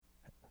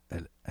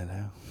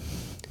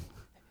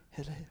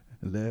Hello.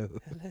 Hello.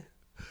 Hello.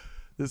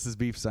 This is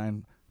Beef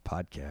Sign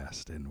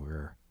Podcast, and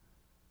we're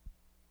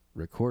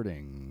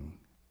recording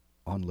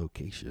on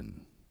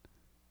location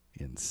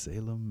in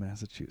Salem,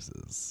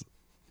 Massachusetts.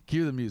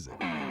 Cue the music.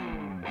 All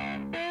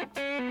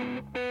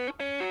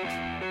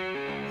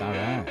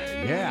right.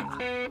 Yeah.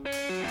 We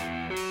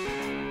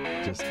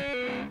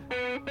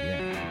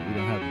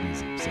don't have the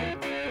music, so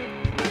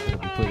it'll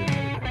be put in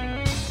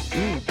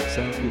later.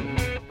 Sounds good.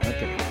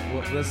 Okay.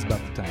 Well, this is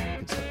about the time we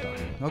can start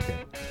talking. Okay.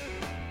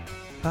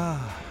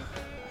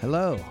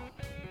 Hello.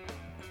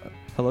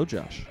 Hello,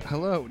 Josh.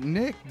 Hello,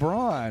 Nick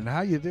Braun. How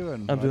you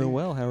doing? I'm buddy? doing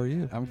well. How are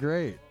you? I'm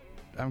great.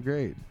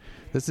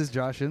 This is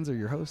Josh Inzer,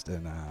 your host,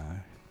 and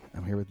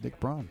I'm here with Nick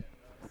Braun.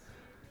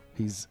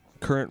 He's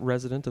Current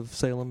resident of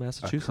Salem,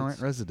 Massachusetts. a current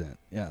resident,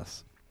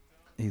 yes.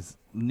 He's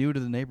new to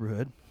the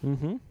neighborhood,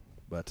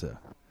 but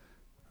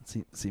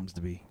seems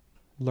to be.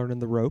 Learning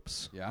the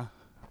ropes. Yeah.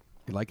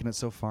 You liking it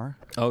so far?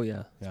 Oh,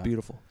 yeah. It's Yeah.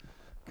 beautiful.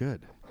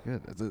 Good.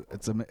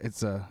 It's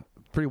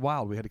pretty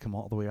wild. We had to come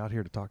all the way out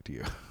here to talk to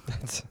you.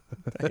 That's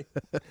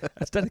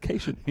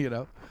dedication. You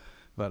know,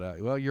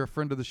 but well, you're a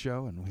friend of the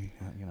show, and we,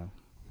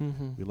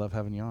 we love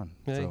having you on.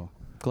 Hey, So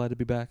glad to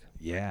be back.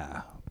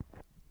 yeah,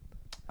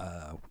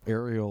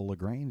 Ariel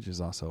LaGrange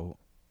is also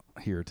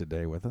here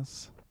today with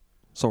us.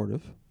 Sort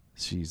of.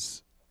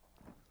 She's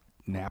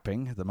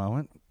napping at the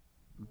moment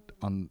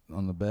on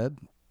the bed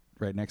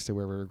right next to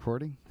where we're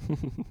recording.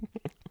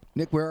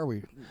 Nick, where are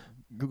we?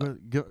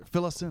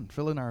 Fill us in.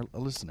 Fill in our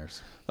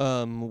listeners.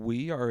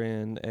 We are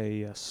in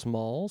a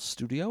small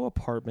studio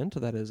apartment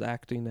that is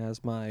acting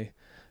as my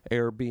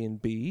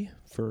Airbnb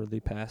for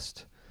the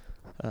past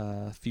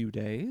few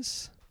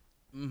days.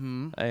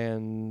 Mm-hmm.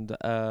 And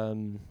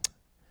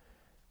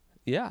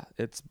yeah,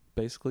 it's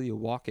basically you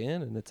walk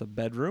in and it's a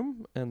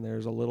bedroom and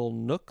there's a little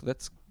nook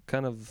that's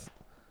kind of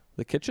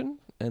the kitchen,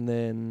 and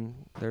then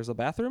there's a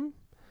bathroom,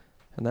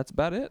 and that's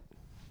about it.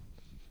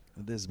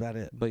 That is about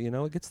it. But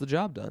it gets the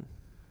job done.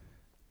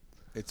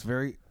 It's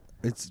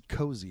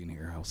cozy in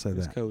here. I'll say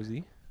It's that.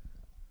 cozy.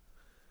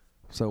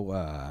 So,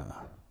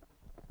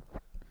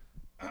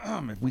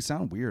 if we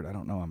sound weird, I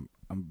don't know.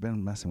 I've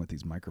been messing with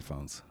these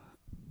microphones.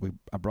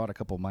 I brought a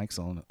couple mics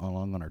along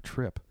on our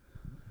trip,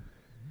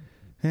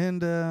 and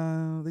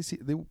they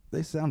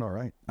sound all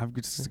right. I've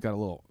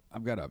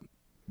got a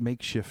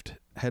makeshift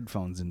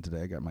headphones in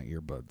today. I got my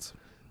earbuds.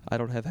 I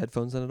don't have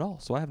headphones in at all,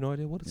 so I have no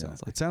idea what it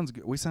sounds like. It sounds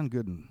good. We sound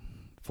good and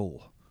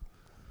full,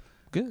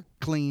 Good.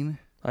 clean.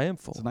 I am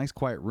full. It's a nice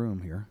quiet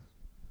room here.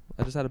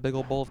 I just had a big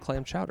old bowl of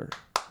clam chowder.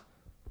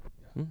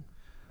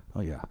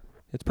 Oh yeah,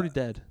 It's pretty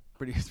dead.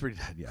 it's pretty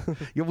dead. Yeah,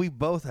 yeah. We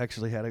both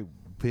actually had a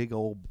big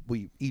old.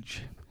 We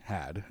each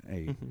had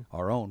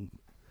our own.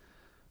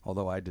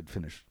 Although I did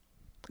finish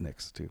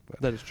Nick's too.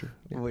 But That is true.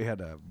 Yeah. we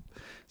had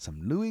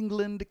some New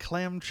England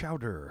clam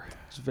chowder.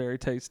 It's very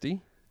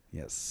tasty.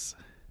 Yes,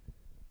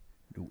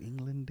 New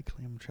England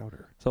clam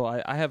chowder. So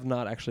I have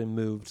not actually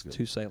moved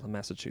to Salem,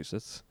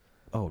 Massachusetts.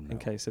 Oh no, In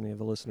case any of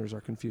the listeners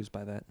are confused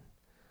by that,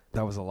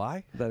 that was a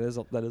lie. that is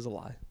a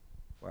lie.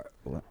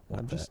 What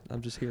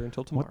I'm just here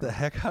until tomorrow. What the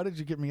heck? How did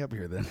you get me up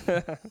here then?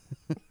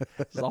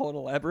 It's all an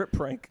elaborate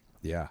prank.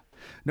 Yeah.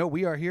 No,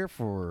 we are here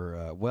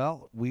for,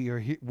 we are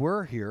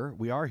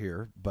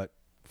here, but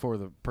for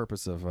the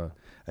purpose of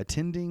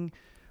attending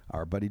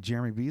our buddy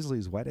Jeremy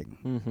Beasley's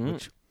wedding,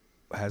 which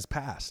has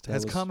passed,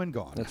 has come and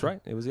gone. That's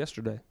right. It was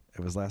yesterday. It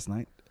was last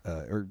night,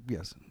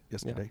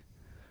 yesterday,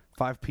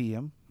 5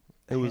 p.m.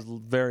 It was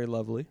very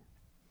lovely.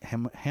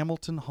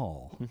 Hamilton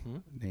Hall,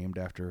 named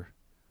after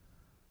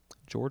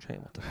George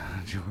Hamilton.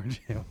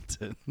 George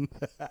Hamilton.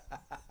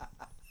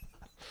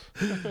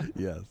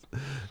 Yes.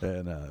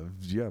 And,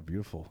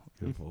 beautiful.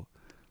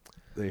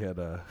 They had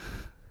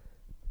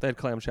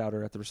clam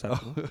chowder at the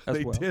reception as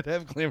they well. did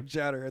have clam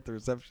chowder at the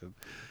reception.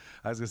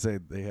 I was going to say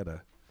they had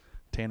a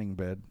tanning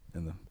bed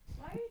in the...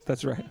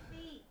 That's right.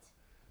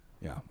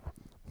 Yeah.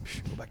 Shh,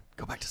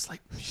 go back to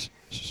sleep.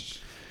 Shh.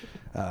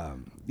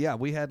 Yeah,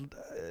 we had...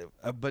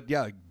 but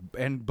yeah,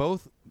 and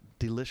both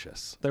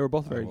delicious. They were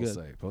both very I will good.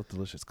 say, both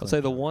delicious. I'll say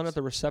the one at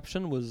the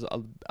reception was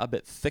a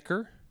bit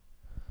thicker.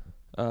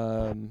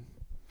 And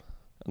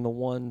the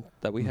one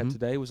that we had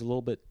today was a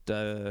little bit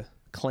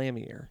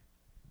clamier.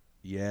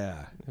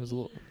 Yeah, It was a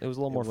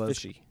little more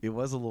fishy. It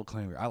was a little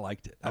clamier. I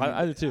liked it.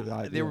 I did too.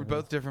 They were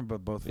both different,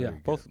 but both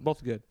very good.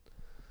 both good.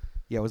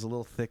 Yeah, it was a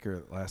little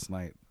thicker last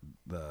night.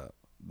 The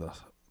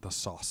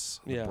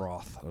sauce, the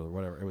broth, or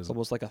whatever. It was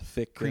Almost like a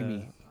thick,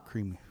 creamy,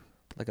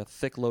 like a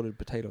thick loaded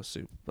potato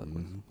soup, but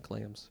with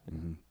clams.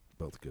 Mm-hmm.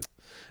 Both good.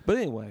 But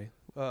anyway,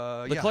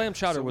 the clam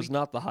chowder was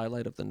not the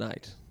highlight of the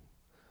night.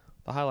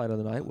 The highlight of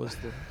the night was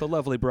the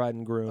lovely bride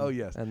and groom. Oh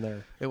yes, and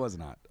it was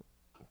not.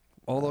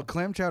 Although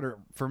clam chowder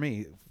for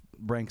me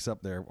ranks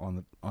up there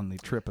on the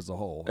trip as a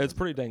whole. It's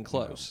pretty dang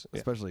close,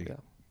 especially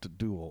to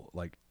do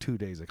like 2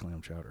 days of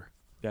clam chowder.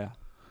 Yeah.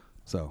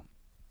 So,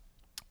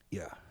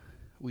 yeah,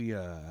 we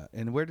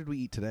and where did we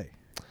eat today?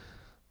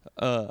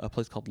 A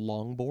place called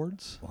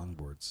Longboards.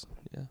 Longboards.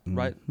 Yeah.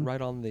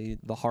 Right on the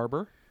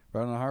harbor.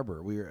 Right on the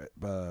harbor. We were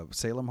at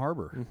Salem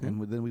Harbor,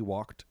 and then we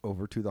walked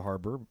over to the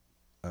harbor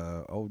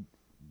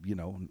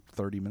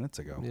 30 minutes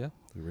ago. Yeah.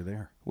 We were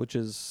there. Which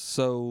is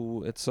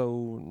it's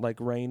so like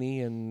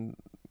rainy and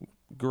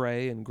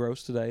gray and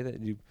gross today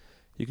that you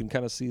can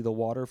kind of see the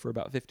water for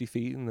about 50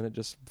 feet and then it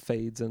just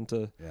fades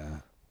into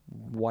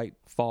white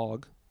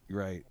fog.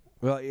 Right.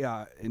 Well,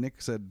 yeah. And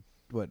Nick said,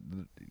 it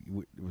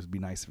would be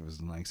nice if it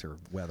was nicer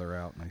weather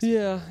out.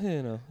 Yeah,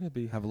 it'd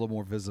be have a little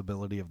more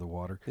visibility of the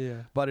water.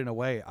 Yeah. But in a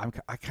way,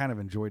 I kind of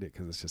enjoyed it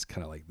because it's just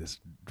kind of like this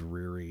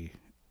dreary.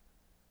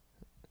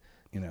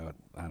 I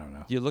don't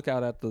know. You look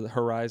out at the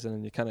horizon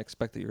and you kind of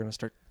expect that you're going to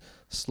start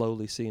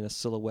slowly seeing a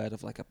silhouette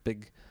of like a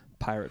big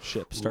pirate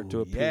ship start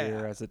to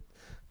appear as it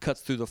cuts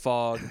through the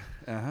fog.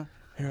 Uh-huh.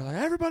 And you're like,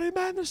 everybody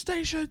man the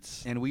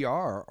stations. And we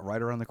are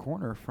right around the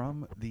corner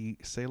from the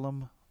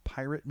Salem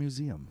Pirate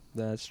Museum.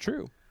 That's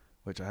true.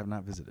 Which I have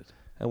not visited.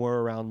 And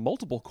we're around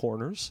multiple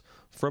corners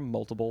from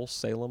multiple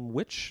Salem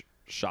witch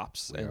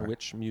shops and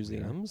witch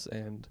museums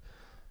and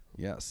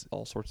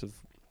all sorts of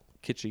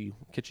kitschy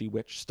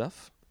witch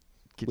stuff.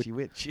 Kitschy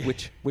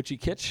witch. Witchy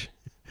kitsch.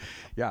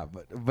 Yeah,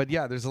 but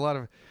yeah, there's a lot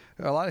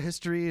of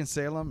history in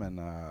Salem and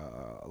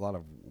a lot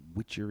of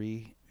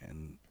witchery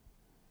and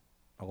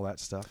all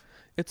that stuff.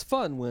 It's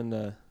fun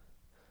when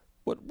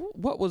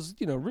what was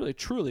really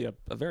truly a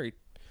very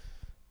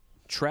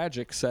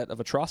tragic set of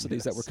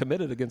atrocities that were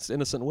committed against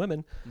innocent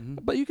women,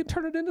 but you can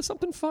turn it into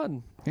something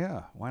fun.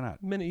 Yeah, why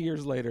not? Many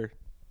years later,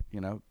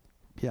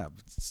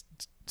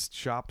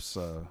 shops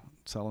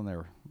selling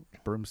their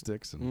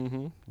broomsticks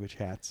and witch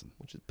hats,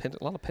 which is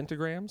a lot of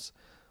pentagrams.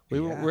 We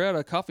were at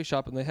a coffee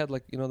shop and they had they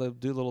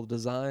do little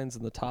designs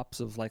in the tops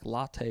of like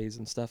lattes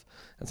and stuff,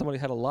 and somebody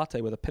had a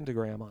latte with a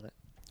pentagram on it.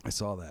 I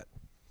saw that.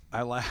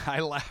 I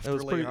laughed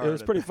really hard. It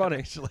was pretty funny,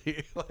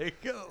 actually.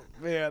 Oh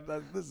man,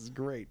 this is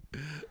great.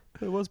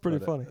 It was pretty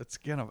funny. It's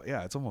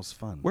it's almost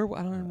fun. I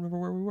don't even remember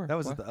where we were. That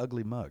was at the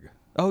Ugly Mug.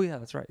 Oh yeah,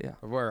 that's right. Yeah,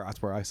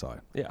 that's where I saw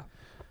it. Yeah,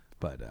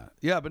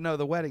 but no,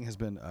 the wedding has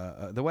been.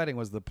 The wedding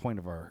was the point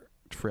of our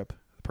trip,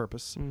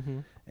 purpose,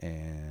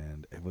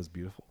 and it was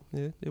beautiful.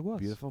 Yeah, it was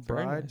beautiful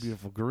very bride, nice.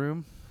 Beautiful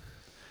groom.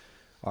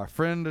 Our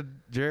friend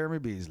Jeremy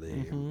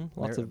Beasley,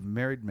 lots of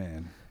married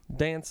man,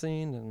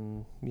 dancing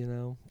and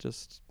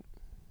just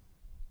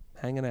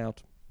hanging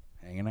out.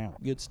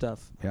 Good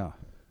stuff. Yeah.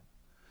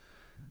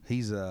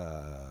 He's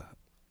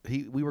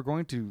we were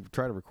going to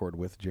try to record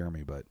with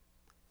Jeremy, but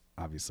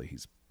obviously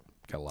he's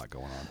got a lot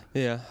going on.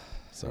 Yeah.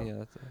 So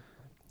yeah.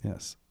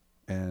 Yes.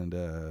 And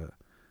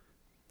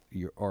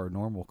you're our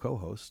normal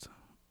co-host.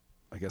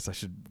 I guess I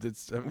should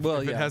if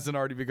it hasn't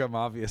already become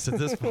obvious at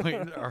this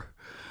point,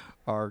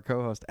 our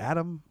co-host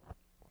Adam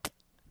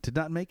did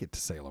not make it to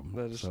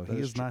Salem. So he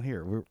is not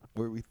here.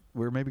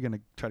 We're maybe going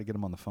to try to get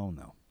him on the phone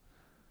though.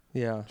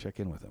 Yeah. Check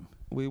in with him.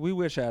 We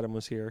wish Adam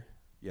was here.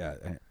 Yeah,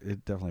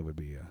 it definitely would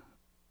be.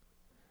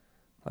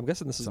 I'm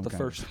guessing this is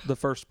the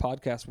first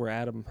podcast where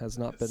Adam has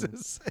not been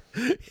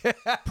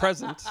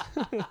present.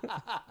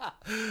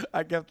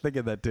 I kept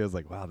thinking that too. I was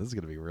like, wow, this is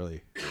going to be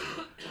really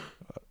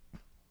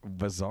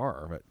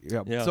bizarre. But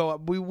yeah.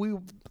 So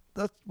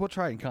we'll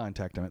try and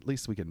contact him. At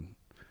least we can.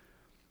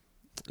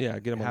 Yeah,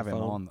 get him have on the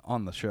phone. him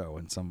on the show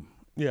in some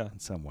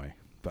way.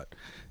 But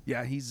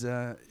yeah, he's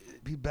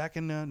back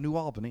in New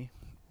Albany.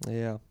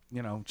 Yeah.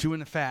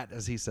 Chewing the fat,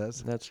 as he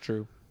says. That's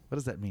true. What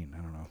does that mean?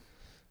 I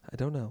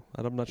don't know.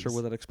 I'm not sure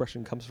where that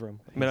expression comes from.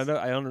 I mean,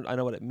 I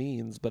know what it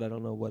means, but I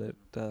don't know what it.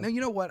 No, you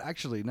know what?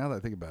 Actually, now that I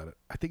think about it,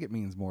 I think it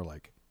means more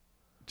like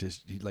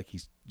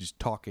he's just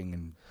talking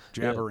and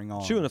jabbering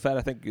on. Chewing the fat,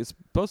 I think, is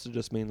supposed to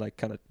just mean like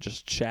kind of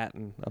just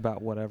chatting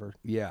about whatever.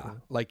 Yeah,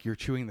 like you're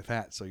chewing the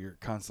fat, so you're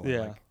constantly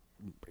like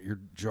your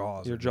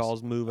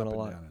jaws moving a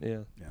lot.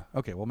 Yeah.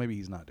 Okay, well maybe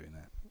he's not doing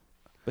that.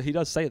 But he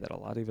does say that a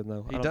lot, even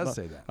though he does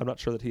say that. I'm not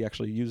sure that he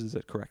actually uses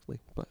it correctly,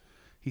 but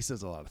he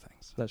says a lot of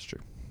things. That's true.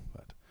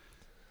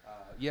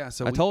 But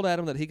so I told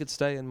Adam that he could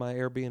stay in my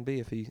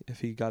Airbnb if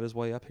he got his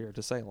way up here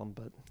to Salem,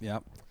 but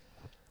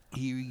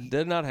he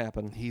did not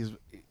happen.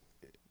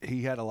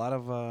 He had a lot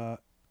of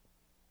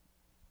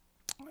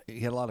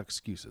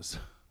excuses.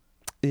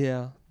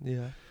 Yeah.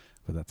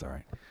 But that's all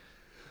right.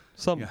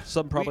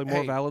 Some probably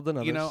more valid than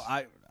others.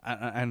 I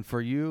and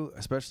for you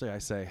especially, I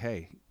say,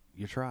 hey,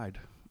 you tried.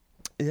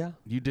 Yeah.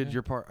 You did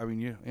your part. I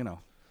mean,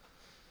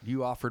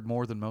 you offered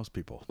more than most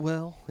people.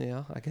 Well,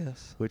 yeah, I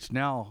guess. Which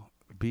now,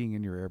 being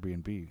in your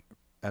Airbnb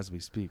as we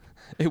speak,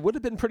 it would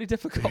have been pretty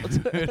difficult.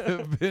 It would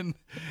have been,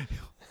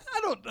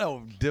 I don't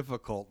know,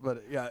 difficult,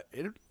 but yeah,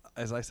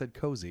 as I said,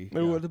 cozy.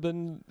 It would have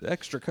been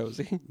extra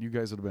cozy. You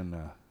guys would have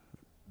been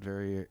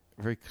very,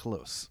 very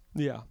close.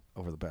 Yeah.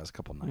 Over the past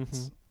couple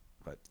nights.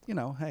 But,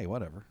 hey,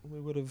 whatever.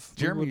 We would have.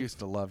 Jeremy used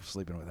to love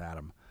sleeping with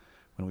Adam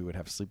when we would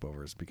have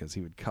sleepovers because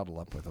he would cuddle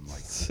up with him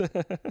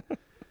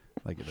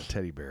like in a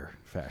teddy bear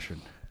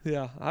fashion.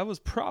 Yeah, I was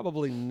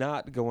probably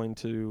not going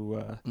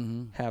to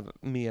have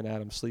me and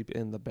Adam sleep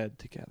in the bed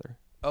together.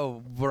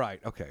 Oh, right.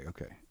 Okay.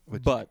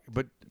 But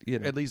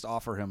at least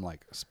offer him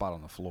like a spot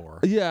on the floor.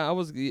 Yeah,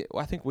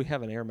 I think we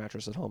have an air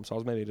mattress at home, so I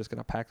was maybe just going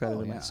to pack that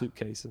into my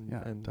suitcase and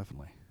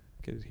definitely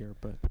get it here.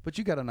 But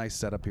you got a nice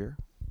setup here.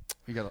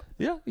 You got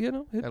yeah,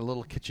 a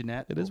little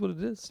kitchenette. It is what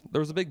it is. There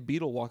was a big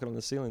beetle walking on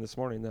the ceiling this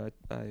morning that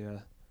I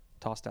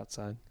tossed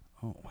outside.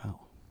 Oh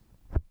wow,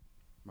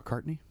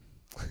 McCartney.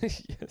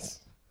 Yes,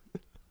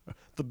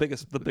 the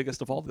biggest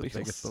of all the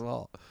beetles. Biggest of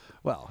all.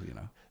 Well,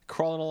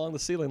 crawling along the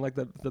ceiling like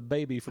the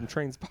baby from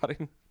Train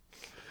Spotting.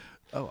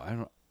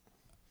 Oh,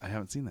 I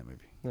haven't seen that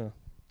movie. No.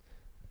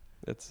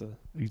 It's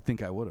you'd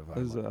think I would have.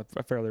 It was a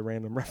fairly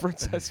random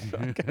reference, I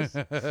guess.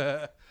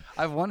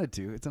 I've wanted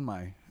to. It's in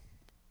my,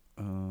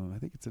 I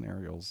think it's in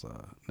Ariel's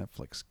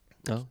Netflix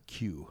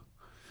queue.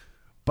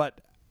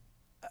 But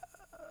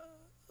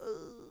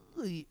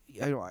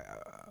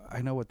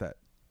I know what that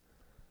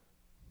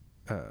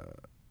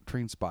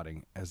Train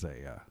Spotting as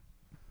a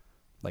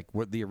like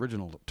what the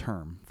original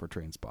term for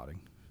Train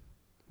Spotting.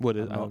 What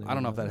is? I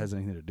don't know if that has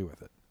anything to do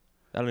with it.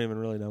 I don't even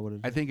really know what it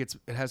is. I think it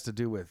has to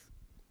do with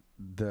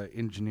the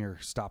engineer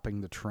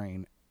stopping the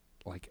train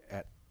like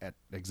at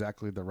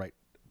exactly the right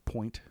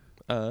point.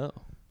 Oh.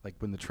 Like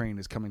when the train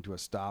is coming to a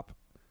stop,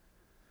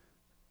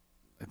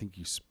 I think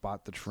you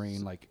spot the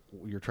train like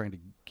you're trying to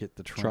get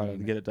the train. Trying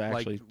to get it to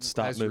actually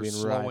stop as moving, you're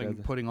slowing,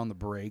 right. Putting on the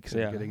brakes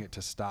and getting it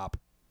to stop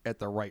at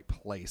the right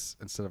place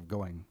instead of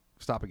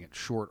stopping it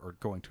short or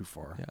going too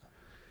far. Yeah.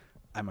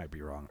 I might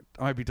be wrong.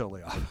 I might be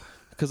totally off.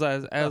 Because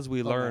as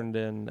we learned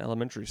in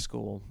elementary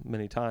school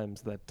many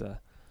times that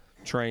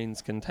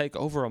trains can take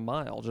over a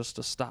mile just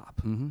to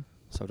stop. Mm-hmm.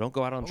 So don't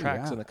go out on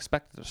tracks and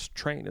expect this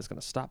train is going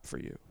to stop for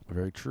you.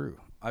 Very true.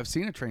 I've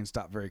seen a train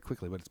stop very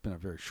quickly, but it's been a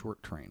very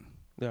short train.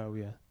 Oh,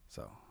 yeah.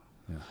 So,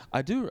 yeah.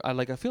 I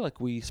feel like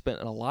we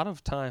spent a lot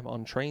of time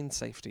on train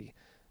safety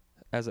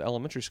as an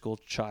elementary school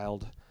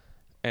child,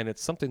 and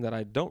it's something that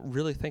I don't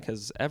really think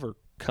has ever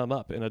come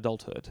up in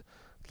adulthood.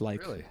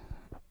 Like, really?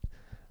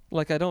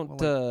 Like I don't...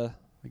 like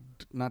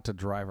not to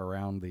drive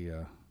around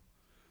the...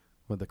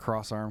 when the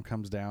cross arm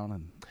comes down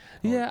and...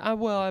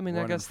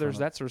 I guess there's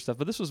that sort of stuff.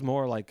 But this was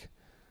more like,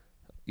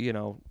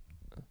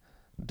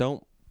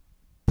 don't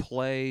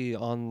play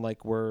on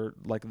like where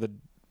like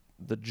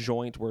the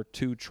joint where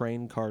two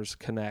train cars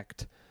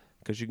connect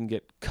because you can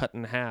get cut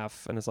in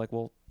half. And it's like,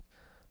 well,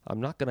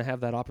 I'm not going to have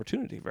that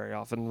opportunity very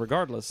often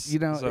regardless.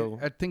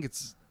 I think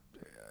it's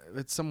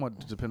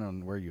somewhat dependent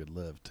on where you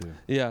live too.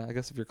 Yeah, I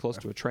guess if you're close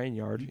to a train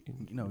yard,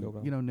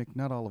 Nick,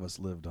 not all of us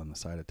lived on the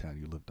side of town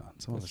you lived on.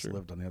 Some of us true.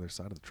 lived on the other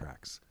side of the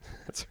tracks.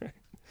 That's right.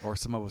 Or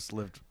some of us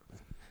lived,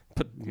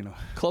 but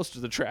close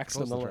to the tracks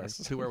nonetheless,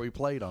 to where we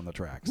played on the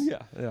tracks.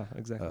 Yeah,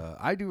 exactly.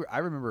 I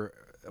remember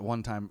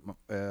one time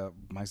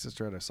my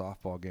sister had a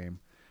softball game,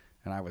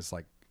 and I was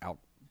like out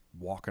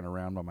walking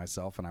around by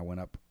myself, and I went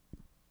up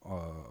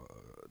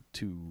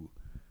to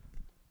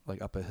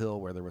like up a hill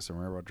where there was some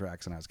railroad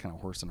tracks, and I was kind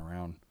of horsing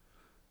around.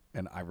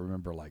 And I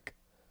remember like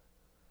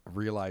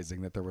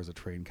realizing that there was a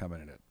train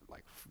coming, and it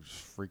like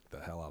freaked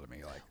the hell out of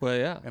me. Like, well,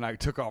 yeah. And I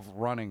took off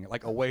running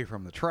like away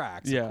from the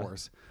tracks, of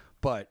course.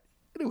 But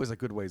it was a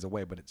good ways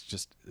away. But it's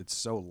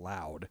so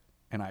loud,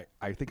 and I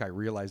think I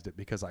realized it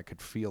because I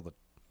could feel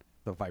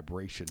the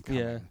vibration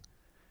coming. Yeah.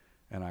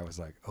 And I was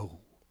like, oh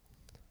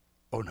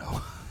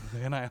no,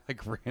 and I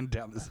like ran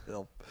down this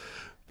hill.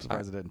 I'm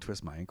surprised I didn't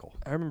twist my ankle.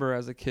 I remember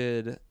as a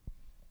kid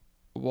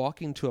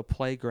walking to a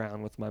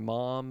playground with my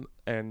mom,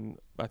 and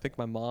I think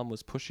my mom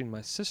was pushing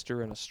my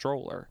sister in a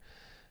stroller,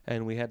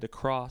 and we had to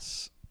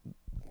cross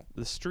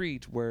the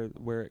street where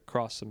it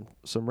crossed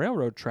some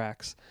railroad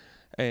tracks,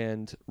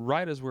 and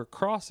right as we're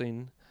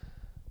crossing,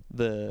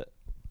 the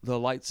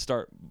lights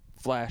start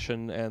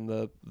flashing and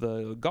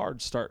the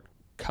guards start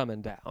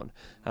coming down,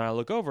 and I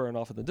look over, and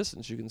off in the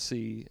distance you can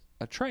see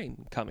a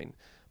train coming,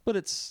 but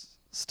it's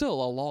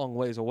still a long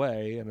ways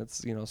away, and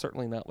it's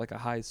certainly not like a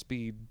high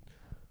speed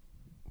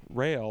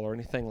rail or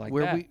anything like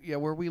that.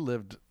 Where we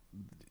lived,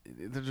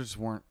 there just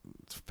weren't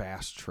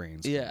fast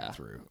trains coming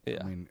through. Yeah.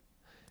 I mean,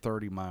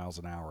 30 miles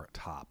an hour at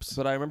tops.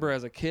 But I remember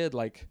as a kid,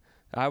 like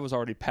I was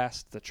already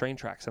past the train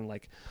tracks and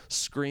like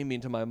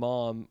screaming to my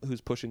mom who's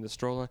pushing the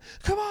stroller,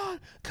 come on,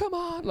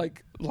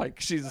 like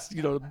she's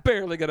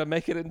barely gonna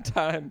make it in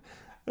time.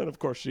 And of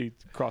course she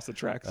crossed the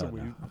tracks, and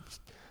we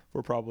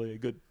were probably a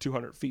good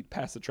 200 feet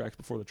past the tracks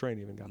before the train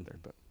even got there.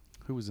 But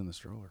who was in the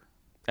stroller?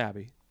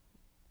 Abby.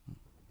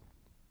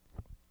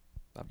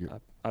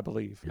 I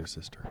believe. Your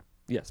sister?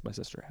 Yes, my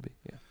sister Abby.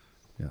 Yeah.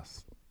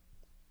 Yes.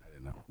 I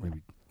didn't know.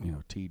 Maybe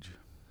Tej.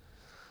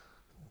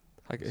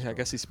 I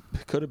guess he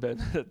could have been.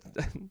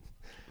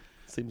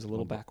 Seems a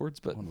little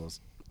backwards, but one of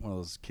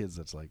those kids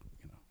that's like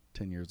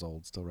 10 years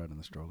old still riding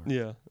the stroller.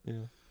 Yeah.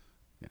 Could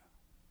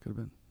have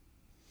been.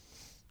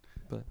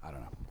 But I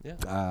don't know.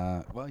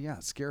 Yeah. Well, yeah,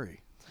 it's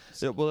scary.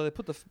 Yeah, well, they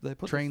put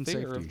train the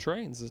fear safety of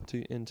trains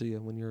into you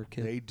when you're a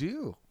kid. They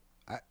do.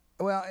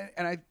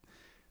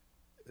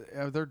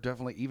 They're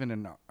definitely, even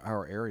in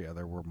our area,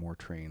 there were more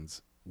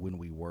trains when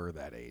we were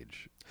that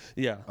age.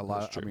 Yeah, a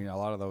lot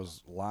of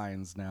those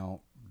lines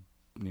now,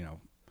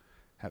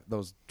 have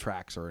those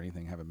tracks or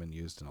anything haven't been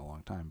used in a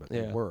long time, but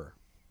they were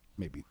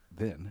maybe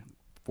then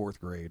 4th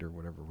grade or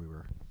whatever we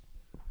were.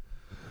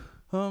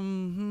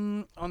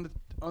 While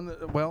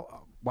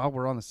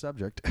we're on the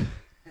subject,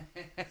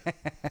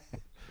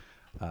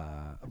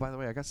 By the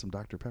way, I got some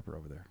Dr. Pepper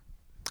over there.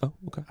 Oh,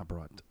 okay. I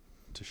brought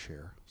to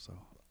share. So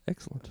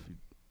Excellent.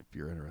 if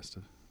you're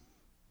interested,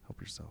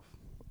 help yourself.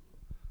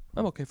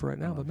 I'm okay for right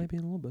now, but maybe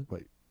in a little bit.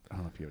 Wait, I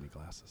don't know if you have any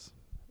glasses.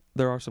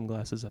 There are some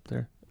glasses up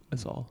there.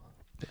 That's all.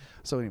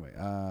 So anyway,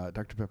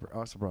 Dr. Pepper. I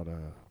also brought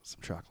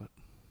some chocolate.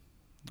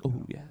 Oh,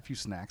 yeah. A few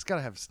snacks. Got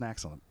to have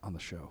snacks on the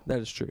show. That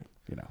is true.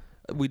 You know.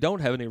 We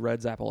don't have any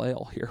Red's Apple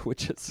Ale here,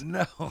 which is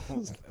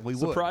we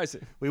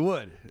surprising. We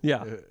would.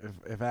 Yeah.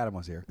 If Adam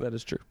was here. That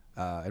is true.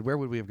 And where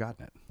would we have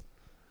gotten it?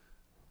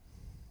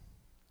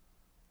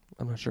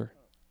 I'm not sure.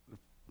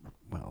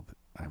 Well,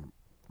 I'm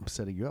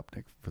setting you up,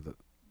 Nick, for the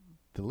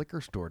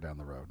liquor store down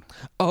the road.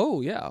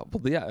 Oh, yeah.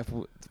 Well, yeah.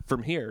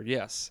 From here,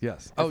 yes.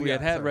 Yes. If we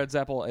had Red's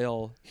Apple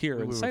Ale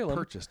here in Salem,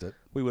 purchased it.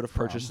 We would have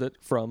purchased it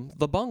from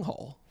the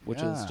Bunghole,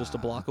 which is just a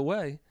block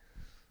away.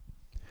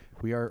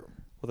 We are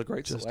with a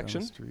great just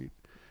selection. Down the street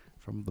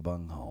from the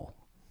Bunghole.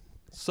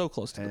 So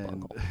close to the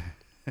Bunghole.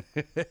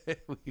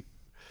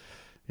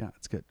 Yeah,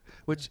 it's good.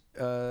 Which,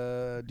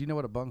 do you know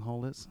what a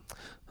bunghole is?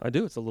 I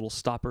do. It's a little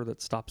stopper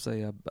that stops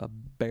a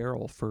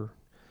barrel for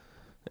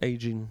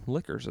aging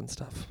liquors and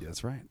stuff. Yeah,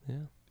 that's right. Yeah.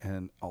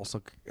 And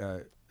also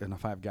in a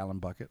 5-gallon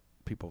bucket,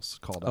 people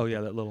called Oh,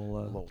 yeah, that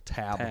little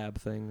tab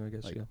thing, I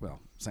guess. Like, yeah. Well,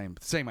 same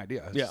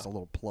idea. It's just a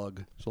little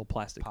plug. Just a little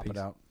plastic Pop piece. it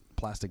out.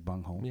 Plastic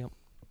bunghole. Yep.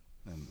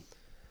 And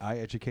I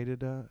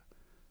educated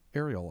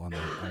Ariel on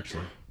that,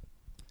 actually.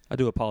 I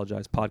do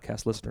apologize,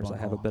 podcast listeners. Bunghole.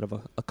 I have a bit of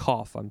a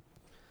cough. I'm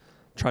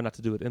trying not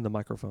to do it in the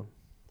microphone.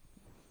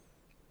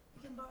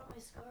 You can borrow my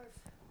scarf.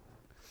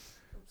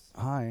 Oops.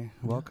 Hi,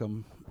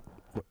 welcome.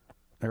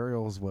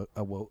 Ariel's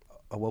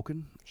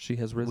awoken. She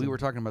has risen. We were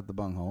talking about the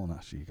bunghole. Now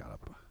she got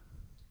up.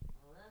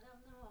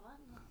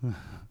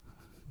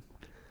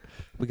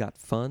 We got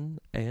fun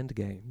and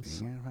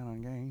games. Yeah, fun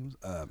and games.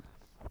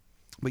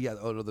 But yeah,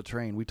 the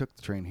train. We took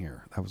the train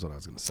here. That was what I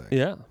was going to say.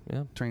 Yeah.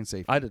 Train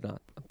safety. I did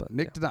not. But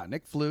Nick did not.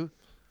 Nick flew.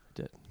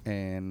 Did.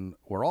 And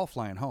we're all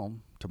flying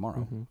home tomorrow.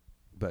 Mm-hmm.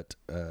 But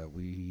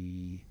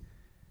we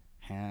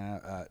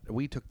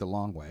took the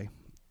long way.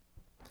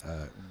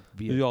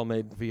 You all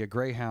via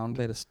Greyhound.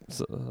 Made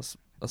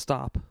a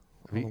stop.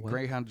 Via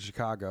Greyhound to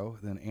Chicago,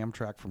 then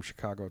Amtrak from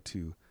Chicago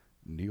to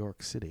New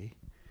York City.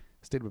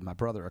 Stayed with my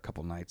brother a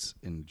couple nights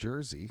in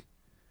Jersey,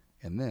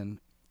 and then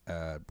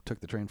took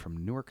the train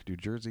from Newark, New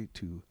Jersey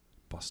to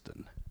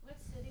Boston. What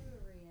city were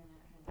we in at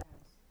Henhouse?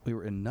 We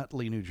were in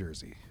Nutley, New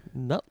Jersey.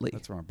 Nutley?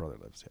 That's where my brother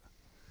lives,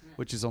 yeah.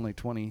 Which is only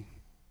 20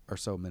 or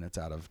so minutes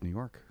out of New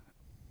York.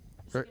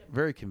 Very,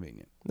 very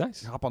convenient.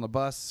 Nice. You hop on the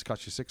bus,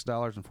 costs you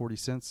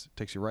 $6.40.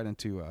 Takes you right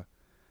into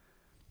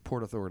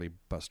Port Authority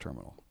bus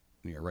terminal.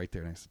 You're right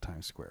there next to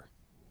Times Square.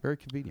 Very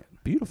convenient.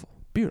 Beautiful.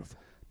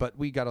 But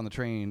we got on the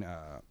train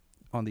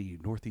on the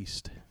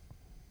Northeast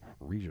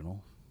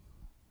Regional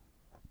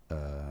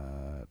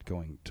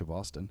going to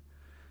Boston.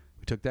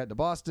 We took that to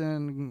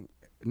Boston.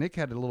 Nick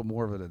had a little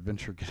more of an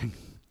adventure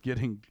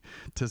getting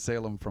to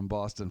Salem from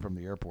Boston from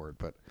the airport,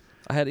 but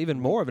I had even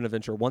more of an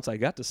adventure once I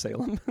got to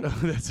Salem.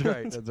 That's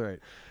right.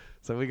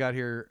 So we got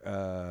here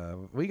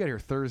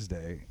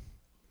Thursday,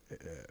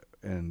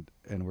 and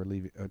we're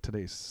leaving.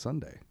 Today's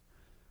Sunday.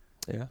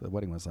 Yeah. The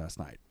wedding was last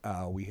night.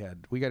 We got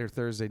here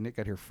Thursday. Nick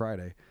got here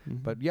Friday.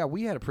 Mm-hmm. But yeah,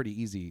 we had a pretty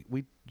easy.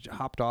 We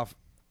hopped off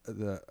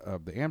the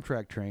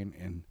Amtrak train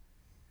in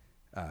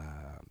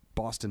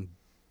Boston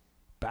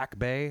Back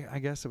Bay, I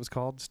guess it was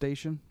called,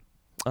 station.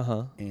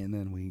 Uh-huh. And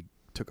then we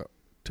took a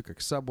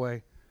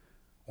subway,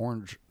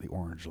 the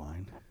Orange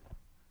Line,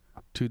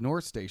 to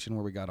North Station,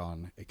 where we got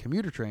on a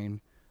commuter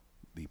train,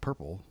 the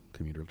purple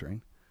commuter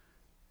train.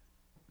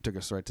 Took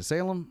us right to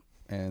Salem,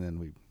 and then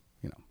we,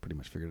 pretty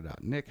much figured it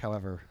out. Nick,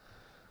 however,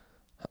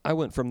 I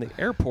went from the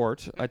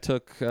airport. I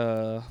took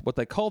what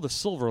they call the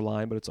Silver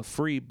Line, but it's a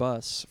free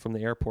bus from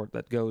the airport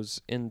that goes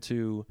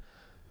into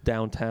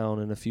downtown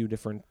and a few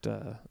different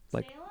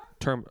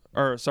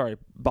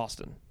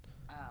Boston.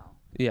 Oh.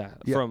 Yeah,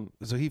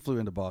 so he flew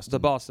into Boston. The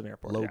Boston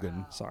airport. Logan.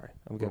 Yeah. Sorry,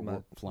 I'm getting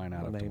my flying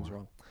out my of names tomorrow.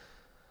 wrong.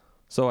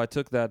 So I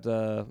took that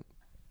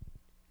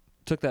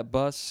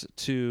bus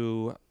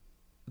to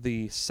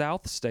the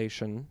South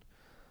Station.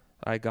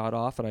 I got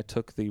off and I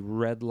took the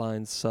Red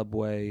Line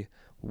subway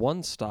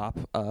one stop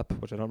up,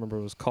 which I don't remember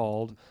what it was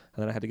called,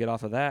 and then I had to get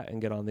off of that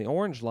and get on the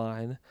Orange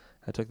Line.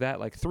 I took that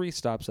like 3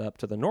 stops up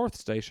to the North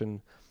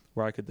Station,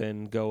 where I could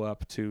then go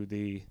up to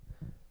the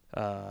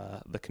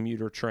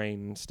commuter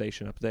train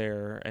station up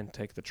there and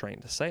take the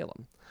train to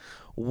Salem.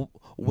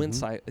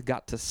 Once I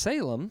got to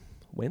Salem,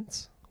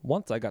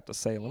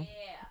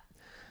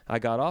 I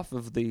got off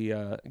of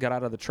got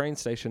out of the train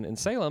station in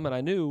Salem, and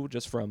I knew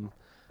just from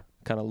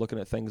kind of looking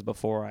at things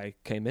before I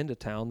came into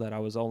town that I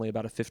was only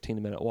about a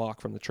 15-minute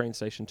walk from the train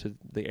station to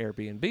the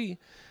Airbnb.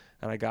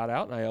 And I got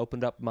out and I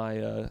opened up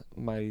on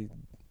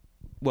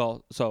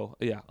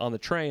the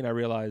train I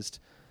realized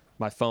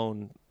my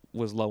phone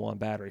was low on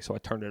battery, so I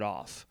turned it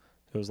off.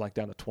 It was like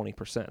down to 20%.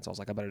 So I was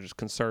like, I better just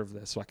conserve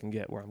this so I can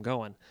get where I'm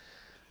going.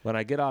 When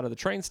I get out of the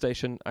train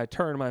station, I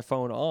turn my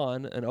phone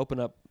on and open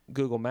up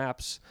Google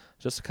Maps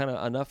just kind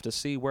of enough to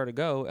see where to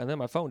go, and then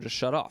my phone just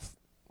shut off.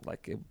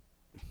 Like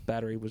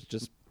battery was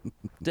just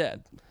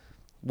dead.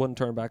 Wouldn't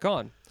turn back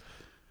on.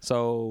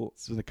 So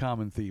This is a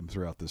common theme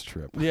throughout this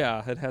trip.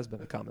 yeah, it has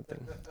been a common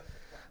thing.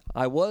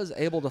 I was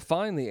able to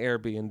find the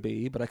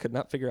Airbnb, but I could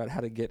not figure out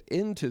how to get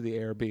into the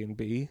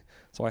Airbnb.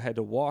 So I had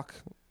to walk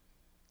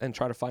and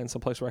try to find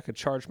some place where I could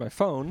charge my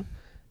phone,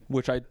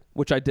 which I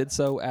did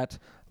so at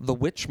the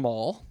Witch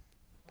Mall.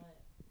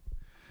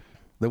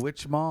 The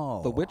Witch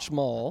Mall. The Witch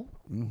Mall,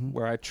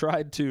 where I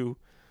tried to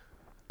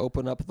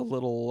open up the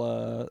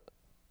little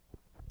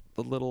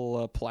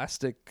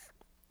plastic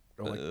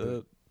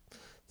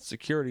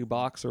security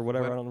box or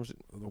whatever. I don't know.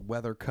 The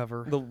weather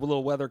cover. The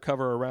little weather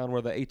cover around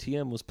where the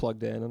ATM was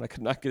plugged in, and I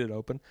could not get it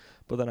open.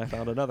 But then I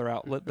found another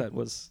outlet that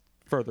was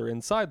further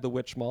inside the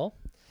Witch Mall.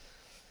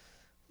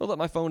 I let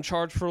my phone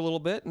charge for a little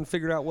bit and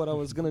figured out what I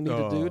was going to need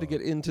to do to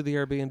get into the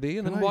Airbnb,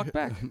 and then walk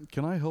back.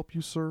 Can I help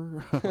you,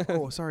 sir?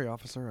 Oh, sorry,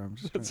 officer. I'm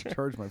just trying to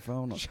charge my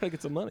phone. Just trying to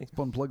get some money.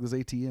 Let's unplug this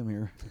ATM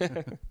here.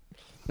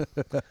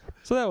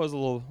 So that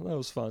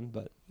was fun,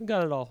 but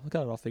got it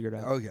all figured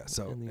out. Oh yeah.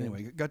 So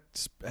anyway, got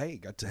to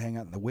hang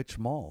out in the Witch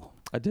Mall.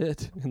 I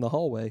did in the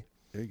hallway.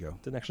 There you go.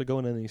 Didn't actually go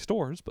in any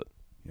stores, but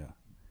yeah.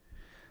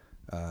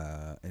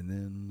 And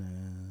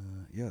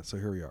then so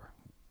here we are.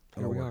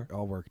 Here we are.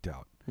 All worked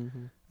out.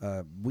 Mm-hmm.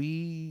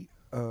 We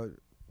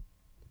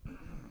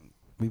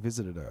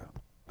visited a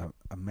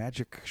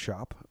magic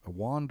shop, a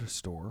wand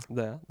store.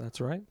 Yeah,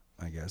 that's right.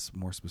 I guess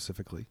more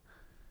specifically.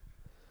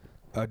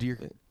 Do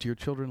your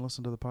children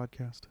listen to the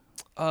podcast?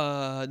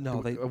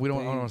 No, we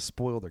don't want to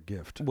spoil their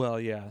gift. Well,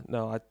 yeah,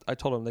 no. I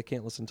told them they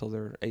can't listen until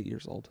they're 8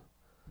 years old.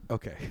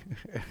 Okay,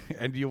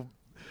 and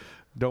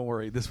don't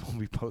worry. This won't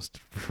be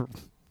posted for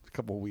a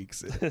couple of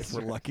weeks if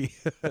we're lucky.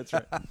 That's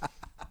right.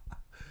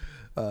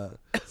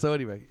 So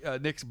anyway,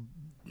 Nick's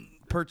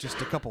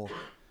purchased a couple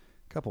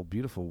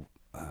beautiful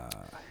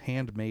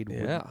handmade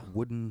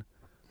wooden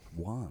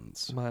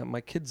wands.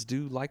 My kids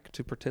do like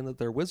to pretend that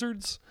they're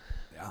wizards,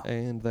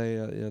 and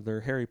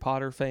they're Harry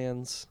Potter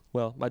fans.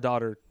 Well, my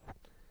daughter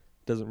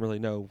doesn't really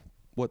know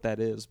what that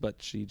is,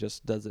 but she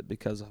just does it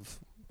because of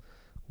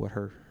what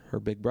her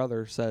big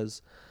brother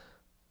says.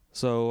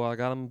 So I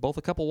got them both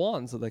a couple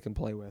wands that they can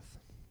play with.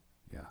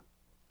 Yeah.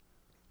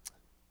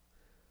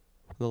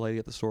 The lady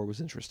at the store was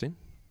interesting.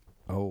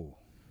 Oh,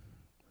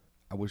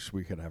 I wish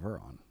we could have her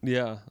on.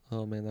 Yeah.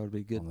 Oh man, that would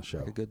be good. On the show.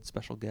 Like a good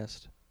special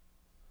guest.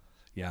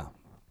 Yeah.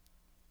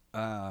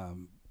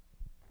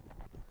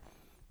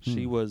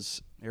 She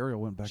was.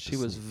 Ariel went back. She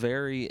was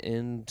very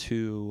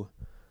into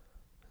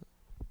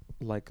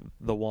like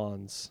the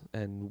wands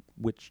and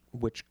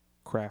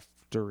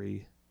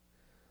witchcraftery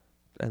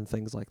and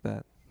things like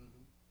that.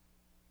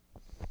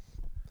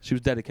 She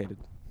was dedicated.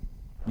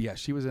 Yeah,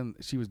 she was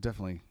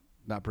definitely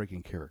not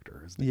breaking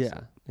character. As they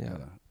said. Yeah.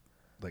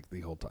 Like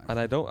the whole time. And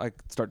I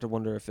start to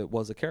wonder if it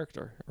was a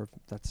character or if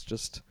that's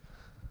just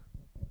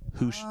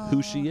who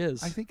she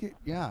is. I think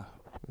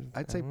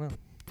I'd say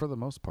for the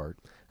most part.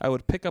 I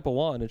would pick up a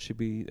wand and she'd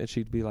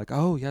be like,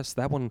 "Oh yes,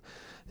 that one.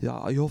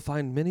 Yeah, you'll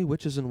find many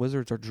witches and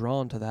wizards are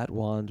drawn to that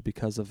wand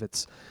because of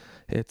its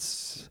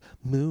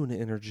moon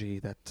energy.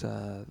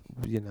 That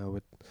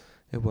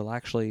it will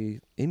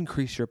actually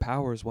increase your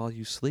powers while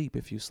you sleep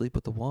if you sleep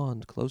with the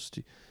wand close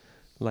to."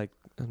 But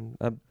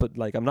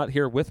I'm not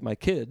here with my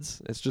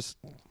kids. It was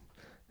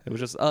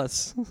just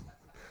us.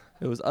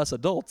 It was us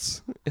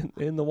adults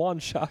in the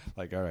wand shop.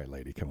 Like, all right,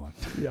 lady, come on.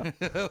 Yeah.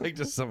 Like,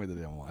 just tell me the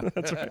damn wand.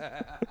 That's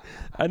right.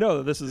 I know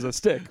that this is a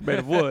stick made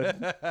of wood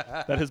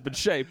that has been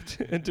shaped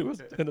into a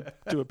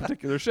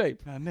particular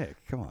shape. Nick,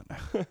 come on.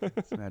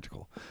 It's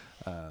magical.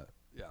 Yeah.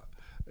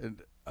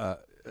 And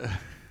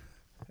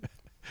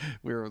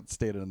we were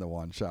standing in the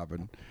wand shop,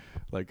 and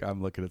like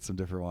I'm looking at some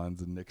different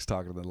ones, and Nick's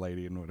talking to the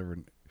lady and whatever,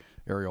 and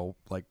Ariel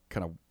like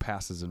kind of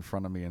passes in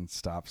front of me and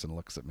stops and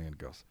looks at me and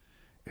goes,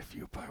 "If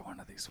you buy one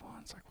of these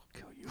wands, I will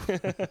kill you."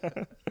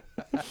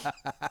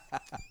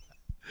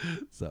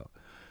 So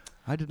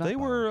I did not. They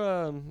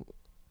were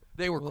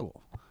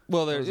cool.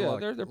 Well,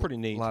 they're pretty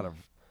neat. A lot of,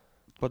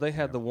 but they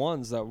had the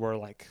ones that were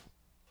like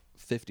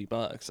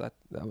 $50.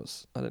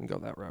 I didn't go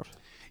that route.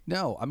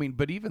 No, I mean,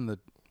 but even the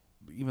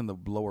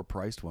lower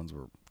priced ones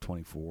were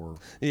 $24,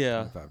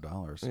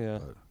 $25. Yeah.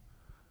 But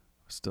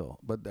still,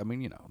 but I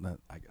mean, that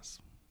I guess.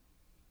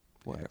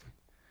 Whatever.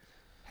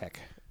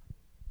 Heck.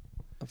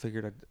 I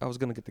figured I was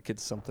gonna get the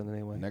kids something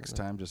anyway. Next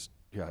time, just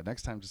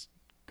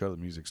go to the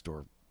music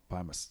store, buy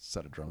them a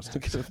set of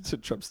drumsticks. To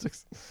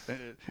drumsticks.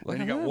 And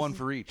you got one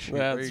for each.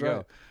 Yeah, there you right.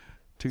 go.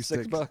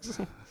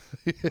 $6.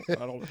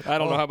 I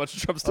don't know how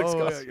much drumsticks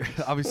cost. Yeah.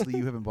 Obviously,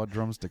 you haven't bought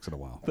drumsticks in a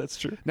while. That's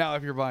true. Now,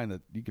 if you're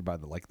buying you could buy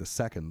the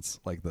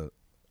seconds,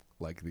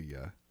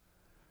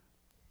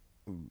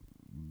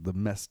 the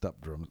messed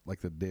up drums, like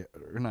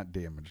or not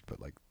damaged, but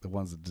like the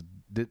ones that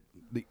did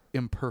the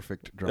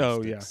imperfect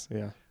drumsticks. Oh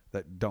yeah.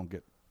 That don't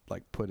get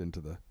put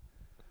into the,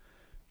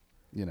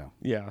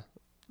 Yeah.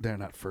 They're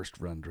not first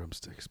run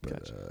drumsticks, but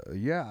Gotcha.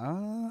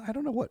 I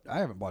don't know what. I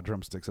haven't bought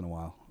drumsticks in a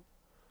while.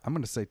 I'm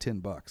going to say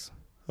 $10.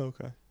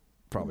 Okay.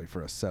 Probably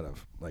for a set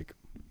of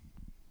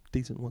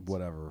decent ones.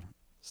 Whatever.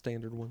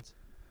 Standard ones.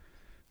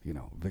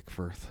 Vic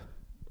Firth.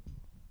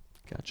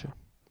 Gotcha.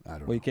 I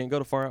don't Well, know. you can't go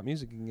to Far Out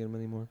Music and get them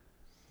anymore.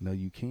 No,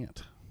 you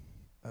can't.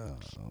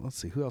 Let's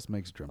see. Who else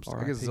makes drumsticks?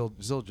 I guess R.I.P.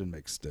 Zildjian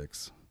makes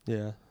sticks.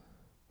 Yeah.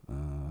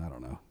 I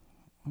don't know.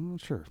 I'm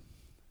not sure.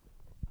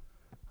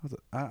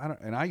 I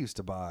don't. And I used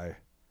to buy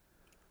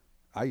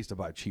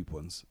cheap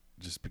ones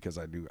just because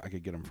I knew I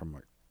could get them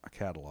from a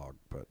catalog,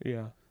 but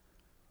Yeah.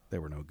 they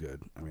were no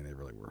good. I mean, they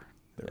really were.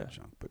 They were Yeah.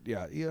 junk. But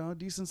yeah, a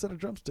decent set of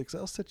drumsticks,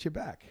 they'll set you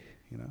back.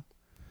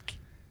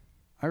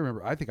 I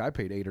remember. I think I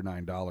paid $8 or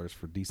 $9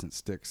 for decent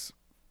sticks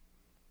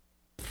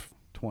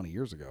 20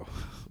 years ago.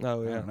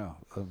 Oh, yeah. I don't know,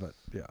 but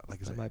yeah, like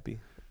I That said, might be.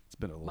 it's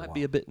been a little. Might while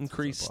be a bit since I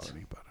increased. bought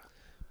any, but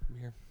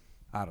Here.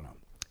 I don't know.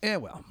 Yeah,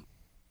 well.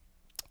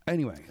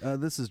 Anyway,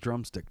 this is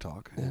drumstick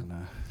talk, Yeah.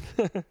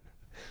 and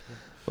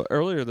Well,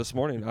 earlier this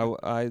morning,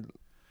 I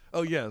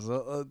oh yes,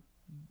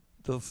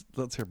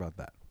 let's hear about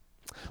that.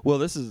 well,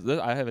 this is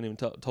I haven't even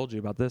told you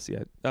about this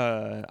yet.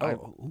 So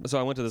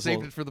I went to this.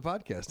 Saved it for the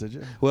podcast, did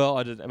you? Well,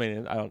 I did. I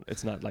mean, I don't.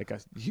 It's not like a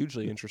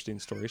hugely interesting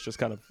story. It's just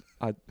kind of.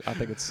 I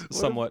think it's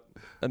somewhat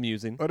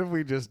amusing. What if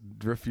we just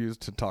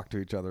refused to talk to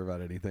each other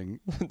about anything,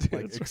 Dude,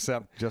 like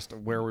except just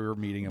where we were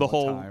meeting and the what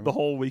whole time, the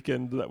whole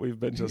weekend that we've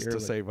been just here, to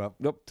like, save up?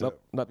 Nope.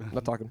 Not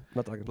talking.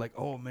 Not talking. Like,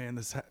 oh man,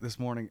 this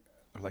morning.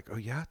 I'm like, oh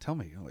yeah, tell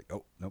me. I'm like,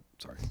 oh nope,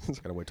 sorry,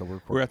 gotta wait till we're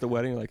recording. We're at the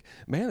wedding. Like,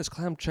 man, this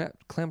clam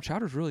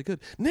chowder's really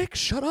good. Nick,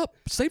 shut up.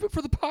 Save it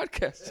for the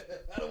podcast.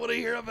 I don't want to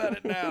hear about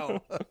it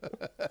now.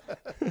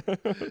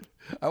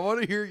 I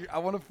want to hear. I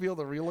want to feel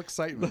the real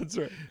excitement. That's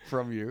right.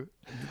 From you.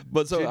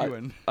 But so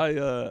Genuine.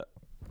 I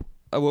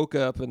woke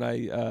up and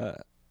I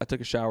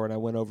took a shower and I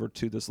went over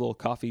to this little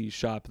coffee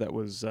shop that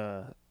was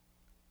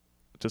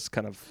just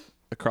kind of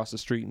across the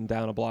street and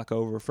down a block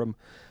over from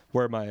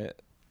where my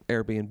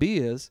Airbnb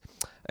is,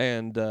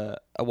 and I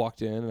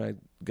walked in and I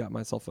got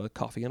myself a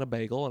coffee and a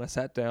bagel, and I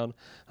sat down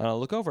and I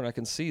look over and I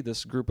can see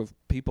this group of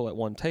people at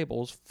one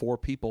table, 4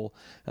 people,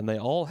 and they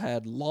all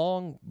had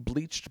long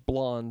bleached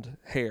blonde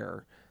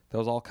hair that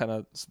was all kind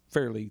of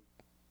fairly,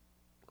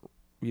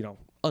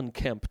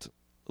 unkempt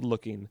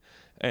looking,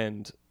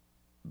 and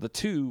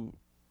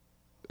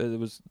it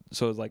was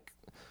like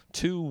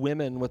 2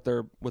 women with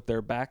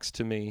their backs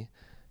to me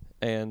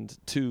and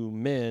 2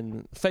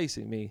 men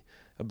facing me,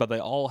 but they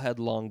all had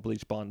long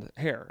bleach blonde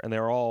hair, and they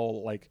were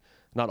all like,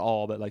 not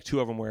all, but like 2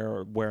 of them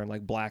were wearing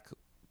like black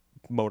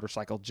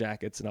motorcycle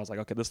jackets, and I was like,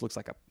 okay, this looks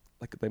like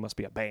they must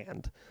be a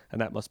band,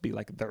 and that must be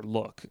like their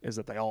look, is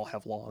that they all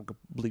have long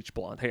bleach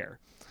blonde hair.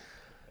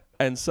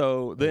 And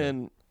so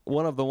then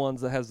one of the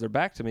ones that has their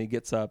back to me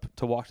gets up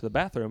to walk to the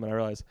bathroom, and I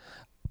realize,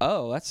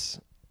 oh, that's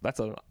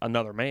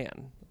another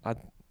man.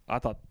 I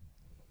thought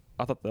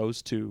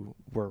those 2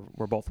 were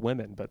both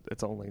women, but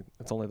it's only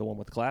the one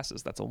with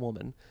glasses that's a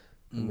woman.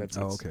 And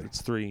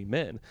it's 3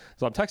 men.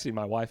 So I'm texting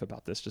my wife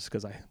about this just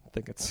because I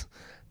think it's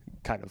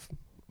kind of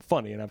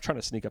funny, and I'm trying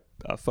to sneak up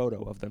a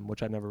photo of them,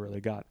 which I never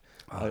really got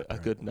a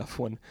good enough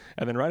one.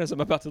 And then right as I'm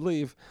about to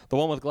leave, the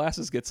one with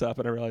glasses gets up,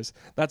 and I realize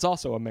that's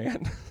also a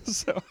man.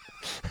 So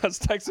I was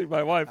texting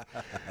my wife,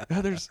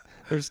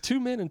 there's 2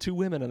 men and 2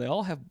 women, and they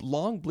all have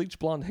long bleach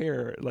blonde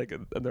hair, like,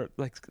 and they're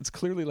like, it's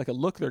clearly like a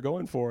look they're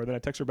going for. And then I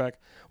text her back,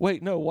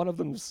 wait, no, one of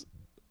the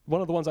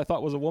ones I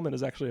thought was a woman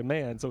is actually a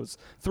man. So it's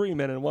 3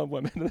 men and 1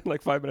 woman. And then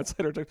like 5 minutes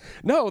later,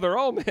 no, they're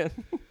all men.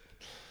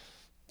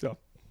 So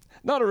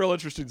not a real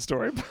interesting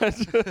story, but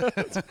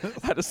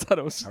I just thought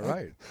it was all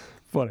right.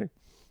 funny.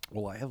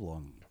 Well, I have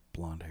long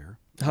blonde hair.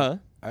 Huh?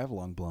 I have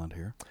long blonde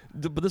hair.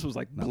 But this was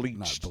like bleached.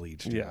 Not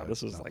bleached. Yeah,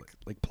 this was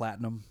like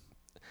platinum.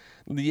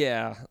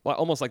 Yeah,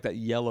 almost like that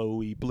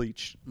yellowy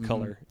bleach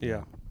color.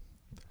 Yeah.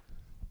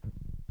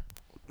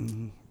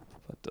 Mm-hmm.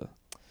 But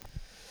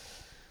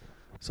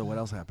so what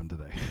else happened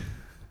today?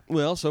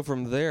 well, so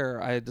from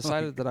there, I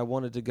decided that I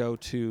wanted to go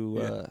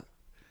to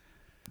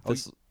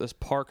this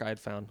park I had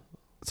found.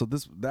 So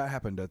that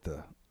happened at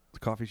the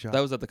coffee shop?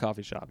 That was at the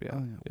coffee shop. Yeah.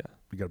 Oh, yeah.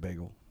 You got a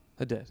bagel,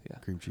 I did. Yeah.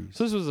 cream cheese,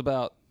 So this was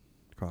about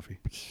coffee.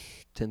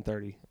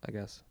 10:30, I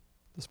guess,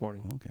 this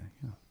morning. Okay,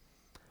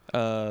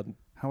 yeah. Um,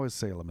 How is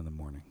Salem in the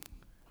morning?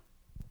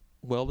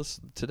 well,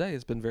 today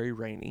has been very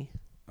rainy.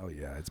 Oh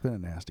yeah, it's been a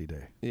nasty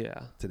day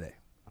Yeah. today.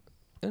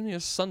 And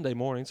it's Sunday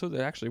morning, so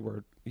there actually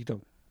were,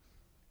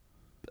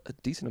 a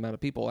decent amount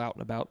of people out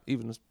and about,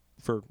 even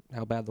for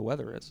how bad the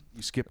weather is.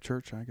 You skipped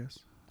church, I guess.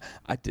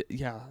 I did.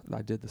 Yeah,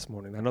 I did this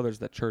morning. I know there's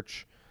that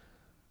church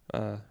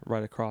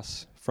right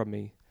across from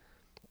me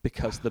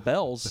because the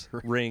bells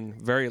ring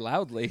very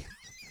loudly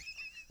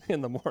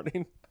in the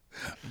morning.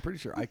 I'm pretty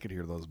sure I could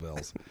hear those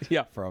bells.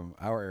 Yeah. From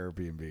our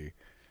Airbnb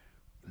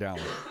down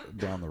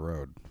the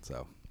road.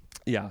 So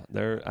yeah,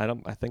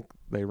 I think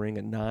they ring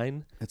at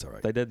 9. it's all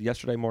right. They did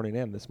yesterday morning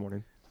and this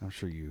morning. I'm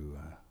sure you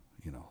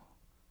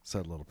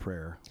said a little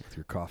prayer with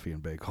your coffee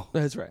and bagel.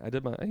 That's right. I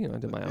did my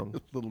own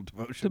little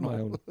devotion. did my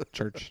own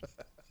church.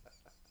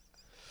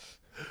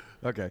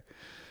 Okay.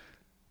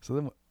 So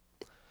then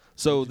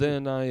So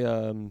then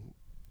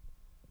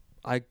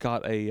I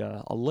got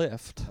a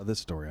lift. this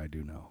story I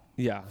do know.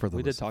 Yeah, For the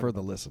we did talk for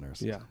about the this.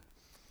 listeners. Yeah,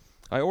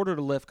 I ordered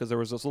a lift because there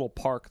was this little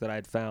park that I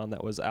had found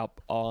that was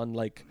out on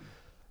like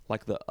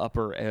like the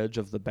upper edge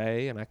of the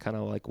bay, and I kind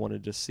of like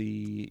wanted to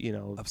see,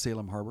 Of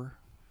Salem Harbor?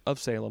 of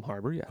Salem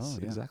Harbor. Yes, Oh,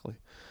 yeah. exactly.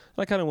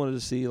 I kind of wanted to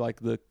see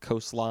like the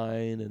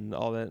coastline and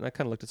all that, and I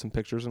kind of looked at some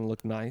pictures and it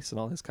looked nice and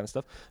all this kind of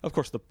stuff. Of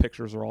course, the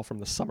pictures are all from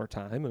the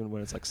summertime and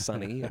when it's like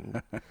sunny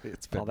and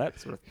It's all that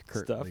sort of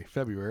stuff. currently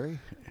February.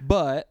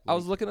 But I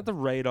was looking at the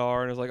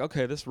radar and I was like,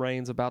 okay, this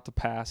rain's about to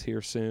pass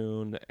here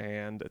soon,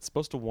 and it's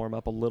supposed to warm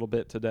up a little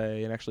bit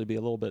today and actually be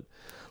a little bit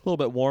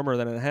warmer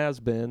than it has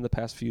been the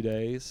past few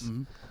days.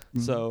 Mm-hmm.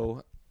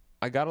 So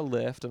I got a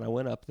lift and I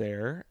went up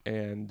there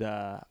and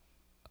I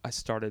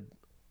started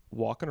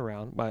walking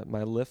around. My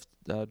Lyft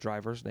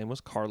driver's name was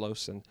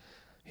Carlos, and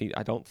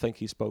I don't think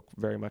he spoke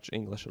very much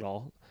English at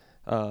all.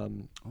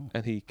 And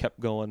he kept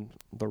going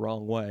the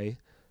wrong way,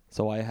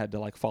 so I had to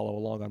like follow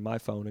along on my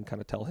phone and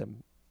kind of tell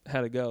him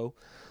how to go.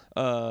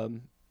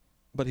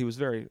 But he was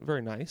very,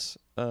 very nice.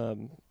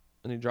 And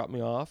he dropped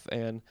me off,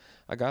 and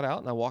I got out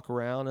and I walk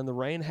around, and the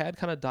rain had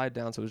kind of died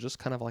down, so it was just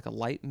kind of like a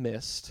light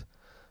mist,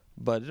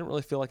 but it didn't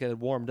really feel like it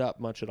had warmed up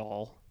much at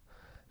all.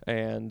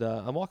 And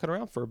I'm walking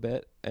around for a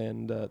bit,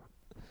 and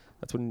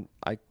that's when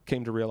I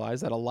came to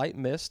realize that a light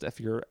mist, if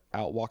you're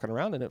out walking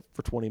around in it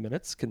for 20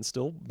 minutes, can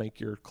still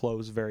make your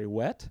clothes very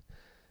wet.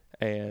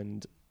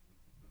 And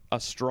a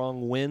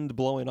strong wind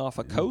blowing off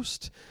a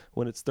coast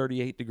when it's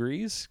 38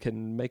 degrees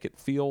can make it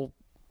feel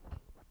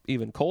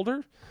even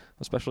colder,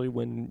 especially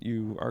when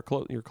your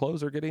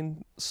clothes are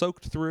getting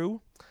soaked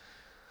through.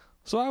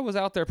 So I was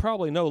out there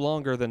probably no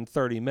longer than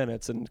 30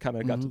 minutes and kind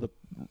of got to the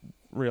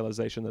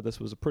realization that this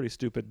was a pretty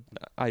stupid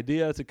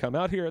idea to come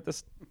out here at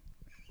this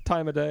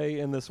time of day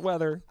in this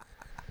weather.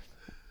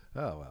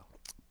 Oh, well.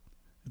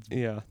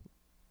 Yeah.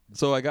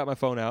 So I got my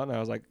phone out and I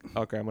was like,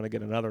 okay, I'm going to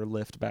get another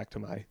lift back to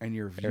my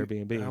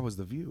Airbnb. How was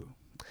the view?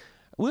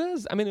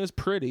 It was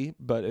pretty,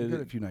 but You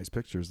got a few nice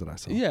pictures that I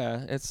saw.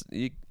 Yeah, it's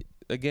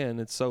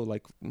so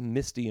like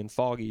misty and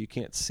foggy. You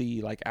can't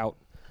see like out,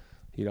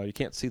 you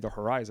can't see the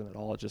horizon at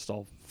all. It just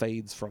all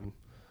fades from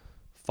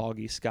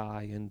foggy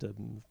sky into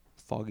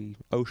foggy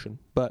ocean.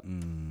 But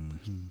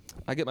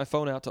I get my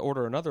phone out to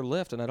order another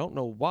lift, and I don't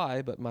know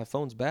why, but my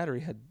phone's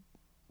battery had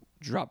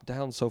dropped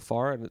down so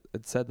far, and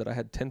it said that I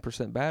had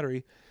 10%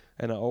 battery,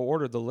 and I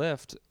ordered the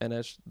lift, and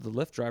as the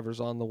lift driver's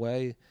on the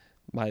way,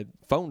 my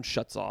phone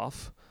shuts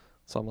off.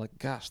 So I'm like,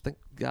 gosh, thank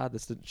God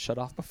this didn't shut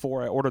off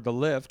before I ordered the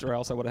lift, or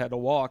else I would have had to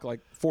walk like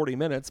 40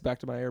 minutes back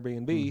to my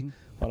Airbnb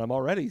when I'm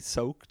already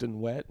soaked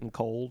and wet and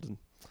cold. And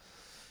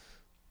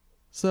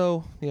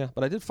so, yeah,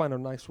 but I did find a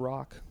nice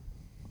rock.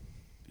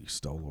 You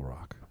stole a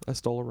rock. I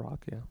stole a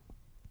rock, yeah.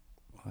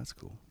 Well, that's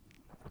cool.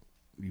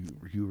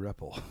 You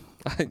rebel.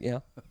 Yeah.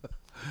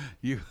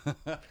 You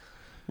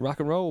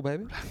rock and roll,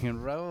 baby. rock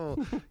and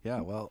roll.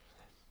 Yeah, well,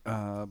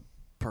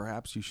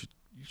 perhaps you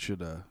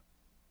should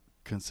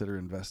consider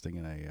investing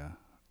in a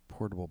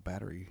portable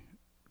battery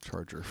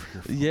charger for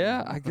your phone.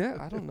 Yeah, I get.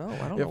 I don't know.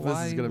 I don't know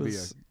why this is going to be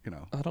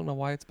I don't know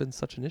why it's been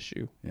such an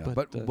issue. Yeah,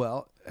 but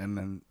and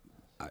then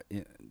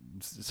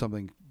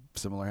something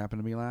similar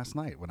happened to me last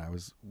night when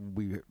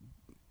we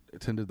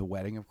attended the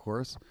wedding, of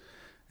course,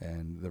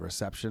 and the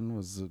reception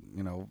was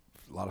a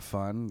lot of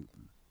fun,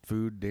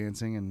 food,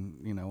 dancing, and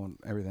and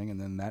everything,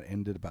 and then that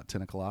ended about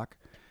 10 o'clock,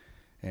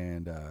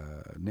 and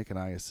Nick and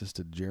I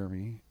assisted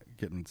Jeremy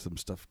getting some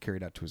stuff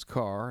carried out to his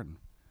car and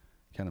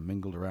kind of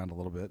mingled around a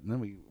little bit, and then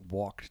we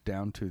walked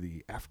down to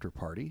the after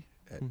party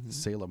at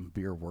Salem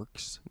Beer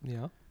Works,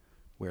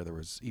 where there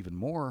was even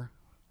more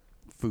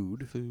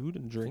food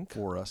and drink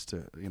for us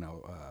to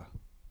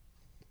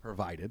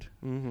provided.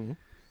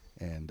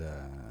 And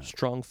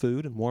strong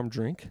food and warm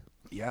drink.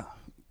 Yeah,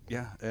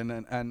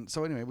 and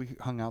so anyway, we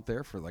hung out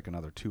there for like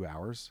another 2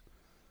 hours,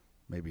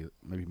 maybe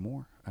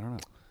more. I don't know.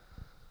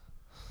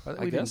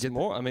 I guess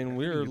more. I mean,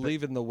 we were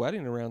leaving the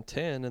wedding around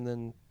 10, and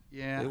then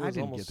I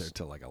didn't get there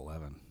till like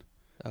 11.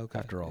 Okay.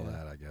 After all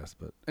that, I guess.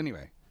 But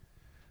anyway,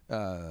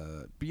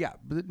 but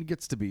it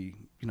gets to be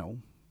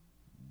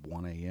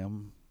 1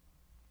 a.m.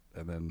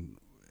 and then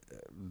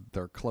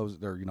they're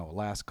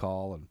last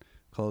call and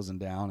closing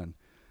down, and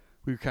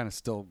we were kind of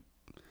still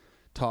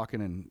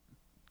talking and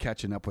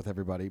catching up with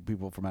everybody,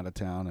 people from out of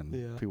town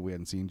and people we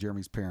hadn't seen,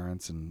 Jeremy's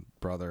parents and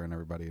brother and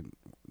everybody. And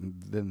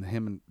then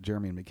him and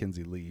Jeremy and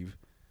Mackenzie leave,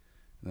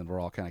 and then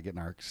we're all kind of getting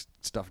our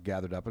stuff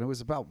gathered up. And it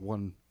was about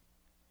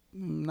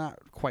not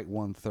quite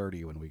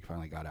 1:30 when we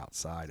finally got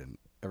outside, and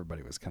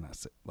everybody was kind of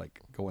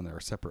like going their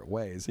separate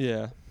ways.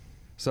 Yeah.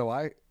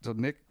 So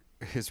Nick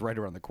is right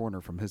around the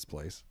corner from his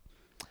place.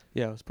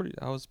 Yeah,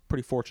 I was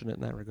pretty fortunate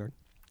in that regard.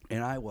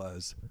 And I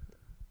was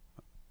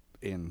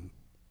it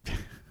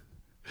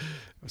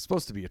was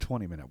supposed to be a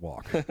 20-minute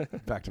walk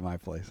back to my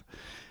place.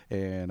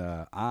 And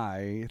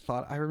I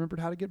thought I remembered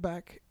how to get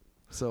back.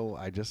 So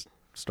I just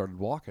started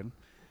walking.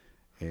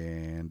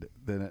 And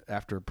then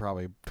after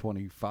probably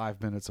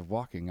 25 minutes of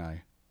walking,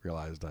 I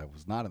realized I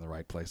was not in the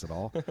right place at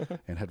all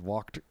and had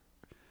walked.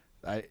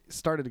 I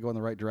started to go in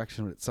the right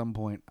direction, but at some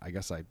point, I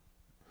guess I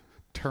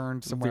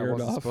turned somewhere I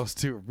wasn't supposed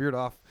to, veered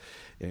off,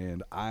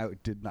 and I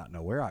did not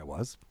know where I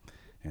was.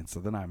 And so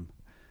then I'm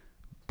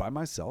by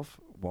myself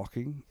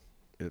walking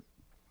at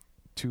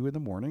 2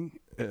 a.m,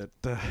 at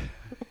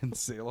in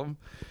Salem.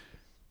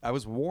 I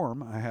was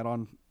warm. I had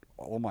on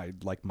all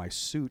my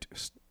suit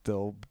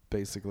still,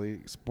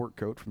 basically sport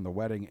coat from the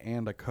wedding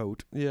and a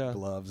coat,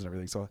 gloves and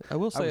everything. So I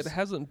will say it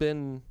hasn't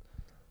been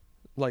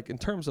like in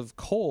terms of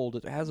cold.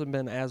 It hasn't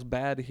been as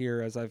bad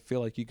here as I feel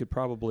like you could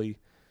probably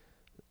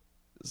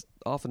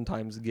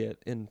oftentimes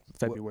get in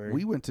February.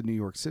 We went to New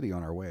York City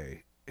on our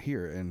way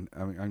here, and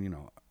I mean, you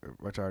know,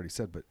 which I already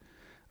said, but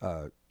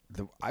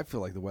I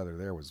feel like the weather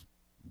there was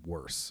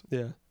worse.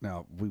 Yeah.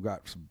 Now we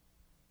got some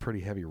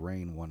pretty heavy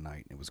rain one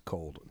night, and it was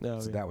cold.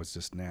 So that was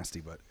just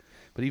nasty. But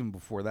even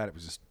before that, it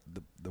was just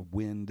the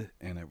wind,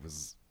 and it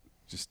was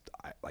just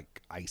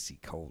like icy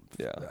cold.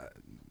 Yeah.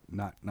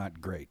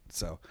 Not great.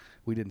 So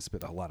we didn't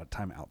spend a lot of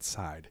time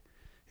outside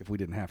if we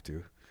didn't have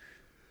to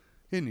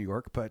in New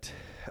York. But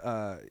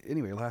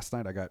anyway, last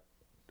night I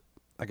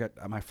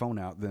got my phone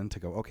out then to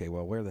go, okay,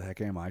 well, where the heck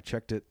am I?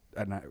 Checked it,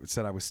 and it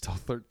said I was still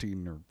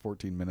 13 or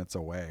 14 minutes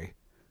away.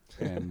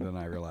 And then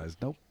I realized,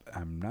 nope,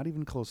 I'm not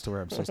even close to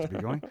where I'm supposed to be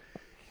going.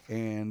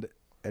 And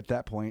at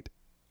that point,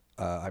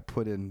 I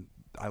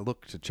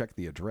looked to check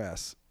the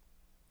address,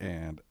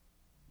 and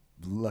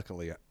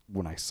luckily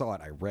when I saw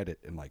it, I read it,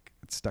 and like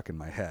it stuck in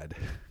my head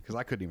because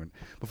I couldn't even,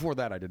 before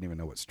that, I didn't even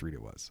know what street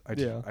it was. I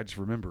just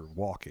remember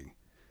walking.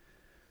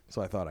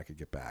 So I thought I could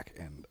get back,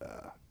 and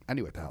I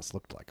knew what the house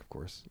looked like, of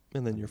course.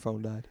 And then your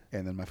phone died.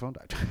 And then my phone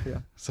died. Yeah.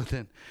 So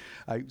then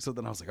I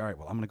was like, all right,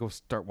 well, I'm going to go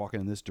start walking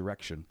in this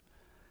direction.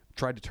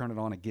 Tried to turn it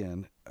on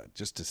again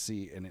just to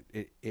see, and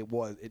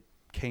it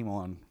came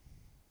on.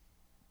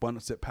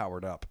 Once it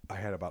powered up, I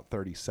had about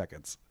 30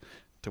 seconds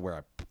to where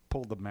I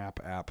pulled the map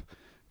app,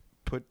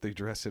 put the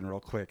address in real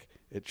quick.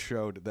 It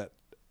showed that,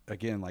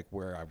 again, like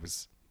where I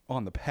was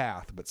on the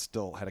path, but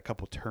still had a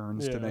couple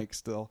turns to make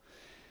still,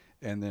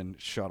 and then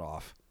shut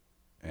off.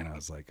 And I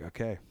was like,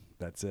 okay,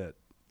 that's it.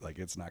 Like,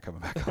 it's not coming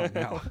back on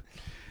now.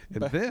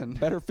 And then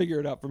better figure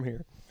it out from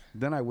here.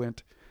 Then I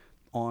went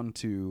on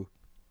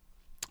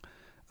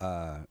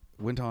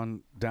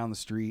down the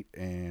street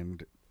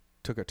and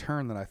took a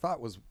turn that I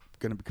thought was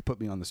going to put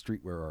me on the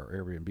street where our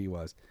Airbnb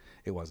was.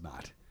 It was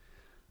not.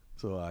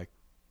 So I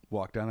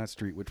walked down that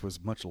street, which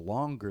was much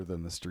longer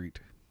than the street.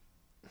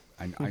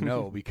 I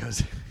know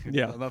because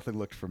nothing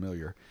looked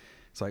familiar.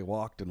 So I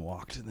walked and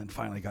then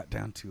finally got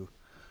down to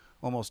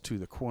almost to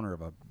the corner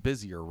of a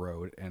busier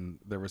road, and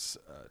there was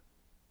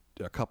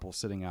a couple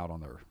sitting out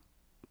on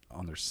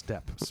their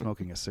step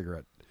smoking a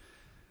cigarette.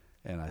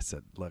 And I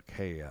said, look,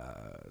 hey,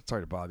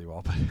 sorry to bother you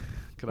all, but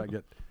could I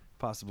get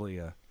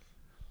possibly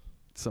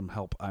some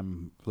help?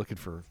 I'm looking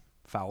for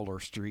Fowler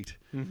Street.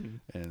 Mm-hmm.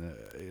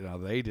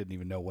 And, they didn't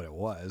even know what it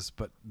was,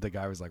 but the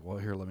guy was like, well,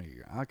 here,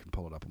 I can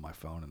pull it up on my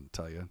phone and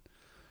tell you.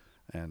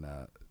 And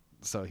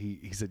so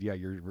he said, yeah,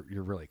 you're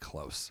really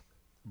close.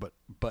 But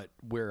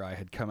where I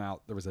had come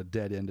out, there was a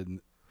dead end,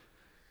 and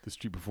the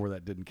street before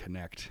that didn't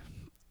connect.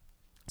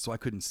 So I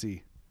couldn't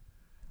see.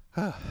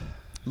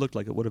 Looked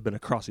like it would have been a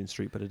crossing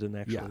street, but it didn't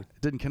actually. Yeah,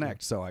 it didn't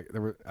connect. So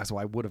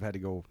I would have had to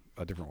go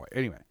a different way.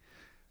 Anyway,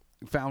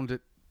 found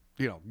it,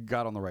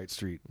 got on the right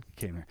street,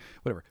 came here,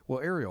 whatever. Well,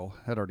 Ariel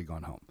had already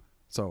gone home.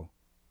 So,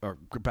 or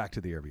back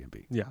to the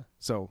Airbnb. Yeah.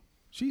 So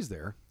she's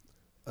there,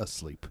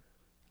 asleep.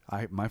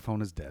 My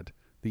phone is dead.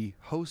 The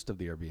host of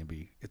the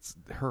Airbnb, it's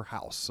her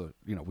house. So,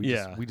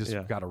 we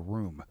just got a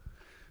room.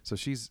 So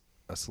she's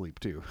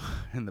asleep too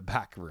in the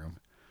back room.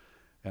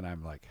 And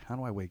I'm like, how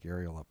do I wake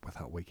Ariel up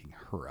without waking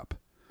her up?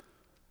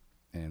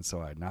 And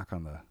so I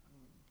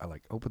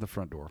open the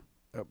front door.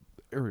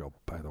 Ariel,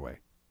 by the way,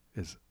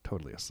 is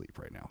totally asleep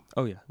right now.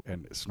 Oh, yeah.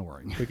 And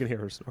snoring. We can hear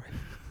her snoring.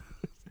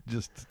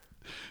 Just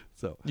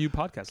so. You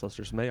podcast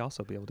listeners may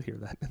also be able to hear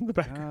that in the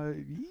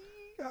background.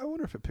 I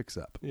wonder if it picks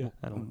up. Yeah,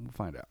 we'll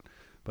find out.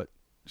 But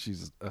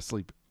she's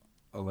asleep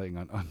laying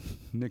on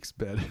Nick's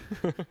bed,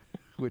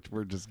 which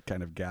we're just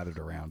kind of gathered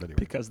around anyway.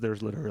 Because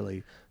there's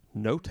literally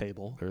no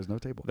table. There is no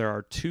table. There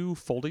are 2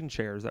 folding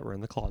chairs that were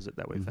in the closet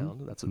that we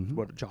found. That's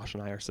what Josh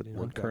and I are sitting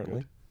on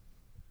currently.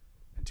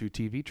 And 2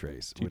 TV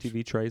trays. 2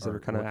 TV trays that are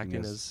kind of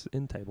acting as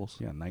end tables.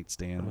 Yeah,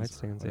 nightstands.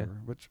 Nightstands, yeah.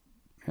 Which,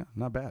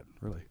 not bad,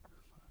 really.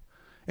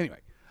 Anyway,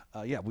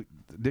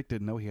 Dick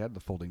didn't know he had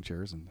the folding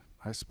chairs, and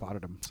I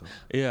spotted him. So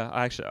yeah,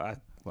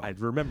 I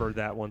remembered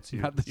that once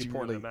you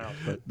pointed them out.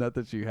 But not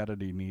that you had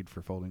any need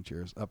for folding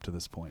chairs up to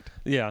this point.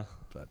 Yeah.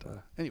 But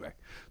anyway,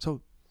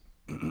 so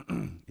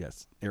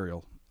yes,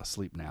 Ariel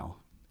asleep now,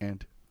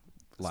 and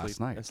last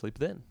night. Asleep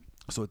then.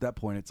 So at that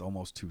point, it's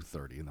almost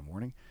 2:30 in the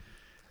morning.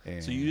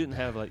 And so you don't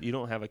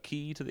have a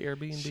key to the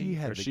Airbnb? She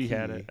had the key,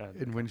 had it.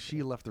 And when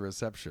she left the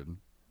reception,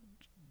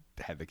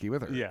 had the key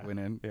with her. Yeah. Went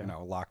in,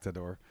 locked the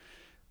door.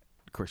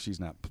 Of course, she's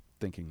not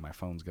thinking my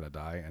phone's going to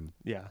die, and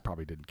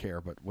probably didn't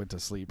care, but went to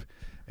sleep.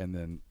 And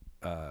then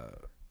and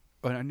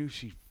I knew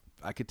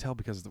I could tell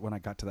because when I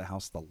got to the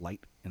house, the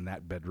light in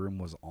that bedroom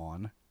was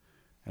on,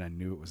 and I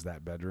knew it was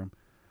that bedroom.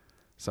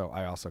 So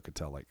I also could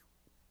tell, like,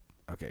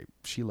 okay,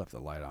 she left the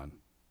light on.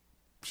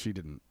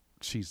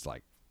 She's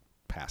like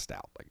passed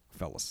out, like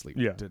fell asleep.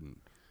 Yeah.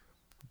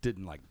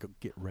 Didn't like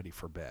get ready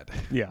for bed.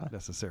 Yeah.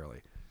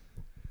 necessarily.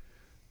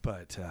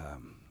 But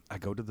I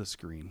go to the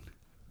screen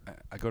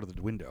I go to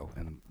the window,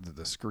 and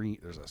the screen,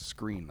 there's a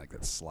screen like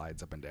that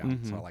slides up and down.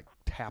 So I like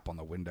tap on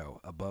the window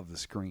above the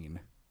screen,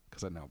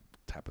 because I know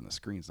tapping the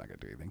screen's not going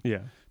to do anything.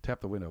 Yeah.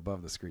 Tap the window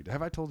above the screen.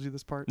 Have I told you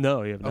this part?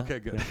 No, you have not. Okay,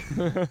 good.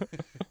 Yeah.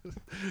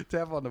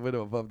 Tap on the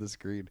window above the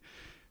screen,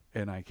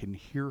 and I can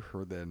hear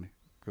her then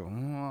go,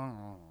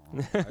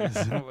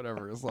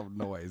 whatever, some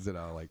noise,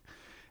 like,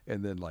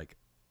 and then like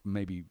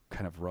maybe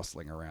kind of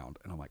rustling around,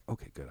 and I'm like,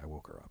 okay, good, I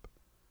woke her up,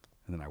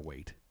 and then I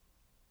wait,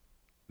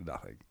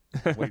 nothing,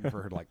 waiting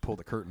for her to like pull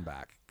the curtain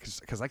back,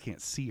 because I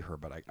can't see her,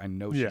 but I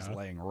know she's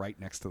laying right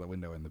next to the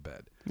window in the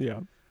bed.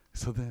 Yeah.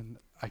 So then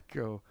I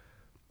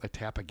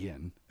tap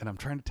again, and I'm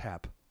trying to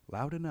tap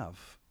loud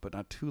enough, but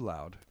not too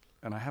loud.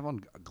 And I have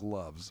on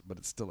gloves, but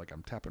it's still like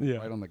I'm tapping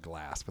right on the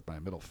glass with my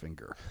middle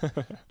finger.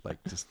 Like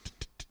just,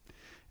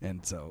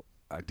 and so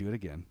I do it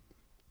again.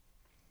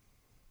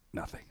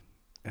 Nothing.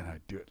 And I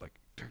do it like,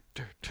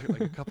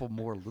 like a couple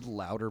more, a little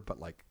louder, but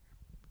like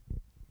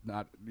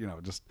not,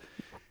 just,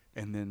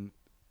 and then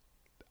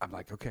I'm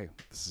like, okay,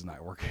 this is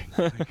not working.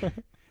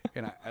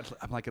 And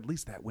I'm like, at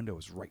least that window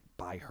is right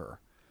by her.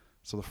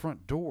 So the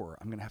front door,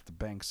 I'm going to have to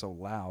bang so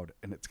loud,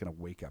 and it's going to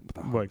wake up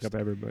the host. Wake up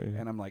everybody.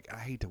 And I'm like, I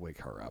hate to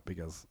wake her up,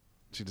 because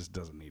she just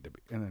doesn't need to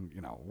be. And then,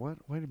 what?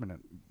 Wait a minute.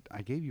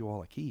 I gave you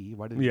all a key.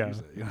 Why didn't you use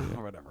it?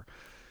 Or whatever.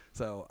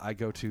 So I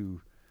go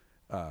to,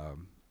 so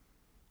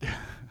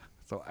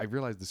I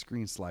realized the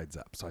screen slides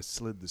up. So I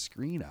slid the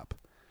screen up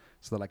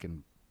so that I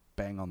can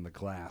bang on the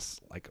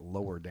glass, like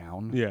lower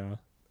down. Yeah.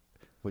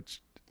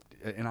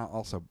 And I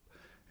also,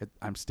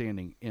 I'm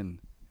standing in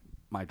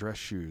my dress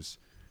shoes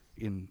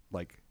in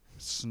like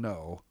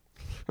snow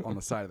on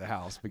the side of the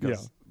house,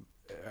 because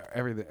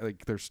everything,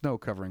 like there's snow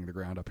covering the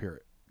ground up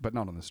here, but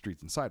not on the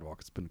streets and sidewalk.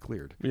 It's been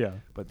cleared. Yeah.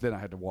 But then I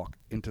had to walk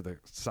into the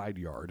side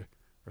yard,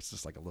 or it's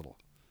just like a little,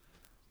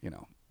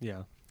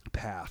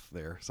 path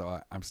there. So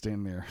I'm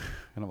standing there,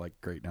 and I'm like,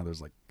 great. Now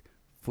there's like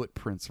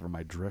footprints from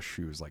my dress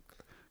shoes, like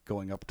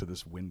going up to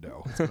this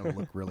window. It's gonna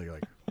look really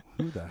like,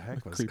 who the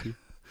heck was creepy?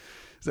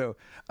 So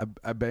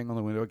I bang on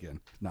the window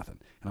again, nothing.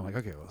 And I'm like,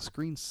 okay, well, the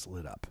screen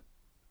slid up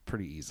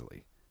pretty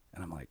easily.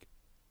 And I'm like,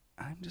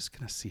 I'm just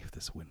going to see if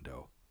this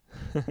window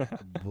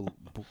will,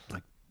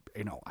 like,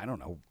 I don't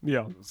know.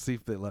 Yeah. See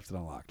if they left it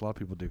unlocked. A lot of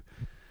people do.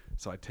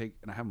 So I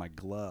have my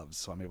gloves,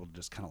 so I'm able to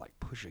just kind of like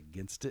push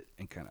against it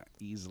and kind of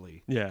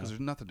easily. Yeah. Because there's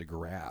nothing to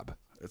grab.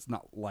 It's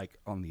not like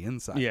on the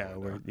inside. Yeah.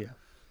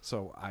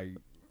 So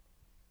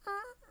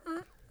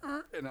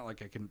and I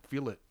can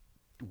feel it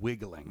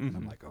wiggling. And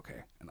I'm like,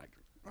 okay. And I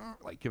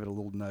like give it a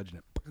little nudge, and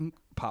it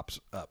pops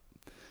up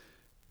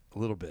a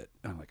little bit.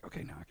 And I'm like,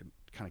 okay, now I can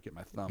kind of get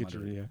my thumb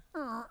under.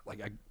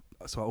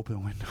 So I open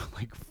the window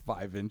like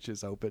 5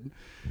 inches open,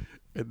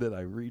 and then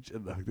I reach,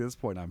 and at this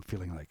point I'm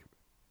feeling like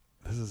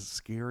this is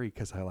scary,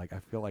 because I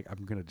feel like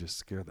I'm gonna just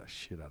scare the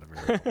shit out of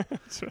Ariel.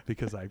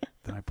 Because I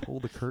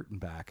pull the curtain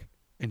back,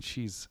 and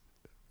she's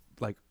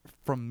like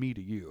from me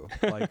to you,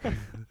 like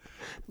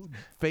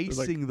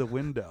facing the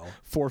window,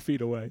 4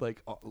 feet away,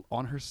 like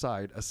on her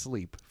side,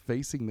 asleep,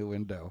 facing the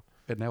window.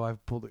 And now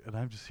I've pulled it, and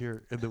I'm just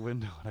here in the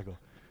window, and I go,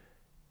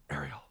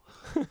 Ariel,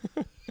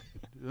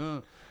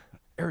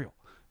 Ariel.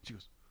 She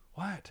goes,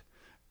 what?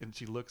 And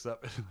she looks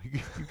up, and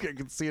I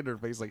can see in her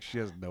face like she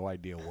has no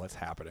idea what's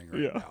happening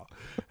now.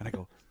 And I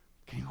go,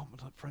 can you open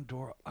the front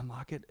door,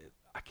 unlock it?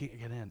 I can't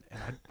get in,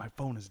 and my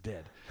phone is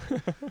dead,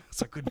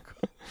 so I couldn't go.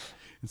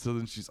 And so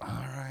then she's all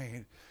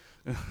right.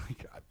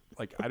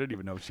 Like I didn't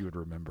even know if she would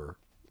remember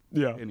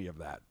any of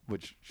that,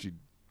 which she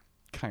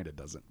kind of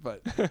doesn't.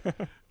 But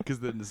because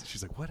then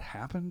she's like, what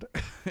happened?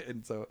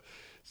 And so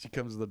she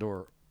comes to the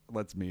door,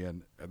 lets me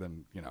in, and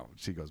then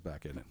she goes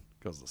back in and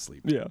goes to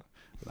sleep. Yeah.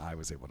 And I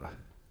was able to.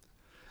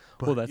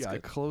 But that's good. I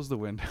closed the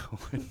window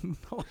and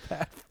all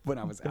that when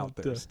I was out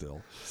there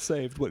still.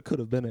 Saved what could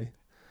have been a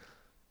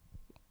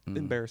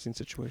embarrassing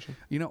situation.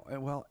 And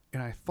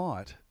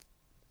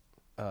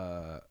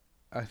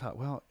I thought,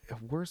 well,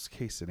 if worst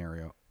case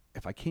scenario,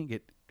 if I can't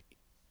get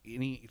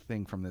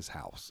anything from this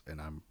house and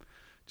I'm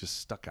just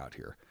stuck out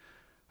here,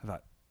 I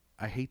thought,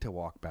 I hate to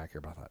walk back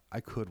here, but I thought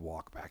I could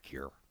walk back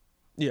here.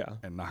 Yeah.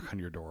 And knock on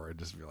your door and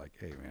just be like,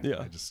 hey, man,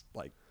 I just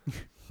like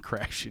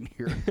crash in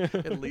here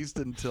at least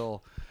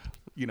until,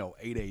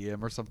 8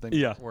 a.m. or something.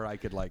 Yeah. Where I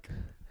could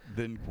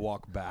then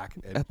walk back.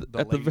 And at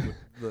the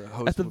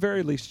host at the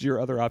very least,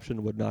 your other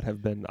option would not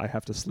have been, I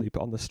have to sleep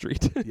on the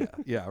street.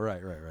 Yeah.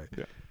 Right.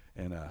 Yeah.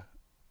 And, at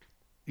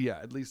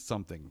least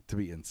something to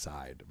be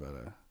inside.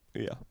 But,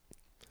 yeah.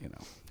 It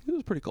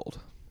was pretty cold.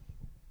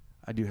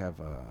 I do have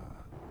a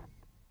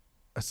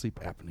sleep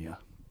apnea.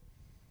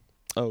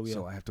 Oh, yeah.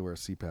 So I have to wear a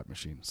CPAP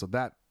machine. So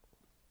that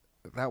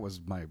was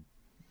my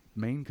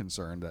main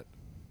concern, that,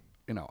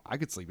 I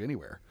could sleep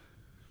anywhere.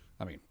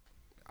 I mean,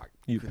 I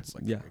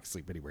could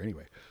sleep anywhere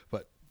anyway.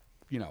 But,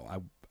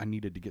 I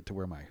needed to get to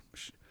where my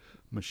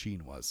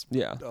machine was.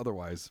 Yeah.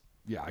 Otherwise,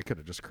 I could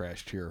have just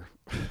crashed here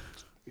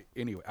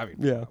anyway. I mean,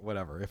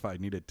 whatever, if I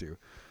needed to.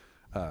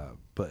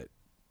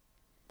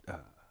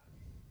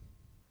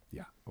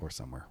 Or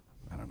somewhere.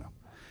 I don't know.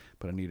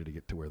 But I needed to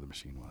get to where the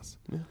machine was.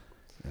 Yeah.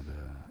 And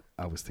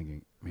I was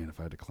thinking, man, if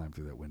I had to climb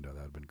through that window, that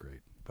would have been great.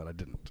 But I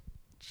didn't.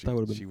 That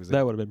would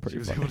have been pretty. She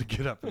was funny. able to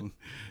get up and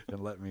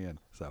let me in.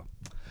 So,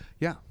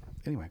 yeah.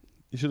 Anyway,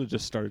 You should have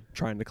just started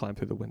trying to climb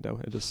through the window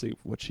and just see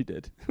what she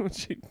did when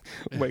she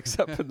wakes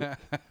up.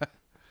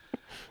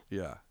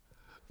 Yeah.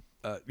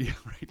 Yeah,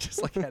 right.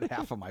 Just like had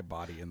half of my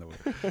body in the way.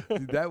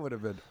 That would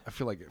have been, I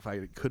feel like if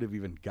I could have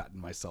even gotten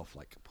myself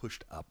like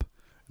pushed up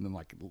and then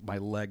like my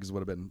legs would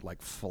have been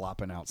like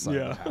flopping outside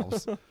the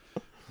house.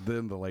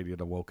 Then the lady would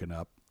have woken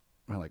up.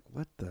 I'm like,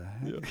 what the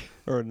heck? Yeah.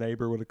 Or a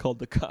neighbor would have called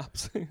the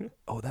cops.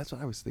 Oh, that's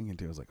what I was thinking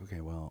too. I was like,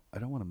 okay, well, I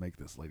don't want to make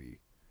this lady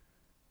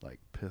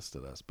like pissed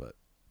at us, but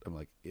I'm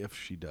like, if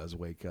she does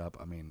wake up,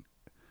 I mean,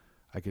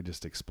 I could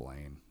just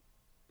explain,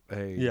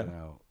 hey, you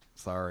know,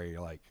 sorry,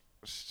 like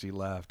she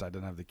left, I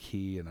didn't have the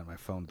key, and then my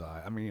phone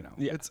died. I mean, you know,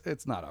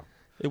 it's not a.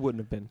 It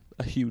wouldn't have been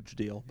a huge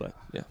deal, but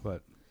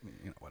but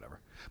you know,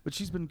 whatever. But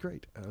she's been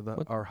great.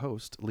 Our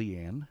host,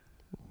 Leanne,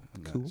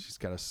 cool. She's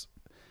got us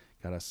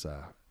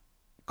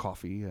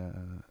coffee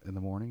in the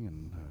morning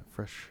and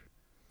fresh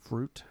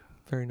fruit.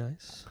 Very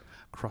nice.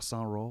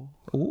 Croissant roll.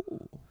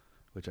 Ooh.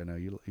 Which I know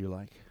you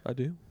like. I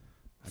do.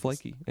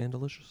 Flaky and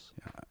delicious.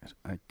 Yeah,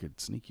 I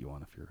could sneak you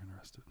on if you're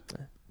interested.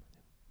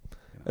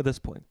 At this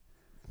point,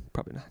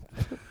 probably not.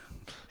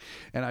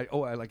 And I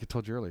like I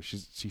told you earlier,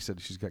 she said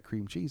she's got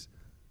cream cheese.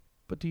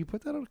 But do you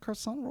put that on a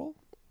croissant roll?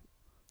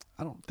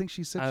 I don't think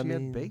she said she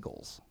had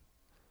bagels.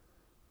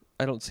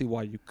 I don't see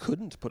why you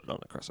couldn't put it on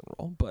a croissant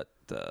roll, but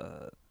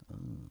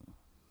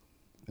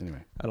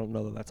anyway, I don't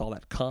know that that's all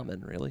that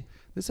common, really.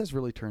 This has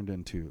really turned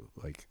into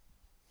like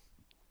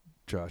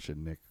Josh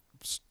and Nick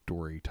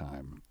story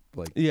time.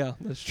 Like, yeah,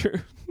 that's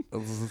true.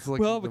 It's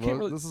like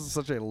this is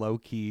such a low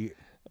key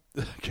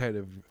kind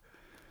of.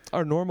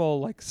 Our normal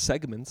like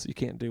segments you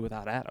can't do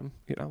without Adam.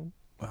 You know.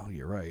 Well,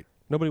 you're right.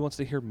 Nobody wants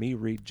to hear me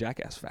read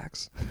jackass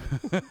facts.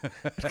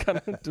 It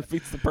kind of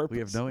defeats the purpose. We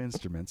have no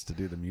instruments to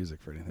do the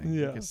music for anything.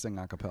 Yeah. We can sing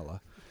a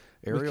cappella.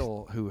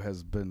 Ariel, who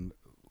has been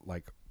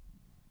like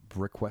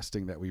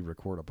requesting that we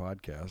record a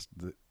podcast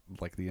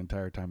like the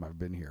entire time I've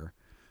been here,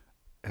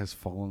 has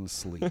fallen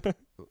asleep.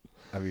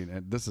 I mean,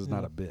 and this is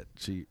not a bit.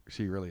 She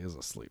really is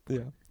asleep.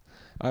 Yeah.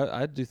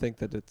 I do think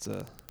that it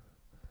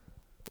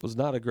was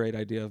not a great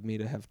idea of me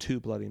to have 2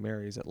 Bloody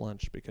Marys at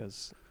lunch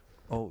because...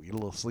 Oh, you're a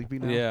little sleepy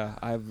now? Yeah,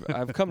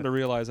 I've come to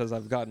realize as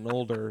I've gotten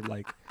older,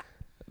 like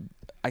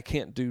I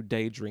can't do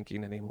day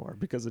drinking anymore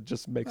because it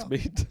just makes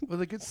me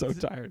so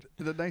tired.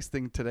 The nice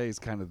thing today is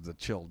kind of the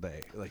chill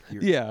day. Like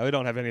we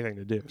don't have anything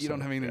to do. You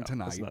don't have anything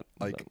tonight. Not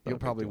you'll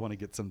probably want to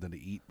get something to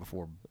eat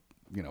before,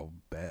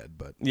 bed.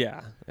 But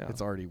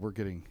it's already we're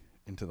getting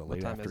into the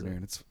late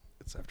afternoon. It's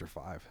after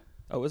 5.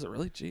 Oh, is it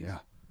really? Jeez. Yeah.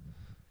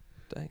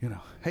 Dang.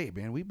 Hey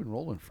man, we've been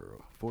rolling for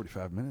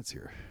 45 minutes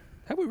here.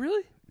 Have we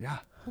really? Yeah.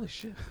 Holy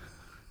shit.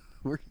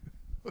 We're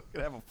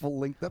gonna have a full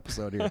length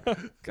episode here.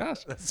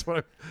 Gosh, that's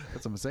what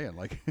I'm saying.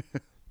 Like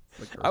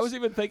I was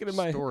even thinking in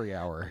my story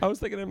hour. I was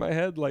thinking in my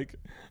head like,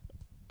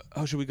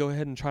 oh, should we go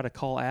ahead and try to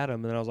call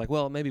Adam? And then I was like,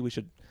 well, maybe we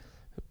should,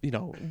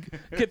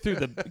 get through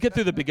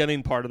the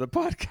beginning part of the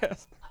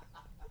podcast.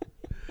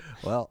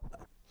 Well,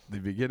 the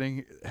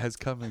beginning has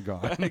come and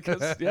gone. I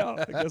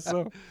guess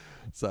so.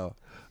 So,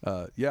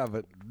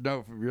 but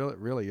no,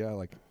 really, yeah.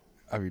 Like,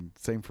 I mean,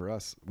 same for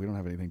us. We don't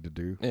have anything to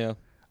do. Yeah.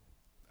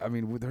 I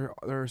mean, there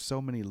are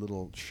so many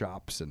little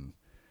shops and,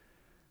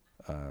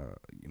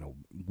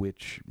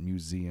 witch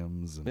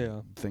museums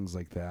and things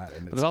like that.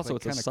 And but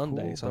it's a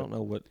Sunday, cool, so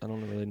I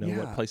don't really know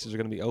what places are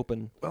going to be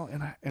open. Well,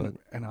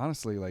 and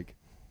honestly, like,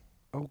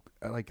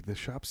 like the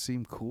shops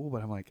seem cool,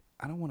 but I'm like,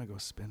 I don't want to go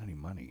spend any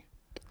money.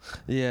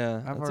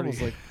 Yeah, I've it's already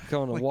almost like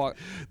going to walk.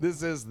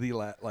 This is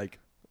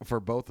for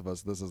both of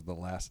us, this is the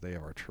last day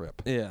of our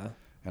trip. Yeah.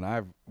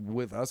 And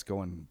with us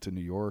going to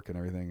New York and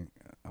everything,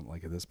 I'm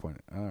like, at this point,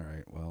 all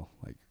right, well,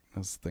 like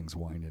this thing's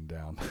winding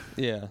down.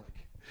 Yeah.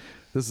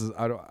 This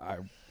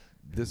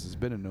has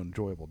been an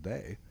enjoyable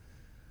day,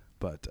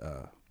 but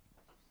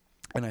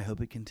and I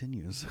hope it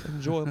continues.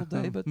 Enjoyable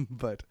day,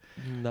 but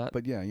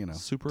yeah,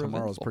 super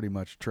tomorrow's eventful. Pretty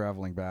much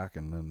traveling back,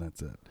 and then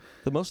that's it.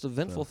 The most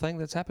eventful thing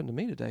that's happened to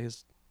me today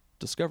is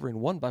discovering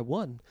one by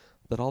one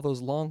that all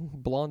those long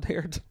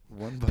blonde-haired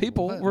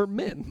people were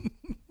men.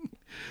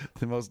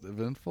 The most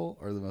eventful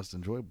or the most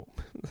enjoyable?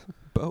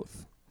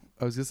 Both.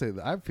 I was gonna say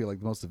that I feel like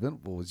the most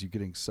eventful was you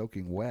getting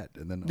soaking wet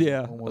and then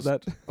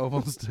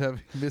almost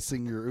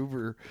missing your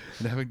Uber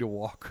and having to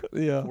walk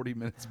 40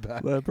 minutes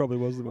back. That probably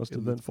was the most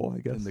eventful,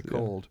 I guess. In the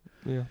cold.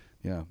 Yeah.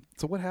 Yeah.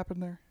 So what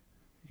happened there?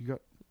 You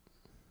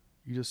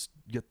just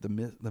get the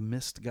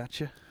mist got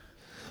you?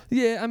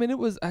 Yeah, I mean it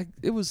was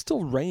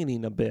still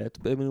raining a bit,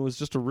 but I mean it was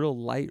just a real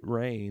light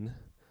rain,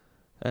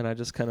 and I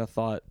just kind of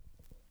thought,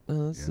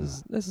 this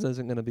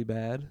isn't going to be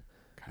bad.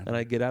 And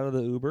I get out of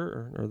the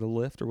Uber or the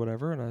Lyft or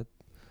whatever, and I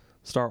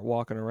start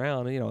walking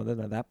around. And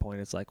then at that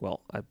point, it's like,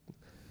 well,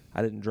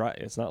 I didn't drive.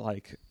 It's not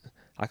like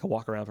I could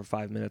walk around for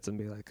 5 minutes and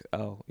be like,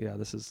 oh yeah,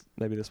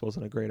 maybe this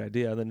wasn't a great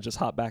idea. And then just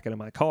hop back into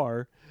my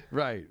car.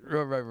 Right.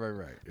 But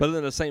then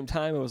at the same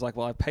time, it was like,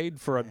 well, I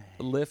paid for a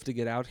Lyft to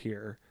get out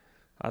here.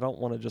 I don't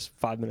want to just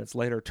 5 minutes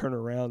later turn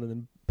around and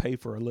then pay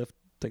for a lift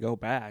to go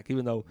back,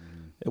 even though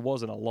it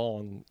wasn't a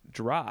long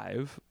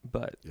drive,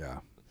 but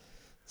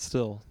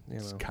still, you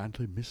know. It's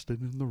kindly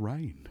misted in the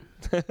rain.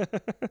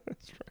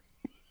 That's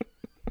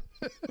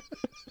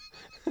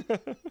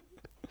right.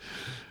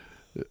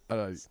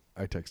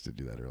 I texted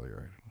you that earlier.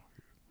 I don't know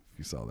if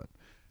you saw that.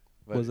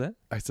 But was that?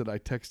 I said I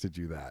texted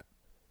you that.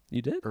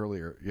 You did?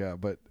 Earlier, yeah,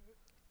 but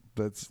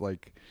that's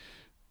like,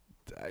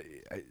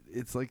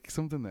 it's like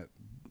something that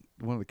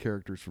one of the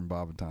characters from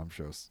Bob and Tom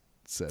shows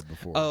said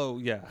before. Oh,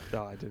 yeah.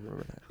 No, I did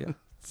remember that, yeah.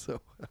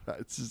 So,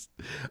 it's just,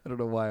 I don't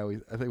know why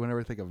I think whenever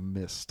I think of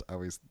mist,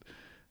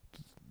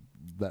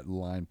 that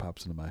line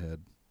pops into my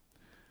head.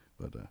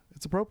 But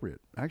it's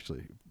appropriate,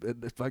 actually.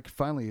 Like,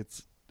 finally,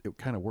 it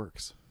kind of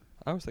works.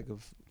 I always think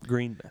of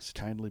green mist.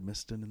 Kindly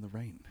misting in the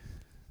rain.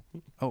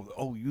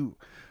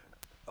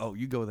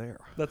 You go there.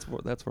 That's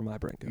where my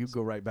brain goes. You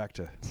go right back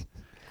to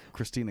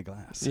Christina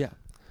Glass. Yeah.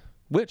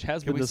 Which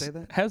has Can we say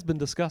that? has been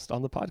discussed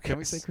on the podcast. Can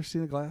we say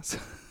Christina Glass?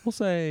 We'll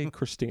say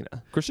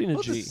Christina. Christina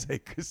We'll G. just say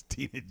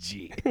Christina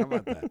G. How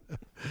about that?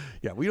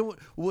 Yeah,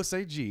 we'll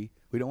say G.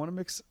 We don't want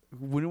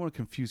to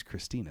confuse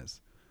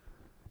Christinas.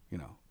 You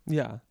know.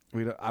 Yeah.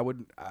 I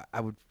would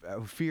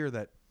fear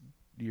that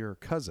your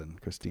cousin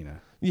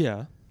Christina.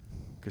 Yeah.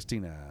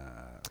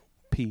 Christina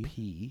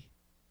P.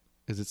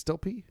 Is it still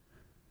P?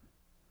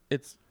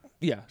 It's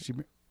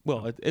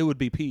it would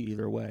be P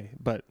either way,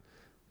 but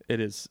it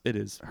is.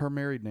 Her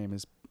married name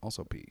is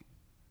also P.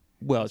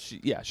 Well, she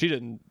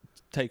didn't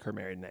take her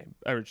married name,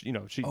 or she.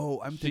 Oh,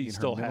 I'm thinking she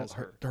still has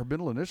her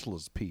middle initial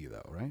is P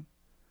though, right?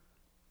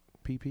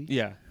 PP.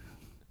 Yeah.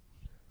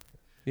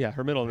 Yeah,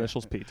 her middle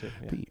initial's P too.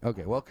 Yeah. P.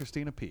 Okay, well,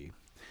 Christina P,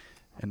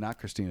 and not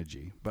Christina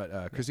G,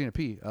 but Christina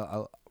P,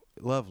 a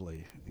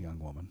lovely young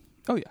woman.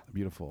 Oh yeah,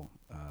 beautiful.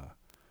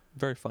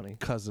 Very funny.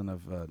 Cousin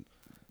of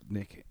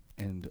Nick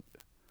and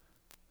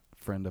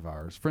friend of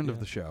ours, friend of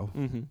the show.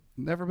 Mm-hmm.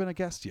 Never been a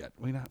guest yet.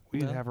 We need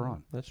to have her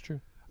on. That's true.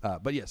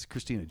 But yes,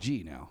 Christina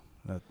G now,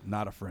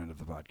 not a friend of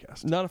the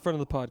podcast. Not a friend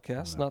of the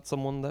podcast. Not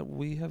someone that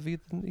we have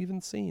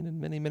even seen in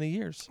many, many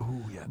years.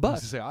 Oh yeah, but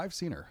say I've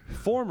seen her.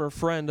 Former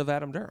friend of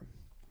Adam Durham.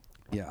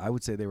 Yeah, I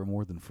would say they were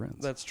more than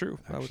friends. That's true.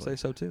 Actually. I would say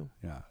so too.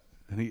 Yeah.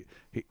 And he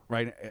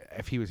right,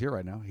 if he was here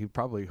right now, he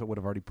probably would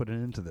have already put it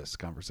into this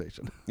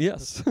conversation.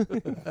 Yes.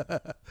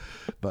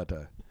 But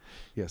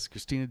yes,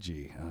 Christina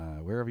G,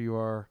 wherever you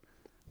are,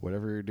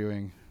 whatever you're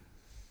doing,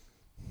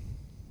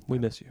 we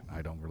miss you.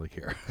 I don't really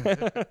care.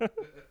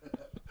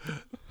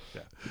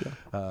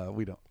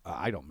 We don't.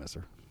 I don't miss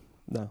her.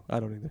 No, I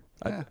don't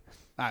either.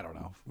 I don't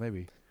know.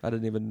 Maybe I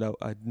didn't even know.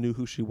 I knew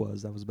who she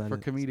was. That was about for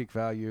it. comedic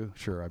value.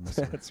 Sure, I miss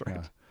her. That's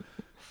right.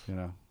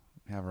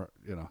 Have her.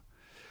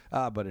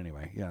 But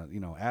anyway,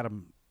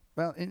 Adam.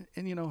 Well, and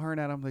her and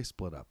Adam, they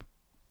split up.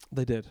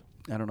 They did.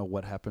 I don't know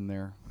what happened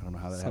there. I don't know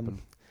how that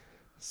happened.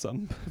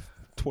 Some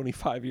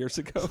 25 years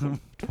ago.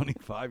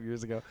 25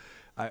 years ago.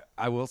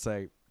 I will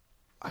say,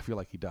 I feel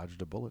like he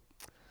dodged a bullet,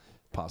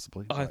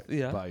 possibly.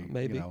 By,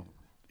 maybe.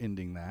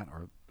 Ending that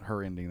or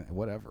her ending that,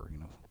 whatever.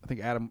 I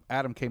think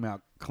Adam came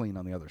out clean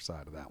on the other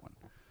side of that one,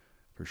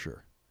 for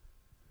sure.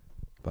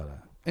 But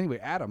anyway,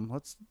 Adam,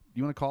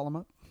 you want to call him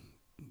up?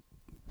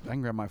 I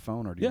can grab my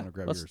phone, or do you want to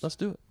grab yours? Let's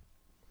do it.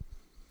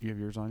 You have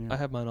yours on you? I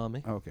have mine on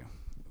me. Oh, okay.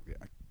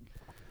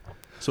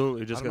 So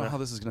we're just I don't know how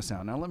this is going to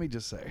sound. Now, let me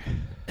just say,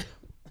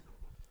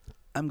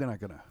 I'm not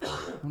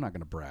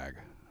gonna brag,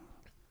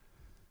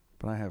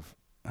 but I've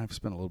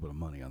spent a little bit of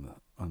money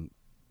on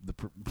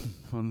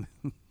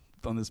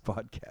this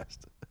podcast.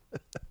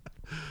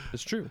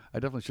 It's true. I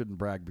definitely shouldn't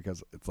brag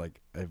because it's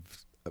like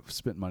I've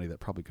spent money that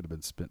probably could have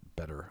been spent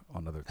better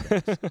on other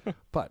things.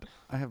 But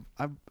I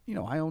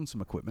own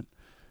some equipment,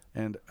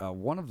 and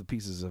one of the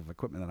pieces of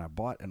equipment that I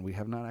bought and we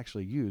have not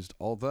actually used,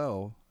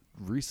 although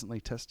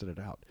recently tested it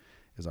out,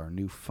 is our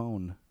new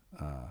phone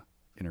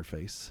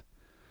interface,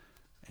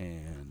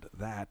 and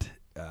that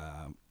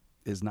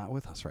is not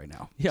with us right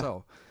now. Yeah.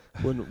 So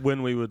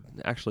when we would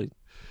actually.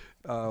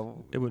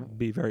 It would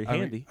be very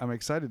handy. I'm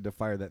excited to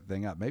fire that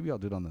thing up. Maybe I'll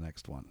do it on the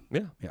next one.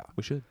 Yeah,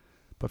 we should.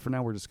 But for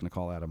now, we're just going to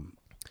call Adam.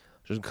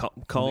 Just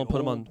call and put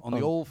him on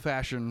the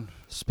old-fashioned.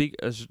 Speak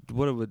as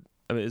what it would.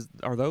 I mean,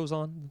 are those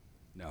on?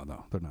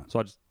 No, they're not. So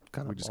I just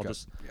kind of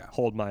just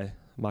hold my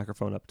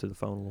microphone up to the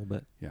phone a little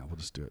bit. Yeah, we'll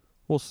just do it.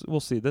 We'll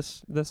see.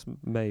 This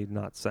may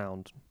not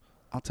sound.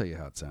 I'll tell you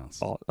how it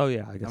sounds. Oh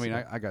yeah, I guess. I mean,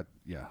 I got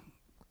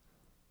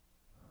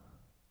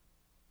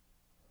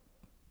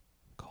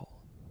Call.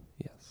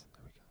 Yes.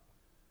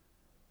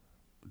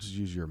 Just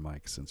use your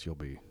mic since you'll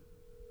be.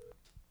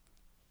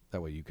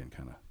 That way you can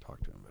kind of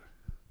talk to him better.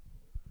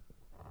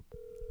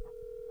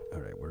 All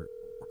right, we're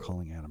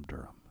calling Adam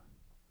Durham,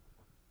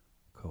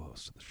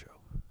 co-host of the show.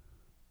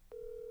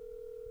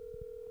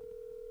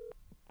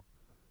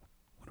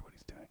 Wonder what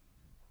he's doing.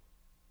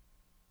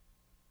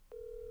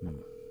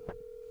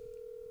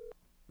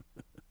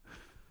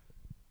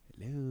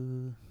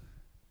 Hello,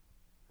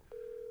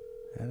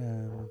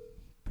 Adam.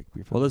 Pick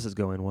me up. Well, this is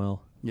going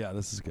well. Yeah,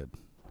 this is good.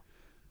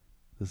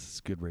 This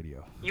is good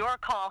radio. Your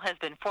call has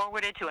been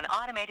forwarded to an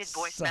automated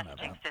voice Son of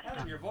messaging a-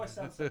 system. Your voice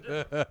sounds so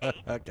different.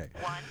 Okay.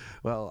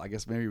 Well, I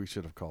guess maybe we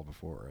should have called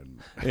before and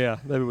Yeah,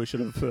 maybe we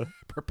should have.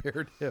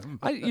 prepared him.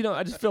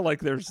 I just feel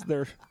like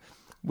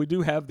we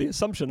do have the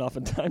assumption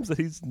oftentimes that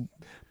he's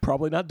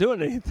probably not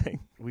doing anything.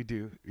 We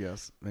do,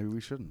 yes. Maybe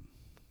we shouldn't.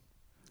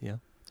 Yeah,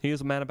 he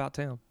is a man about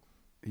town.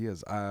 He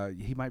is.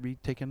 He might be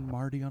taking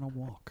Marty on a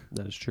walk.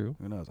 That is true.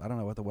 Who knows? I don't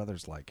know what the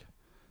weather's like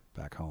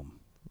back home.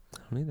 I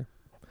don't either.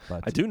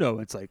 But I do know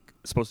it's like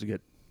supposed to get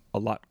a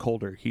lot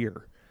colder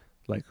here.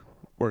 Like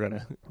we're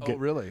gonna. Oh,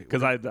 really?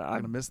 Because I'm I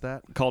gonna miss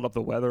that. called up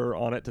the weather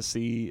on it to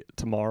see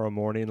tomorrow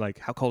morning. Like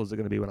how cold is it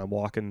going to be when I'm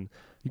walking?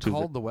 You to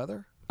called the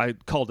weather? I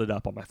called it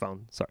up on my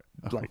phone. Sorry,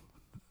 Oh. like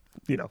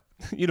you know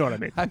what I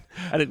mean.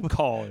 I didn't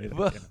call anything.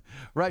 Well, yeah.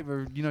 right,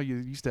 but you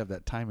used to have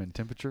that time and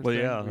temperature. Well,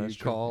 thing yeah, where that's you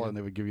true, call yeah. and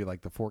they would give you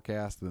like the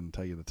forecast and then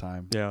tell you the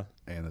time Yeah,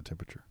 and the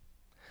temperature.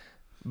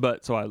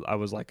 but so I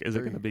was like, is it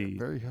Very- going to be?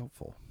 very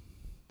helpful?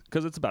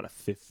 Because it's about a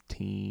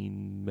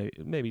 15,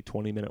 maybe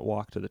 20-minute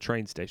walk to the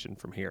train station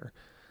from here.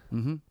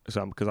 Mm-hmm.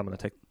 So because I'm going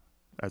to take,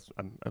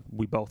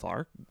 we both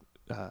are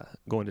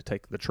going to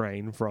take the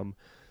train from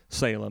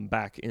Salem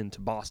back into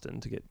Boston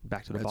to get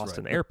back to the That's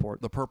Boston right.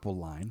 airport. The purple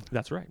line.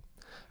 That's right.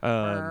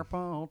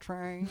 Purple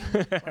train.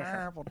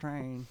 Purple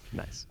train.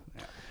 Nice.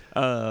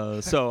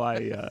 So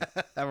I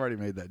I've already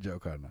made that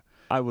joke on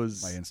I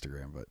was my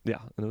Instagram, but yeah,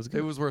 and it was good.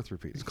 it was worth It's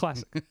repeating.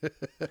 classic.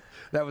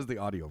 That was the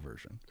audio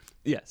version.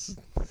 Yes,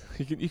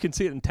 you can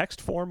see it in text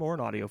form or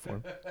in audio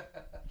form.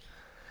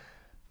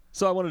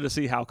 So I wanted to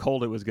see how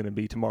cold it was going to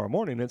be tomorrow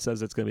morning. It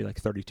says it's going to be like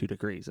 32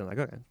 degrees. And I'm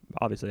like, okay,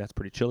 obviously that's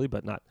pretty chilly,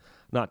 but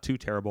not too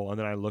terrible. And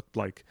then I looked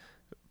like,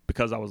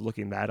 because I was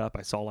looking that up,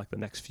 I saw like the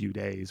next few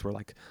days where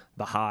like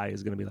the high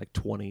is going to be like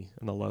 20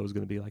 and the low is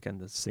going to be like in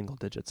the single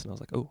digits. And I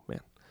was like, oh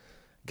man,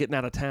 getting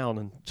out of town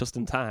and just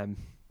in time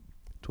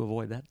to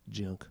avoid that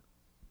junk.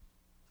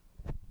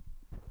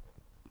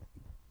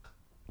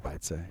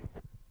 I'd say.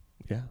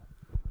 Yeah.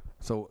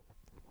 So,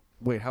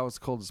 wait, how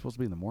cold is it supposed to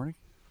be in the morning?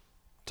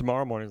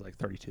 Tomorrow morning is like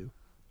 32.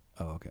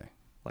 Oh, okay.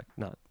 Like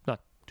not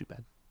too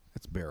bad.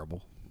 It's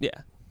bearable. Yeah.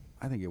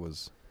 I think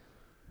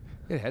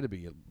it had to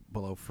be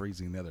below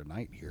freezing the other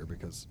night here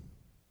because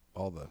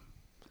all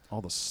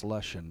the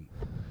slush and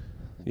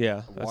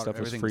Yeah. That water, stuff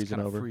was everything's freezing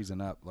kind of over.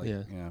 freezing up. Like,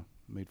 Yeah.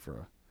 made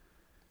for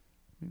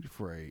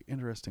a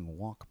interesting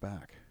walk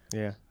back.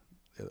 Yeah.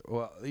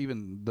 Well,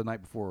 even the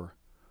night before.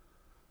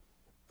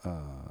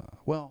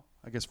 Well,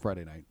 I guess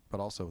Friday night, but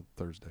also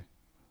Thursday.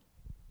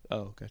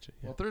 Oh, gotcha.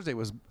 Yeah. Well, Thursday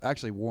was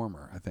actually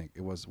warmer. I think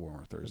it was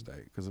warmer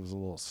Thursday because it was a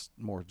little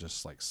more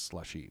just like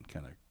slushy and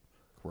kind of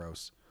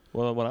gross.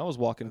 Well, when I was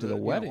walking to the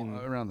wedding,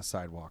 around the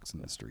sidewalks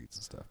and the streets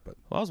and stuff. But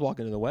when I was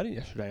walking to the wedding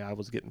yesterday, I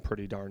was getting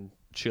pretty darn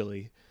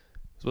chilly,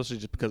 especially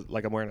just because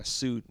like I'm wearing a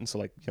suit, and so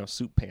like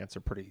suit pants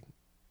are pretty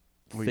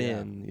Well,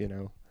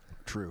 thin,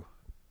 true,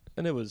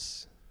 And it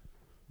was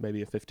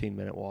maybe a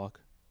 15-minute walk,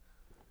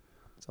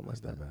 something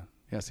that's like not that. bad.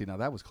 Yeah, see, now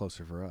that was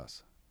closer for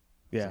us.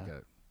 Yeah, It's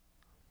like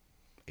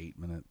a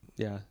 8-minute.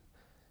 yeah.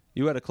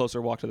 You had a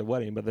closer walk to the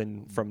wedding, but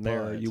then from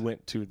there But you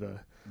went to the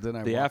Then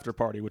I the walked after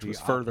party, which the was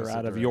further opposite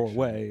out of your direction.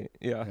 way.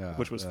 Yeah, Yeah,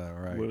 which was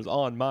right. was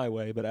on my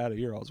way, but out of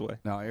your all's way.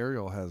 Now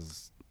Ariel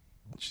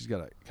she's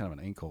got a kind of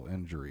an ankle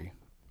injury.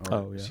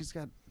 Oh,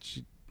 yeah.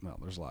 Well,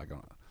 there's a lot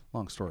going on.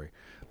 Long story,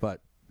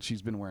 but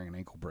she's been wearing an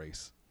ankle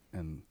brace,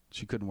 and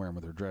she couldn't wear them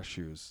with her dress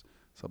shoes,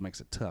 so it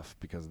makes it tough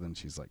because then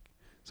she's like,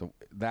 so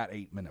that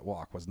 8-minute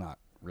walk was not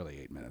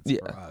really 8 minutes Yeah.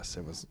 for us.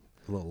 It was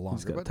a little You longer.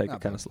 just got to but take not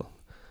it kind bad. of slow,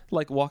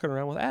 like walking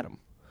around with Adam.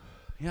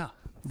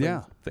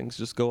 Yeah, Things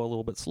just go a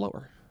little bit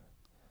slower.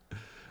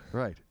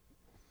 right.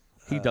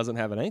 He doesn't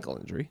have an ankle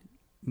injury.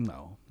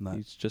 No, not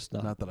He's just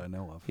not. not that I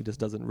know of. He just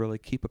doesn't really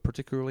keep a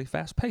particularly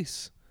fast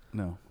pace.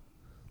 No.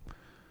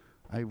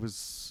 I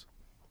was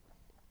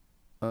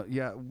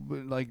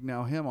like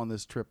now him on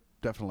this trip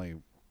definitely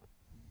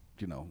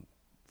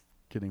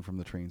getting from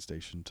the train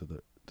station to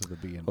the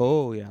B&B.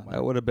 Oh yeah,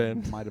 that would have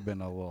been might have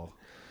been a little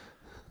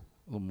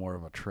more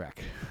of a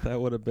trek. that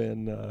would have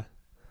been a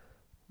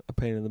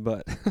pain in the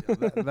butt.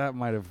 that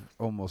might have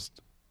almost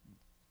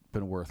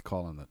been worth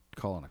calling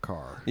a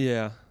car.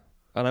 Yeah,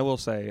 and I will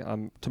say,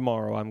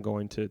 tomorrow I'm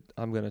going to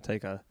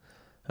take an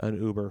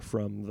Uber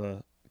from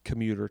the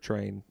commuter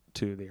train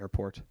to the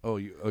airport. Oh,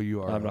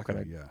 you are. I'm not okay,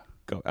 gonna Yeah.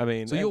 Go. I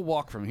mean, So you'll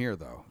walk from here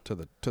though to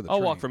the. I'll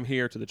train. walk from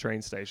here to the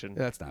train station.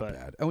 That's not but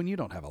bad. Oh, and you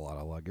don't have a lot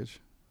of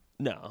luggage.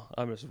 No,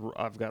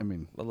 I've got I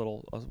mean,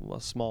 a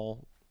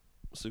small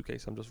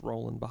suitcase. I'm just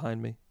rolling behind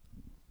me.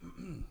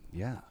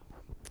 yeah.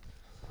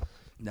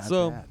 Not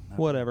So bad, not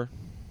whatever. bad.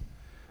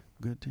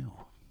 Good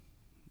deal.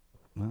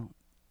 Well,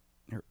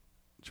 here,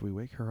 should we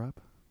wake her up?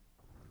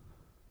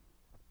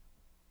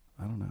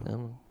 I don't know. I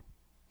don't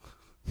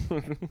know.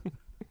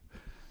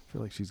 I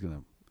feel like she's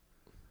gonna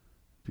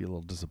be a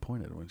little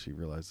disappointed when she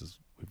realizes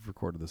we've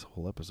recorded this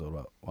whole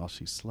episode while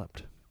she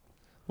slept.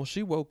 Well,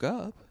 she woke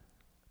up.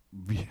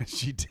 Yeah,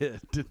 she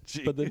did, didn't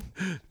she? But then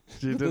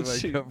she but did then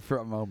wake up for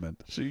a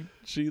moment.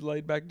 She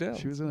laid back down.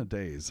 She was in a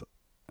daze.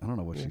 I don't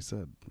know what Yeah. she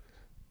said.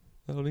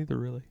 I don't either,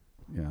 really.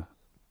 Yeah,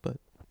 But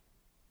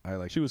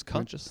She was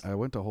conscious. I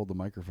went to hold the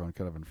microphone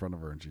kind of in front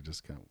of her, and she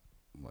just kind of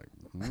like,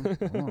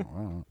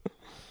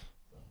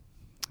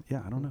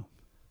 yeah, I don't know.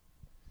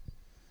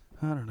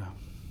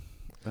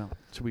 Well,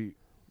 should we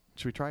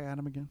try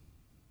Adam again?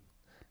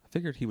 I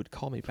figured he would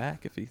call me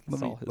back if he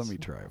saw his. Let me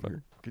try.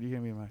 Could you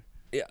hand me my?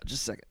 Yeah,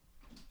 just a second.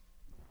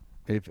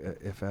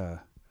 If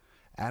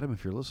Adam,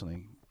 if you're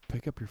listening,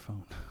 pick up your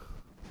phone.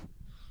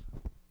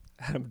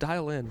 Adam,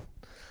 dial in.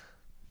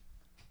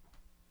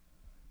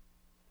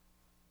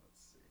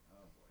 Let's see.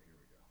 Oh boy, here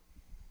we go.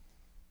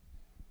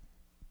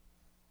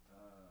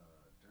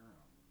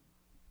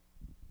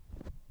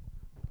 Durham.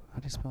 How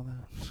do you spell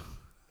that?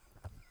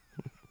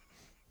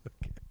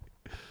 Okay.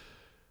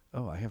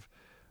 Oh, I have.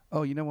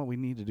 Oh, you know what we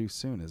need to do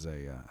soon is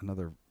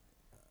another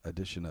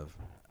edition of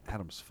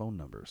Adam's phone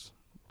numbers,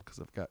 because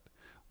I've got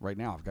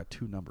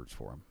 2 numbers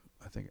for him.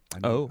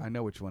 I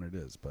know which one it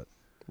is, but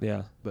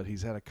yeah, but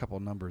he's had a couple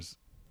numbers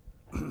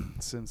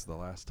since the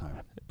last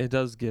time. It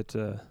does get.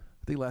 I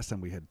think last time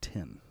we had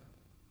 10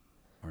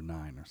 or 9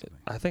 or something.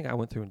 I think I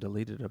went through and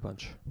deleted a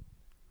bunch.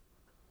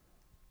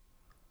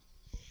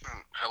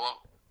 Hello.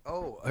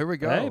 Oh, here we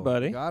go. Hey,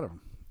 buddy. Got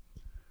him.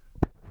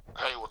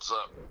 Hey, what's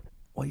up?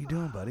 What you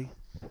doing, buddy?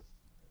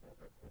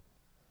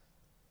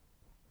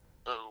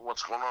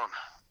 What's going on?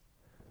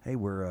 Hey,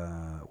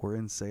 we're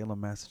in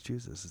Salem,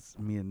 Massachusetts. It's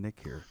me and Nick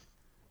here,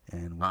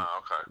 and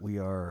Okay. we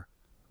are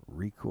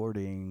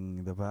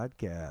recording the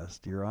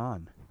podcast. You're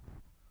on.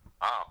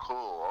 Oh,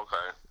 cool.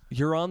 Okay.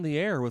 You're on the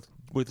air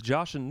with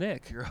Josh and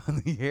Nick. You're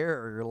on the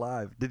air. You're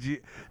live.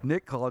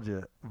 Nick called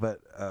you, but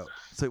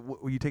so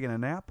were you taking a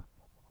nap?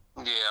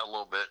 Yeah, a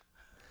little bit.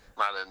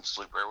 I didn't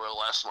sleep very well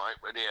last night,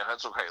 but yeah,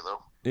 that's okay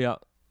though. Yeah,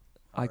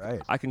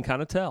 Right. I can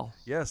kind of tell.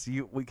 Yes,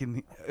 we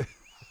can.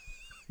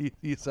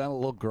 You sound a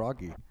little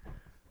groggy,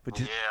 but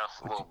Yeah,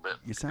 a little bit.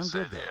 you sound Like I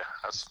good, said, though. Yeah,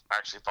 I was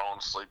actually falling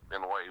asleep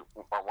in a way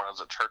when I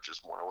was at church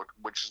this morning,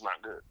 which is not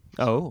good.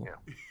 Oh,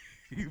 Yeah.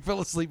 You fell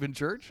asleep in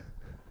church?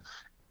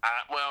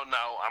 Well,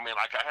 no, I mean,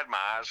 like I had my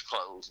eyes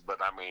closed, but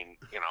I mean,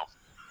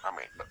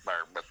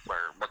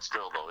 but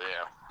still though,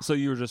 yeah. so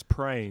you were just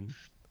praying.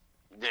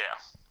 Yeah.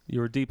 You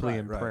were deeply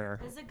in Right. prayer.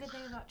 That's a good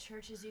thing about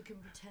church is you can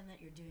pretend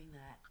that you're doing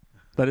that.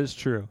 That is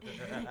true.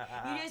 That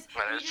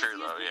is true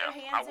though,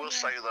 yeah. I will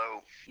say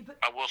though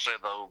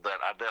that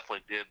I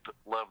definitely did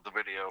love the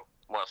video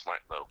last night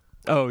though.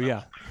 Oh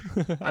yeah,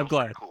 I'm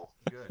glad. Cool.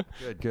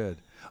 Good.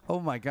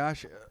 Oh my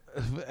gosh!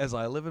 As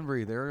I live and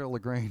breathe, Ariel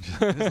LaGrange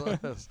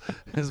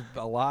is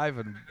alive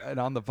and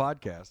on the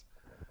podcast.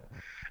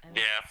 I'm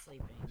Yeah.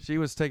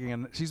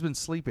 sleeping. She's been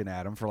sleeping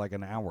at him for like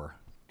an hour.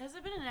 Has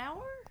it been an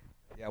hour?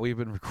 Yeah, we've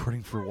been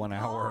recording for 1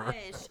 hour.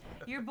 Gosh,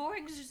 your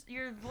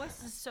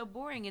voice is so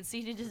boring. It's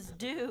easy to just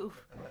do.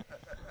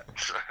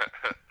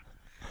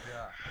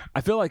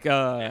 I feel like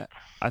I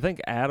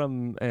think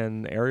Adam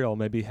and Ariel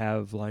maybe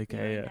have like You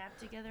a nap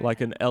together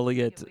like an now?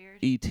 Elliot Make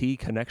it weird? ET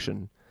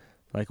connection.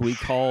 Like we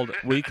called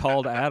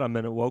Adam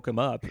and it woke him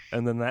up,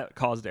 and then that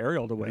caused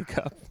Ariel to wake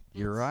up.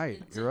 You're right.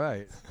 I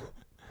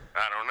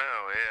don't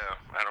know. Yeah,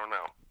 I don't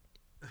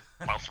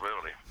know.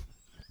 Possibility.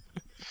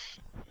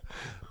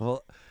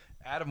 Well,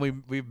 Adam,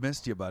 we've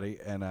missed you, buddy,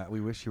 and we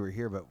wish you were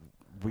here, but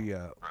we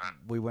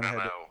went ahead.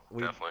 I know,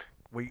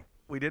 definitely.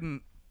 We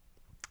didn't.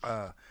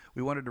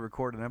 We wanted to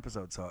record an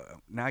episode, so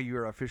now you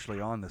are officially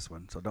on this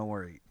one. So don't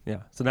worry.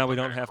 Yeah. So now we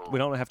don't Okay, have cool. we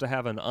don't have to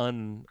have an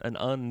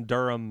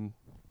Durham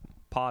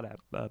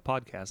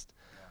podcast.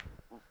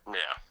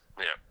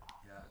 Yeah.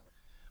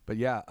 But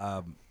yeah,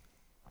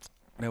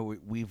 no,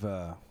 we've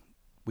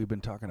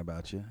been talking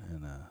about you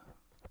and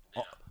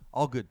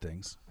all good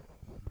things.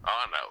 Oh,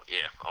 I know.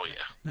 Yeah. Oh,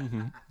 yeah.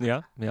 Mm-hmm.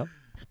 Yeah. Yeah.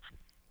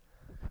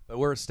 But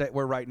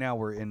we're right now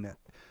we're in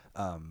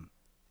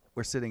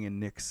we're sitting in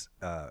Nick's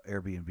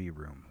Airbnb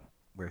room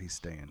where he's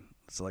staying.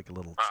 It's like a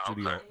little Oh,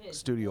 okay.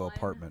 studio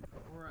apartment.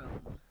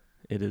 Room.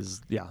 It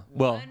is. Yeah.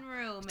 Well, One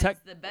room. tec-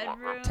 It's the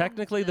bedroom.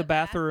 technically the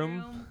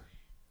bathroom-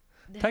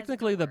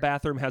 technically the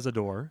bathroom has a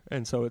door,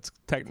 and so it's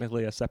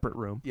technically a separate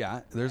room.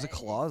 Yeah, there's a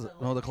closet.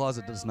 No, the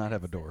closet does not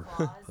have a door.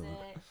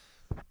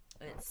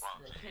 It's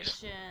the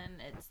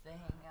kitchen. It's the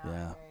hangout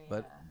Yeah,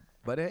 area.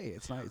 but hey,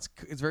 it's nice.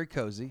 It's very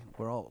cozy.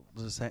 We're all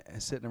just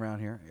sitting around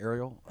here.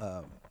 Ariel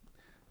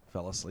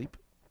fell asleep.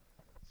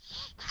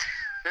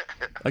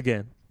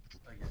 Again.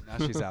 Now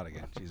she's out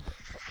again. She's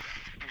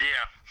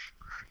Yeah.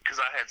 Because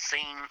I had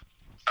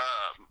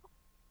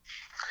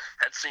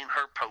seen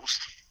her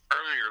post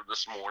earlier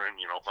this morning,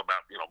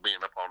 about, being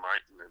up all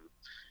night and then,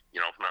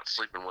 not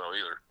sleeping well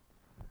either.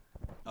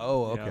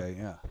 oh Yeah. okay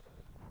yeah.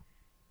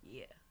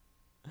 Yeah.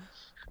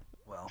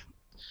 Well,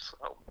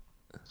 So,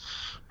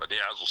 but yeah,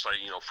 I was gonna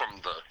say,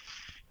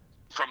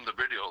 from the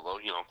video though,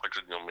 like I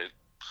said, it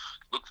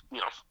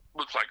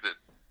looks like that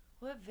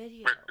What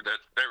video?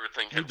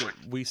 everything had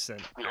We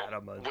sent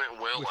Adam a. went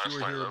well Wish last you were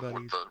night here, though, buddy,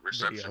 with the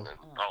reception video.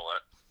 and all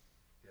that.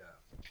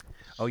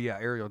 oh yeah,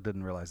 Ariel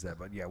didn't realize that,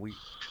 but yeah, we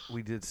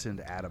did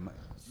send Adam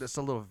just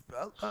a little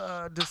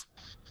just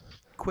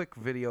quick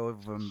video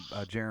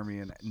of Jeremy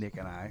and Nick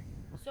and I.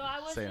 So I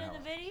wasn't Saying in hello.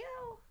 the video?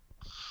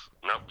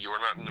 Nope, you were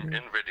not in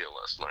the video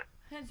last night.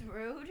 That's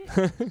rude.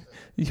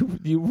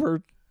 You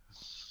were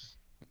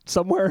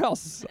somewhere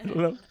else. I don't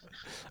know.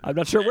 I'm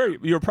not sure where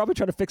you were. Probably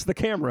trying to fix the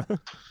camera.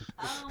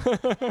 Oh my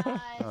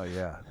gosh. Oh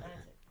yeah,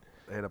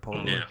 they had a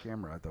Polaroid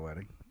camera at the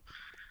wedding.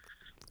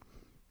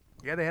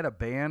 Yeah, they had a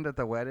band at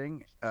the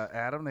wedding.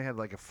 Adam, they had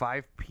like a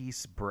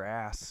 5-piece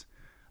brass,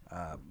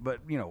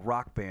 but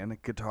rock band, a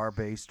guitar,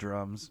 bass,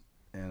 drums,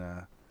 and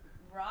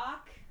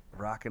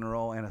rock and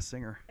roll, and a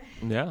singer.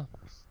 Yeah.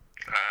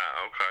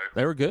 Okay.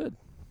 They were good.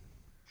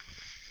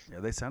 Yeah,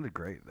 they sounded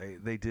great.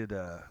 They did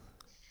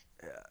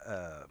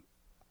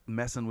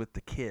 "Messing with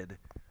the Kid,"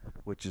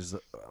 which is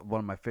one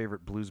of my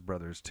favorite Blues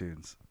Brothers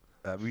tunes.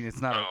 I mean,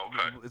 it's not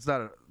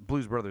a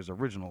Blues Brothers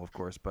original, of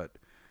course, but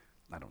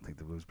I don't think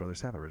the Blues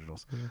Brothers have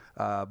originals.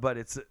 But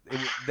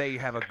they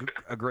have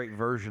a great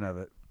version of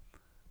it,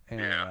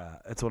 and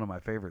it's one of my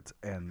favorites.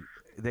 And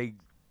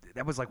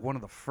that was like one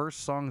of the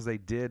first songs they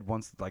did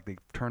once like they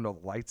turned all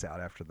the lights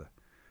out after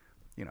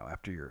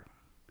after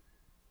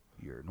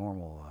your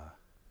normal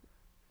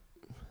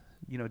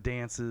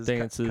dances,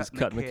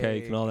 cutting the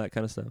cake and all that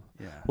kind of stuff.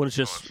 Yeah. When it's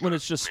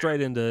just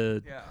straight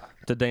into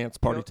to dance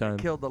party time.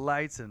 Killed the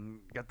lights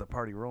and got the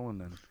party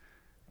rolling, and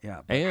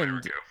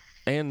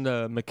and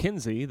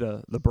Mackenzie,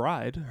 the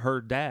bride, her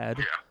dad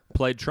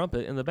played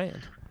trumpet in the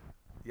band.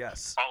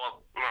 Yes.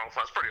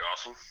 That's pretty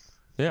awesome.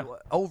 Yeah.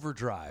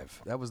 Overdrive.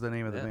 That was the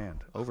name of the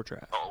band.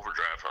 Overdrive.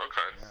 Overdrive.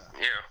 Okay.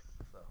 Yeah.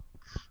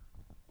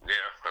 Yeah,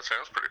 that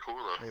sounds pretty cool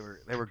though.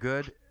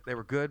 They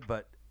were good,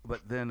 but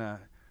then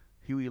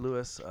Huey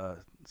Lewis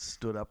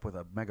stood up with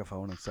a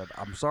megaphone and said,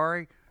 "I'm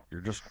sorry,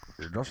 you're just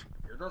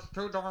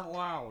too darn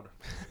loud."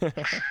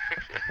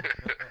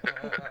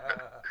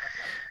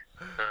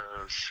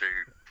 Oh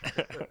shoot.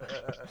 Did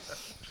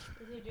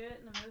he do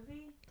it in the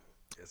movie?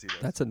 Yes, he does.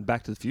 That's in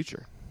Back to the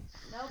Future.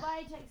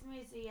 Nobody takes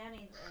me to see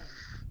anything.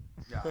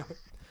 Yeah.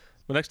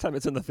 The next time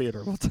it's in the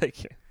theater, we'll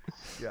take you.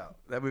 Yeah,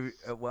 that movie.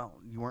 Well,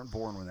 you weren't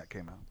born when that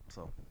came out,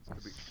 so to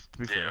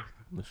be fair,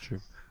 That's true.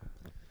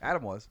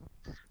 Adam was.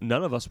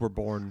 None of us were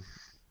born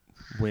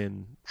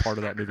when part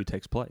of that movie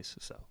takes place.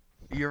 So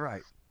You're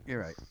right.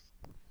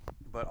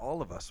 But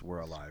all of us were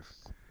alive.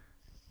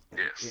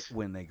 Yes.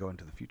 When they go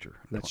into the future.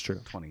 That's true.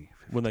 2015.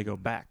 when they go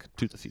back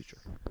to the future.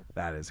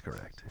 That is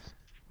correct.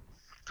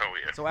 Oh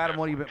yeah. So Adam,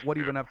 what have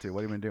you been up to?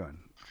 What have you been doing?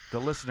 The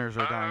listeners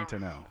are dying to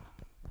know.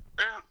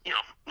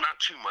 Not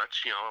too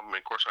much. I mean,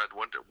 of course, I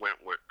went to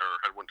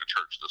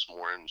church this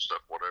morning and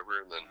stuff,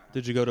 whatever, and then.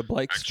 Did you go to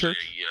Blake's church?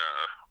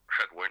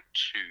 Had went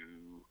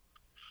to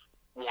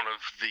one of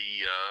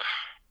the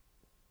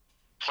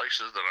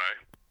places that I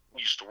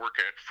used to work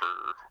at for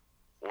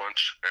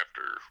lunch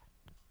after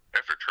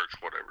church,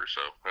 whatever.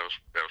 So that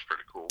was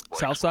pretty cool. Blake's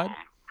Southside? mom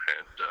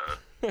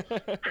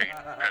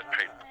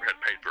had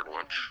paid for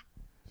lunch.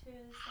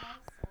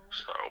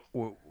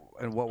 So.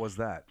 And what was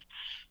that?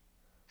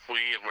 We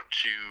went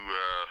to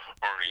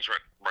Arnie's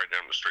right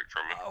down the street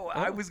from it. Oh,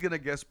 I was gonna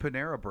guess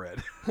Panera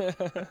Bread.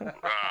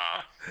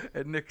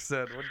 And Nick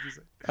said, "What did you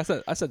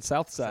say?" I said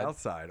Southside.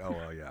 Southside. Oh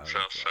well, yeah.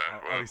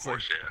 Southside. Well, of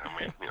course, yeah. I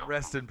mean,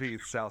 Rest in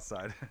peace,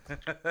 Southside. Yeah.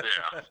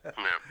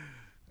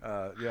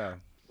 Yeah. Yeah.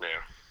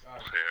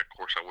 Of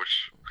course, I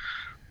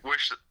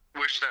wish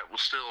that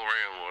was still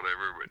around,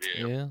 whatever. But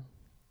yeah. Yeah.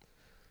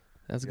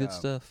 That's good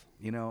stuff.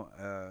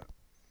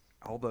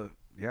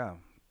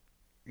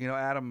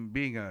 Adam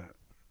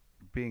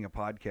being a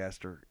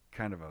podcaster,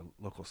 kind of a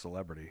local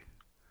celebrity.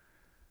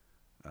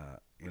 A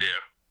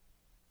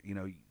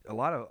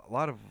lot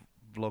of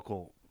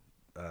local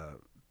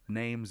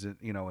names,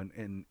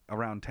 in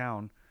around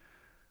town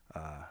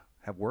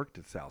have worked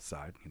at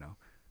Southside.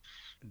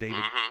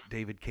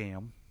 David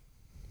Cam,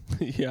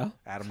 Yeah.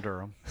 Adam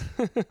Durham,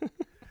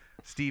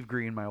 Steve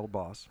Green, my old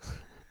boss.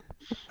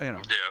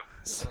 Yeah.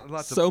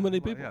 Many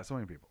people. Yeah, so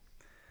many people.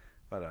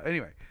 But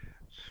anyway,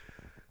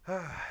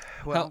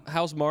 well,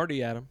 how's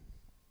Marty, Adam?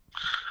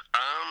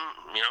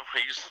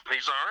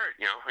 He's all right.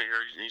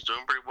 He's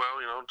doing pretty well.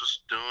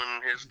 Just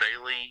doing his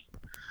daily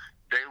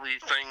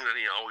thing that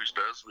he always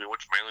does.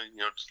 Which mainly,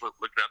 just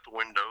looking out the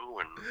window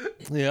and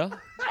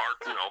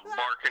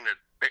barking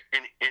at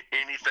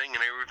anything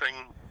and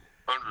everything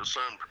under the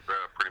sun,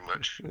 pretty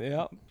much.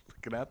 Yeah.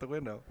 looking out the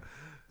window.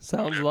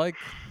 Sounds like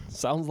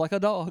a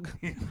dog.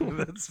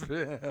 That's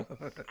Yeah,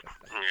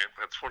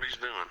 that's what he's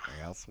doing.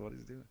 That's what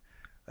he's doing.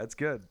 That's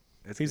good.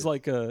 He's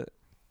like a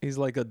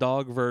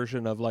dog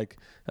version of like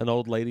an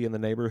old lady in the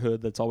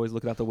neighborhood that's always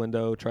looking out the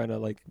window trying to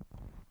like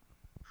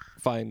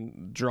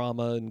find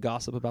drama and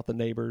gossip about the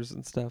neighbors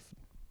and stuff.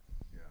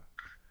 Yeah.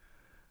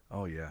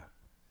 Oh yeah.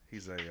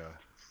 He's a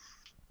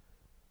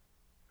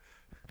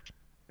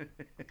Oh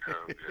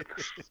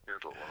goodness,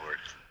 good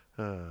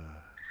Lord.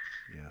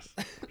 Yes.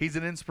 He's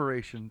an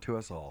inspiration to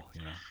us all,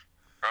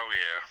 Oh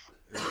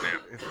yeah.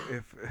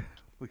 If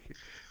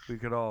we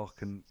could all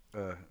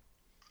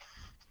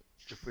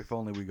if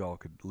only we all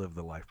could live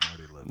the life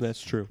Marty lives.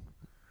 That's true.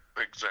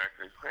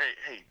 Exactly.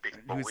 Hey,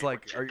 big boy. He was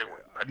like, what you doing,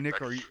 buddy, Nick,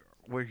 buddy?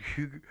 were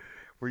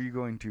you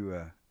going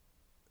to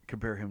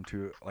compare him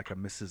to like a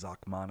Mrs.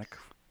 Ochmonek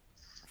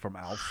from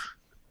Alf?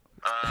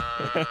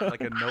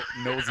 Like a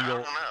nosy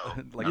old,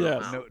 like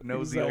a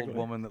nosy old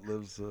woman that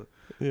lives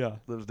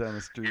down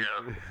the street.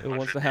 Yeah. It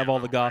wants to have all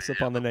the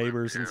gossip on the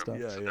neighbors and stuff.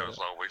 Yeah. It was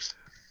always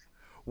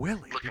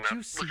Willie, did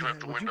you see looking that? out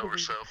the window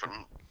herself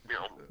and,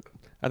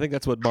 I think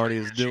that's what Marty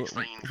is doing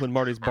when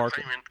Marty's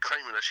barking.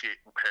 Claiming that she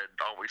had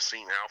always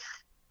seen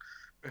Alf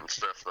and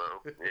stuff,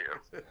 though.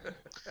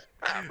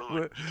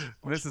 Yeah.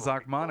 Mrs.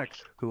 Achmonic,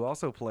 who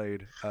also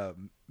played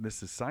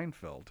Mrs.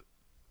 Seinfeld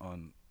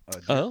on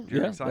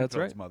Jerry Seinfeld's that's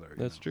right. mother.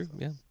 That's true.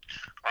 Yeah.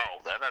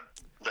 Oh,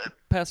 that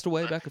Passed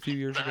away back a few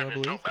years ago, I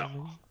believe.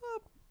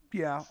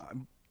 Yeah.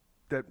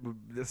 That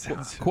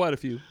sounds Quite a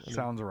few.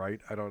 Sounds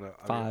right. I don't know.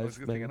 I was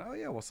maybe. thinking, oh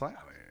yeah, well,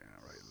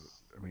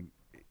 I mean,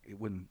 it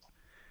wouldn't.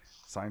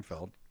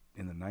 Seinfeld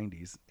in the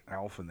 90s,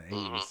 Alf in the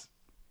 80s.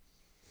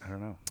 I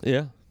don't know.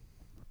 Yeah.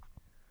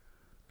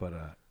 But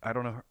I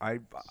don't know. I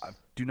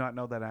do not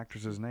know that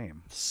actress's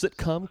name.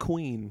 Sitcom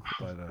queen.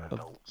 But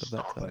of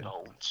that time.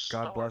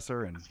 God bless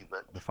her and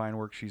the fine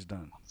work she's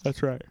done.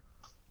 That's right.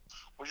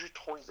 Where's your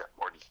toys at,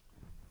 Marty?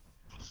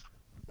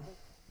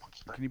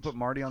 Can you put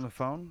Marty on the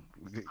phone?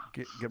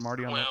 Get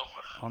Marty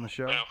on the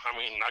show? Well, I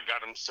mean, I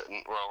got him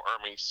sitting. Well,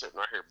 Ermie's sitting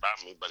right here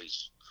by me, but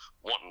he's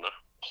wanting to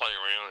play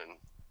around and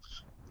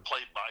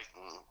play bite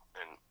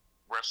and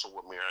wrestle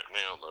with me right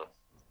now, though.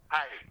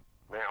 Hey,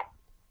 now,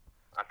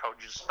 I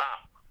told you to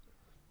stop.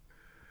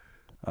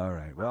 All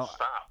right. Well,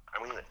 stop.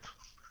 I mean it.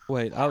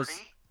 Wait, Marty,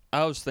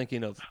 I was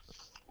thinking of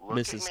look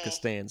Mrs. at me.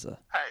 Costanza.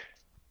 Hey,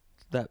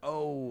 That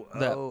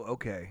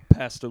okay.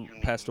 passed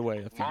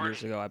away a few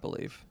years ago, I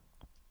believe.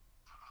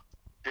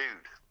 dude.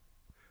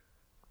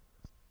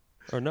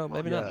 Or no,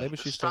 maybe not. Maybe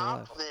she's still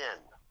alive. Stop then.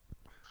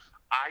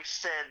 I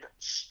said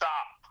stop.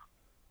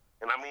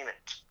 And I mean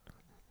it.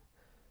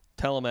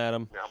 Tell him,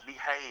 Adam. Now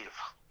behave.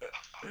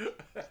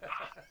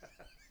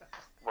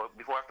 Well,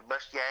 before I have to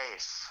bust your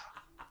ass.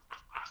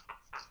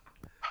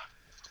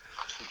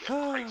 You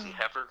crazy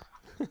heifer.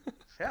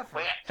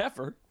 Heifer.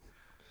 Heifer?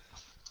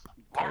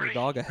 Marty, Your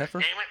dog a heifer?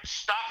 damn it,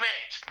 stop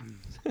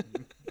it.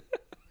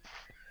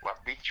 Well,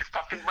 beat your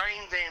fucking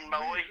brains in,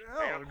 boy.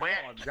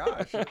 Oh,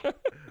 gosh.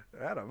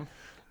 Adam,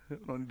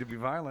 don't need to be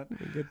violent.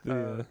 Get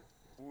the,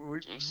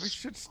 we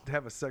should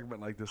have a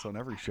segment like this on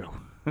every show.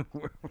 We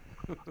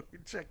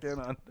check in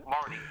on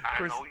Marty,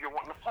 I know you're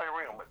wanting to play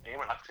around, but damn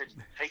it, I could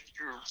take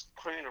your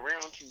playing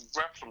around to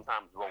rep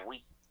sometimes,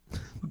 boy.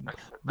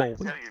 I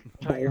tell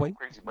you're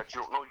crazy, but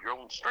you don't know your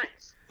own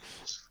strength.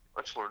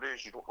 That's what it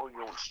is. You don't know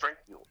your own strength,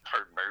 you little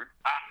turd bird.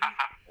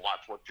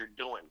 Watch what you're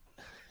doing.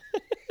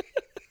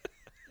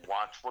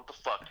 Watch what the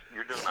fuck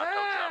you're doing. I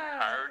told you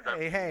I'm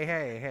tired.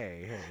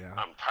 Hey.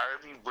 I'm tired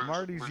of you. Bruce,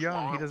 Marty's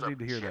young. He doesn't need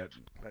to hear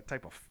that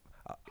type of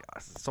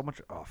so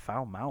much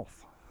foul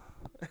mouth.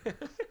 Well,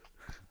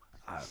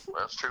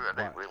 that's true. I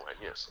didn't realize.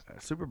 Yes.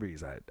 Super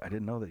Bees. I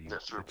didn't know that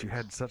you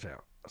had such a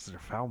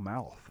foul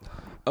mouth.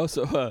 Oh,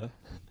 so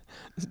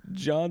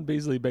John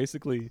Beasley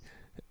basically,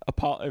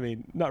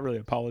 not really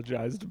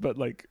apologized, but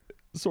like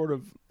sort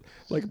of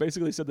like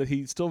basically said that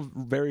he still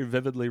very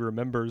vividly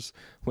remembers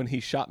when he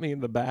shot me in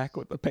the back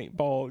with a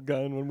paintball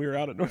gun when we were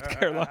out at North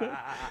Carolina.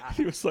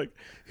 he was like,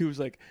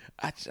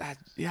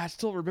 I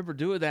still remember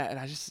doing that, and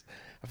I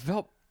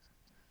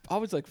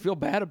always like feel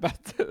bad about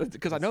it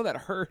because I know that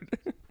hurt.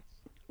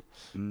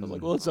 I was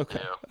like, well, it's okay.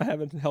 Yeah. I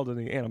haven't held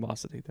any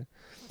animosity then.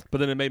 But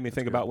then it made me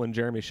think about when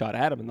Jeremy shot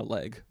Adam in the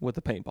leg with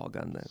the paintball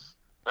gun then.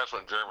 That's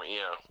when Jeremy,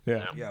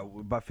 Yeah,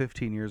 about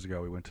 15 years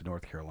ago, we went to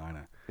North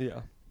Carolina.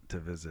 Yeah. To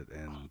visit,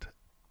 and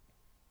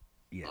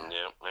yeah,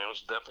 it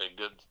was definitely a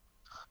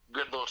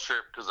good little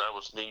trip because I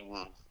was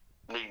needing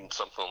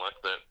something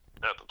like that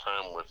at the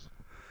time with,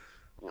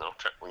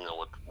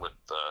 with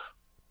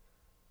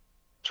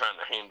trying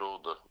to handle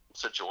the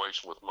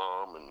situation with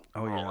Mom and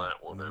all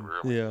that,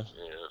 whatever. Yeah.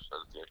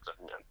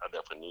 I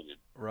definitely needed.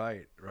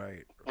 Right.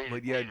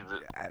 But yeah,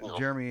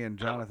 Jeremy and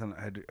Jonathan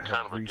had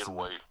kind of a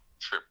getaway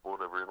trip,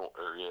 whatever.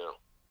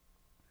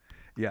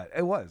 Yeah,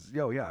 it was.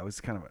 It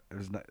was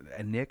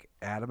and Nick,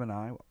 Adam, and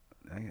I,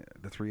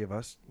 the three of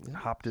us,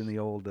 hopped in the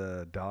old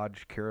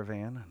Dodge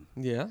Caravan.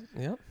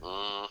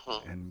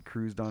 And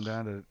cruised on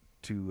down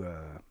to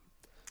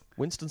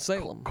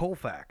Winston-Salem.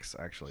 Colfax,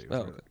 actually. It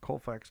was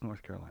Colfax,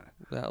 North Carolina.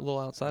 That a little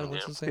outside of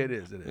Winston-Salem? It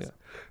is. Yeah.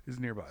 It's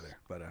nearby there.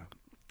 But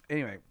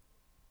anyway,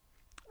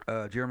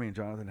 Jeremy and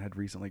Jonathan had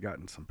recently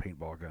gotten some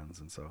paintball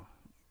guns, and so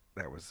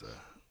that was...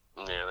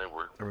 they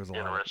were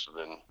interested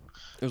in...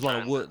 There was a lot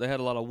of wood. They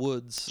had a lot of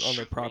woods on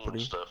their property.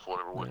 Stuff,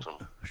 whatever, with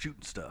them.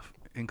 Shooting stuff,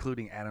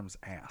 including Adam's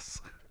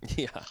ass.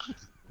 Yeah.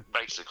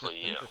 Basically,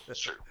 yeah, that's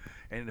true.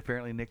 And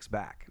apparently Nick's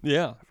back.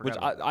 Yeah, which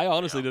I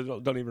honestly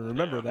don't even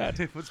remember that.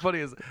 What's funny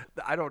is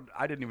I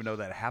didn't even know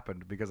that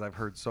happened because I've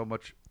heard so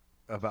much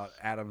about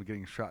Adam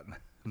getting shot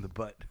in the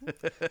butt.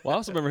 Well, I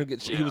also remember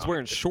he was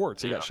wearing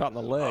shorts. He got shot in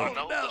the leg. I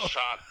know the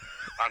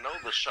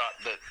shot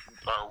that,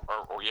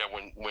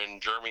 when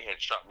Jeremy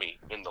had shot me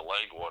in the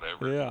leg,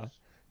 whatever. Yeah.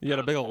 You had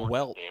a big old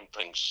welt. Damn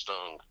thing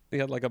stung. You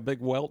had like a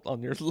big welt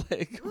on your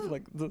leg.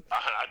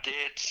 I did,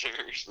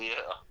 seriously,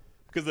 yeah.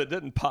 Because it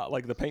didn't pop,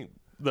 like the paint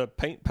the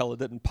paint pellet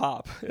didn't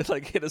pop. It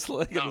like hit his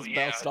leg and just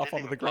bounced off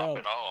onto the ground.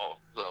 At all.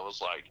 So I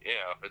was like,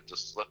 it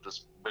just left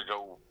this big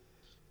old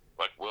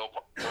like whelp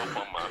on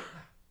my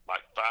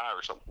like thigh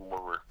or something.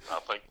 Whatever I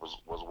think was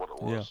what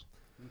it was.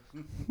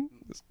 Yeah.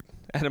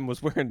 Adam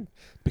was wearing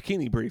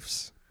bikini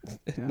briefs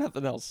and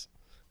nothing else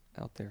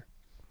out there.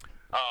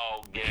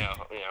 Oh yeah.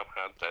 I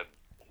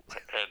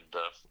had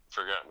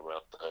forgotten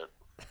about that.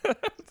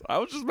 I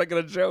was just making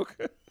a joke.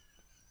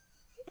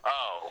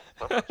 Oh,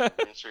 I thought you were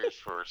being serious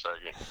for a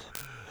second.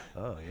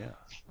 Oh yeah.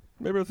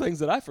 Maybe the things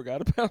that I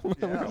forgot about.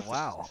 Yeah.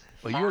 Wow.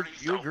 Well,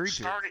 you agreed to.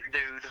 Start it,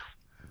 dude.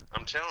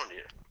 I'm telling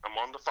you, I'm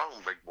on the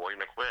phone, big boy,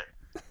 and I quit.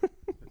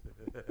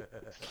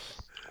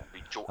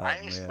 Beat your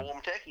ass, man. boy.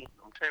 I'm telling you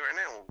right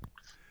now.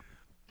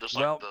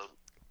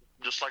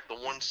 Just like the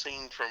one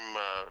scene from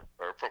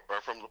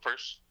the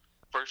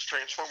first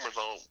Transformers.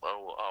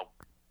 I'll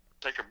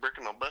take a brick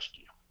and I'll bust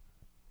you.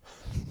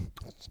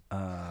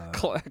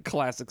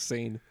 Classic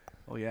scene.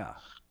 Oh yeah.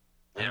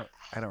 Yeah.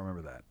 I don't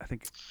remember that.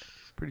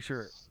 Pretty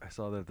sure I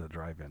saw that at the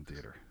drive-in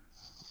theater,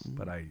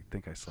 but I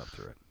think I slept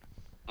through it.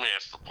 Yeah,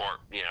 it's the part.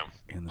 Yeah,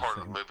 part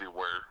of the movie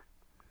where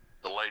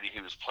the lady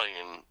who was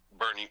playing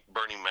Bernie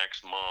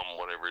Mac's mom,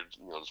 whatever, is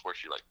where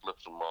she like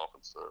flips him off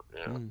and stuff.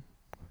 Yeah.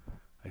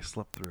 I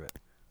slept through it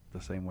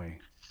the same way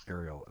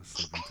Ariel is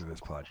sleeping through this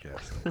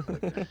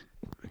podcast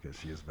because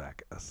she is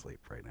back asleep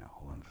right now.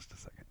 Hold on just a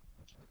second.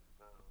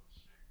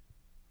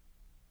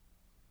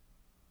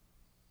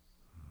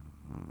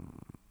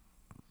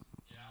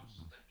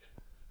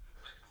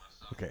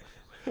 Okay.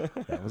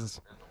 That was.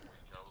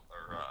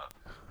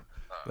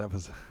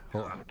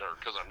 Hold on.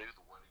 Because I knew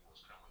the wedding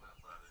was coming up,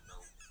 but I didn't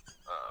know.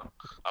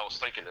 I was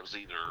thinking it was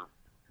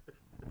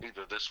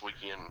either this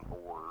weekend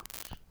or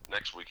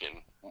next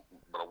weekend,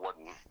 but I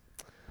wasn't.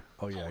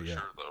 Oh yeah, yeah.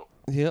 Sure though.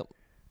 Yep.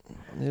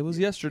 It was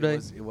yesterday.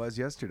 It was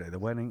yesterday. The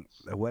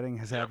wedding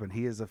has happened.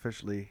 He is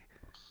officially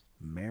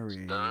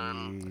married.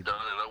 Done. And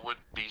Owen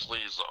Beasley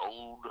is an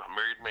old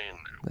married man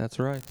now. That's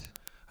right.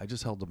 I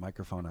just held the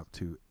microphone up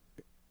to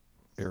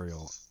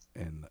Ariel,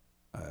 and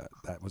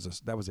that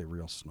was a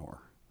real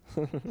snore.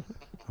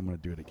 I'm gonna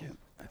do it again.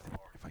 I think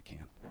if I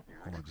can.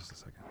 Hold on just a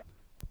second.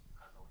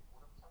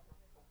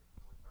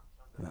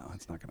 No,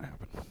 it's not gonna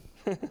happen.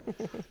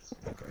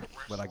 Okay,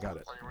 but I got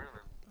it.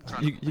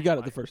 You got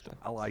it the first time.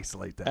 I'll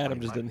isolate that.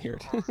 Adam just didn't hear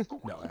it.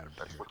 No, Adam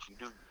didn't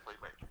hear it.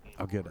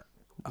 I'll get it.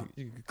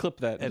 You can clip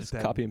that and just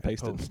copy and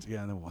paste it.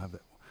 Yeah, and then we'll have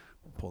that.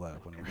 We'll pull that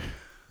up whenever.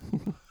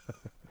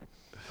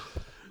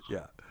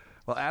 Yeah.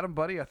 Well, Adam,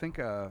 buddy, I think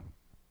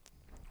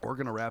we're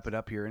gonna wrap it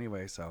up here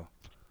anyway. So.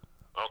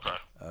 Okay.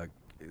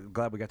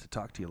 Glad we got to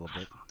talk to you a little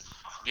bit.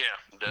 Yeah,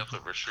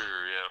 definitely for sure.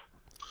 Yeah.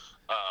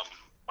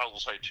 I will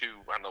say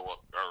too. I know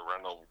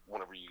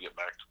whenever you get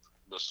back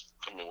this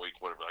coming week,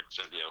 whatever, like I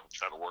said,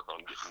 try to work on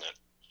getting that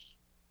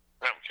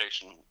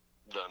application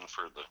done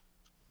for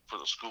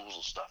the schools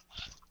and stuff.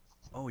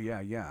 Oh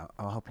yeah.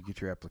 I'll help you get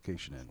your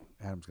application in.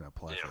 Adam's gonna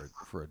apply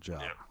for a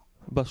job. Yeah.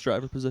 Bus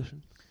driver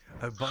position.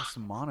 A bus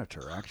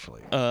monitor,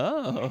 actually.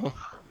 Oh.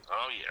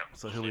 Oh yeah.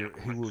 So he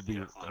will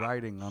be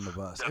riding on the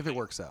bus if it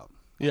works out.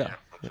 Yeah.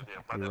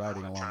 You're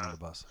riding along on the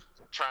bus.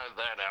 Try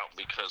that out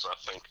because I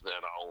think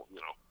that I'll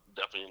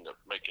definitely end up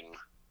making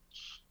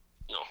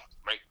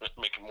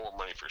making more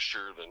money for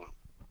sure than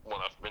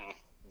what I've been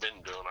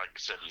doing. Like I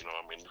said,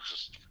 it's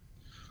just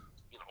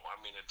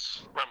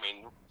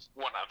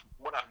what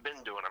I've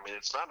been doing.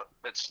 It's not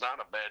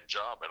a bad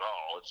job at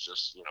all. It's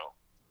just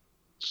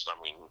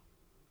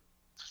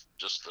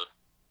just the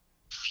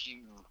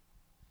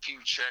few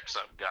checks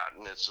I've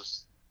gotten. It's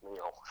just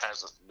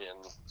hasn't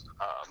been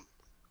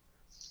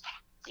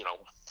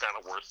kind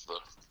of worth the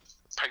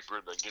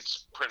paper that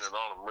gets printed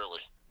on them,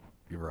 really.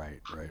 You're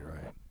right.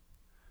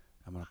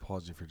 I'm going to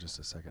pause you for just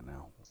a second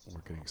now.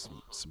 We're getting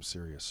some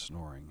serious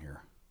snoring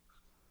here.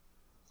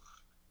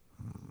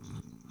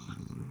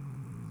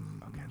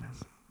 Okay,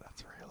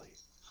 that's really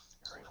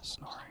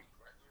snoring.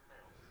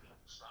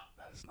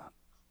 That is not.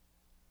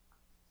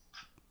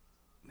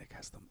 Nick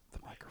has the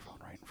microphone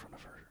right in front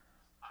of her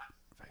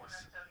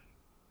face.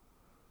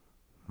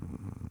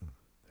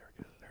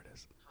 There it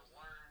is.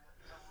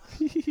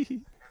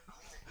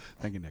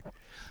 Thank you, Nick.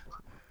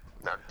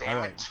 No, damn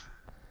All it. right.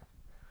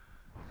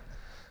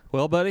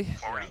 Well, buddy,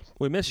 Marty.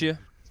 we miss you.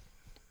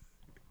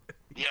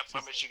 Yep,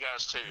 I miss you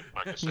guys too.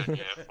 Like I said,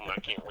 I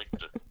can't wait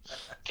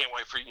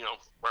for you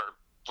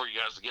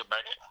guys to get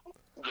back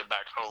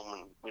home,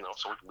 and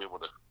so we can be able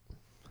to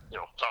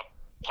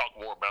talk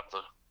more about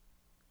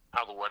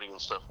how the wedding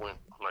and stuff went.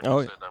 Like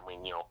I said,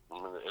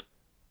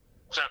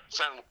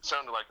 it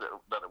sounded like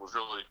that it was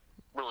really,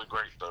 really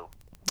great though.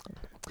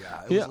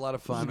 Yeah, it was a lot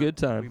of fun. It was a good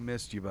time. We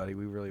missed you, buddy.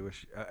 We really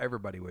wish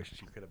everybody wished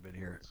you could have been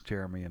here.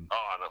 Jeremy and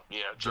I know.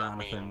 Yeah,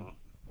 Jonathan.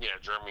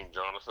 Jeremy and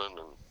Jonathan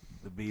and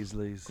the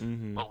Beasleys.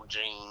 Mm-hmm. old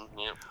Gene.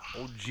 Yep.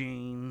 Old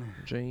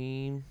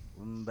Gene.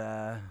 And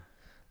the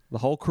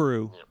whole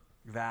crew. Yep.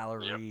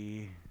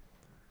 Valerie.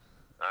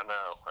 I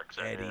know. Like I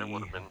said, Eddie. it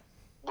would have been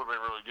would have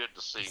been really good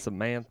to see.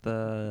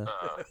 Samantha.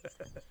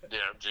 Yeah,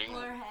 Jean.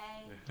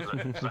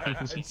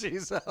 Jorge.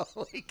 She's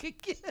all weak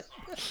again.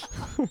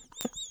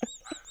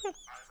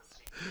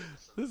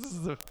 This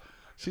is the.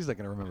 She's not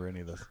gonna remember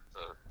any of this.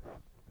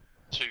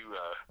 To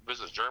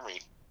visit Germany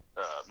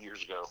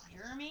years ago.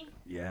 Jeremy?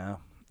 Yeah.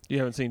 You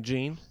haven't seen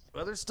Gene?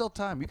 Well, there's still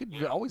time. You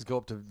could always go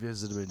up to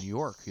visit him in New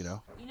York. You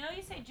know. You know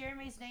you say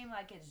Jeremy's name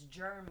like it's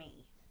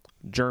Jeremy.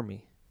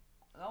 Jeremy.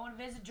 I want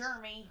to visit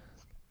Jeremy.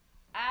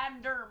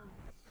 I'm Derm.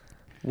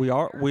 We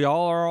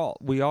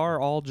are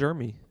all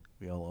Jeremy.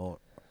 We all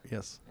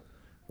yes.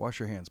 Wash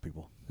your hands,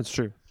 people. It's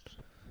true.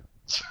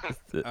 It's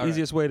the All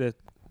easiest way to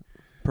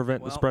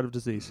prevent the Well- spread of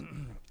disease.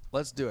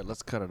 Let's do it.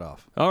 Let's cut it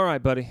off. All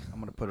right, buddy. I'm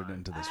gonna put it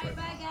into this All right,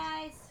 right bye, now.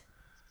 guys.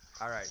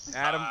 All right,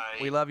 Adam. Bye.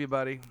 We love you,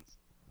 buddy.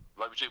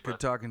 Love you too, Good bud.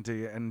 talking to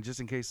you. And just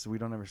in case we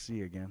don't ever see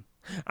you again.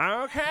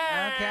 Okay.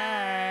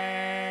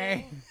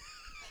 Okay.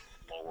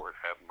 Lord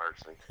have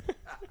mercy.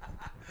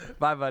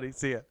 Bye, buddy.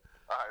 See ya.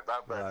 All right, bye,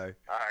 bud. Bye.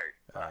 All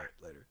right. All right,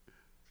 later.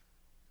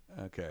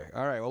 Okay.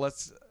 All right. Well,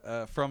 let's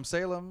from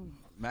Salem,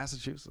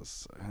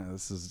 Massachusetts.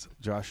 This is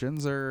Josh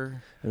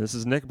Inzer, And this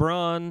is Nick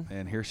Braun.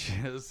 and here she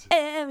is.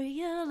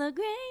 Ariel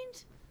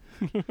LaGrange.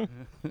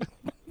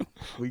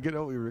 We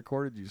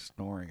recorded you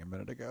snoring a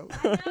minute ago.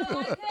 I know,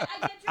 I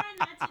kept trying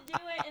not to do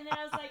it, and then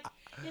I was like,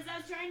 because I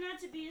was trying not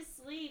to be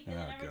asleep, and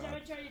then Oh, every time I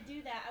God. tried to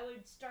do that, I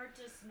would start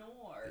to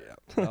snore. Yeah.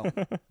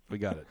 Well, we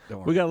got it. Don't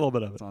worry. We got a little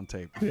bit of It's it. on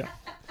tape. Yeah.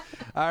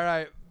 All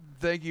right.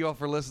 Thank you all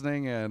for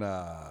listening, and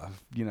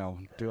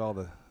do all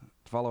the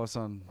follow us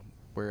on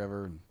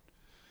wherever and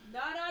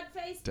Not on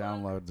Facebook.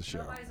 download the show.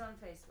 Nobody's on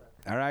Facebook.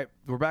 All right,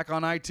 we're back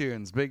on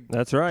iTunes. Big.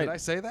 That's right. Did I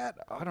say that?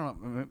 I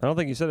don't know. I don't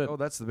think you said it. Oh,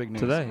 that's the big news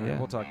Today, All right, yeah.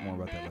 We'll talk more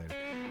about that later.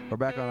 We're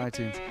back on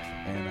iTunes,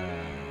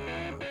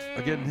 and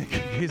again, Nick,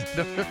 just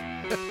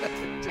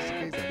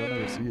in case I don't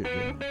ever see you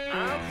again.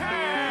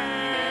 Okay.